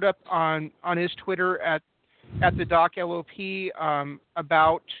he did put up on his Twitter at the doc LOP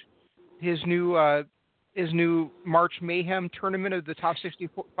about his new March Mayhem tournament of the top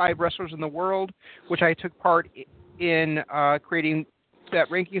 65 wrestlers in the world, which I took part in creating that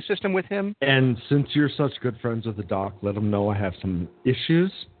ranking system with him. And since you're such good friends with the doc, let him know I have some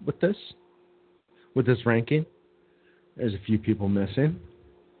issues with this ranking. There's a few people missing.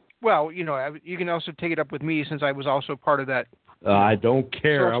 Well, you can also take it up with me since I was also part of that. I don't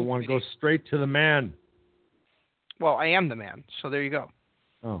care. I want to go straight to the man. Well, I am the man, so there you go.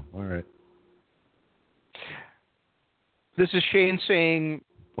 Oh, all right. This is Shane saying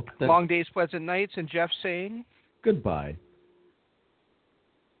long days, pleasant nights, and Jeff saying goodbye.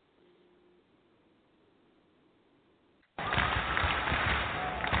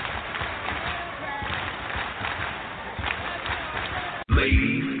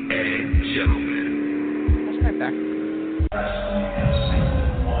 Ladies and gentlemen. That's my back.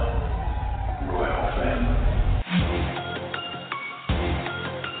 Royal Finn.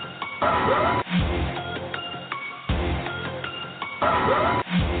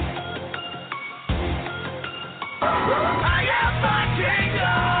 I am my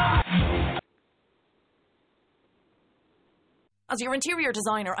kingdom. As your interior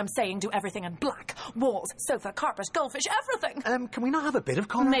designer, I'm saying do everything in black. Walls, sofa, carpet, goldfish, everything. Can we not have a bit of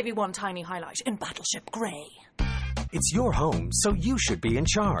colour? Maybe one tiny highlight in Battleship Grey. It's your home, so you should be in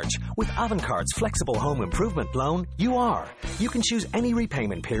charge. With Avantcard's flexible home improvement loan, you are. You can choose any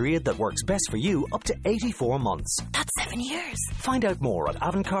repayment period that works best for you up to 84 months. That's 7 years. Find out more at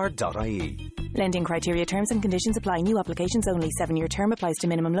avantcard.ie. Lending criteria, terms and conditions apply. New applications only. 7-year term applies to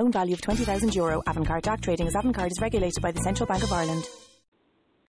minimum loan value of €20,000. Avantcard DAC trading as Avantcard is regulated by the Central Bank of Ireland.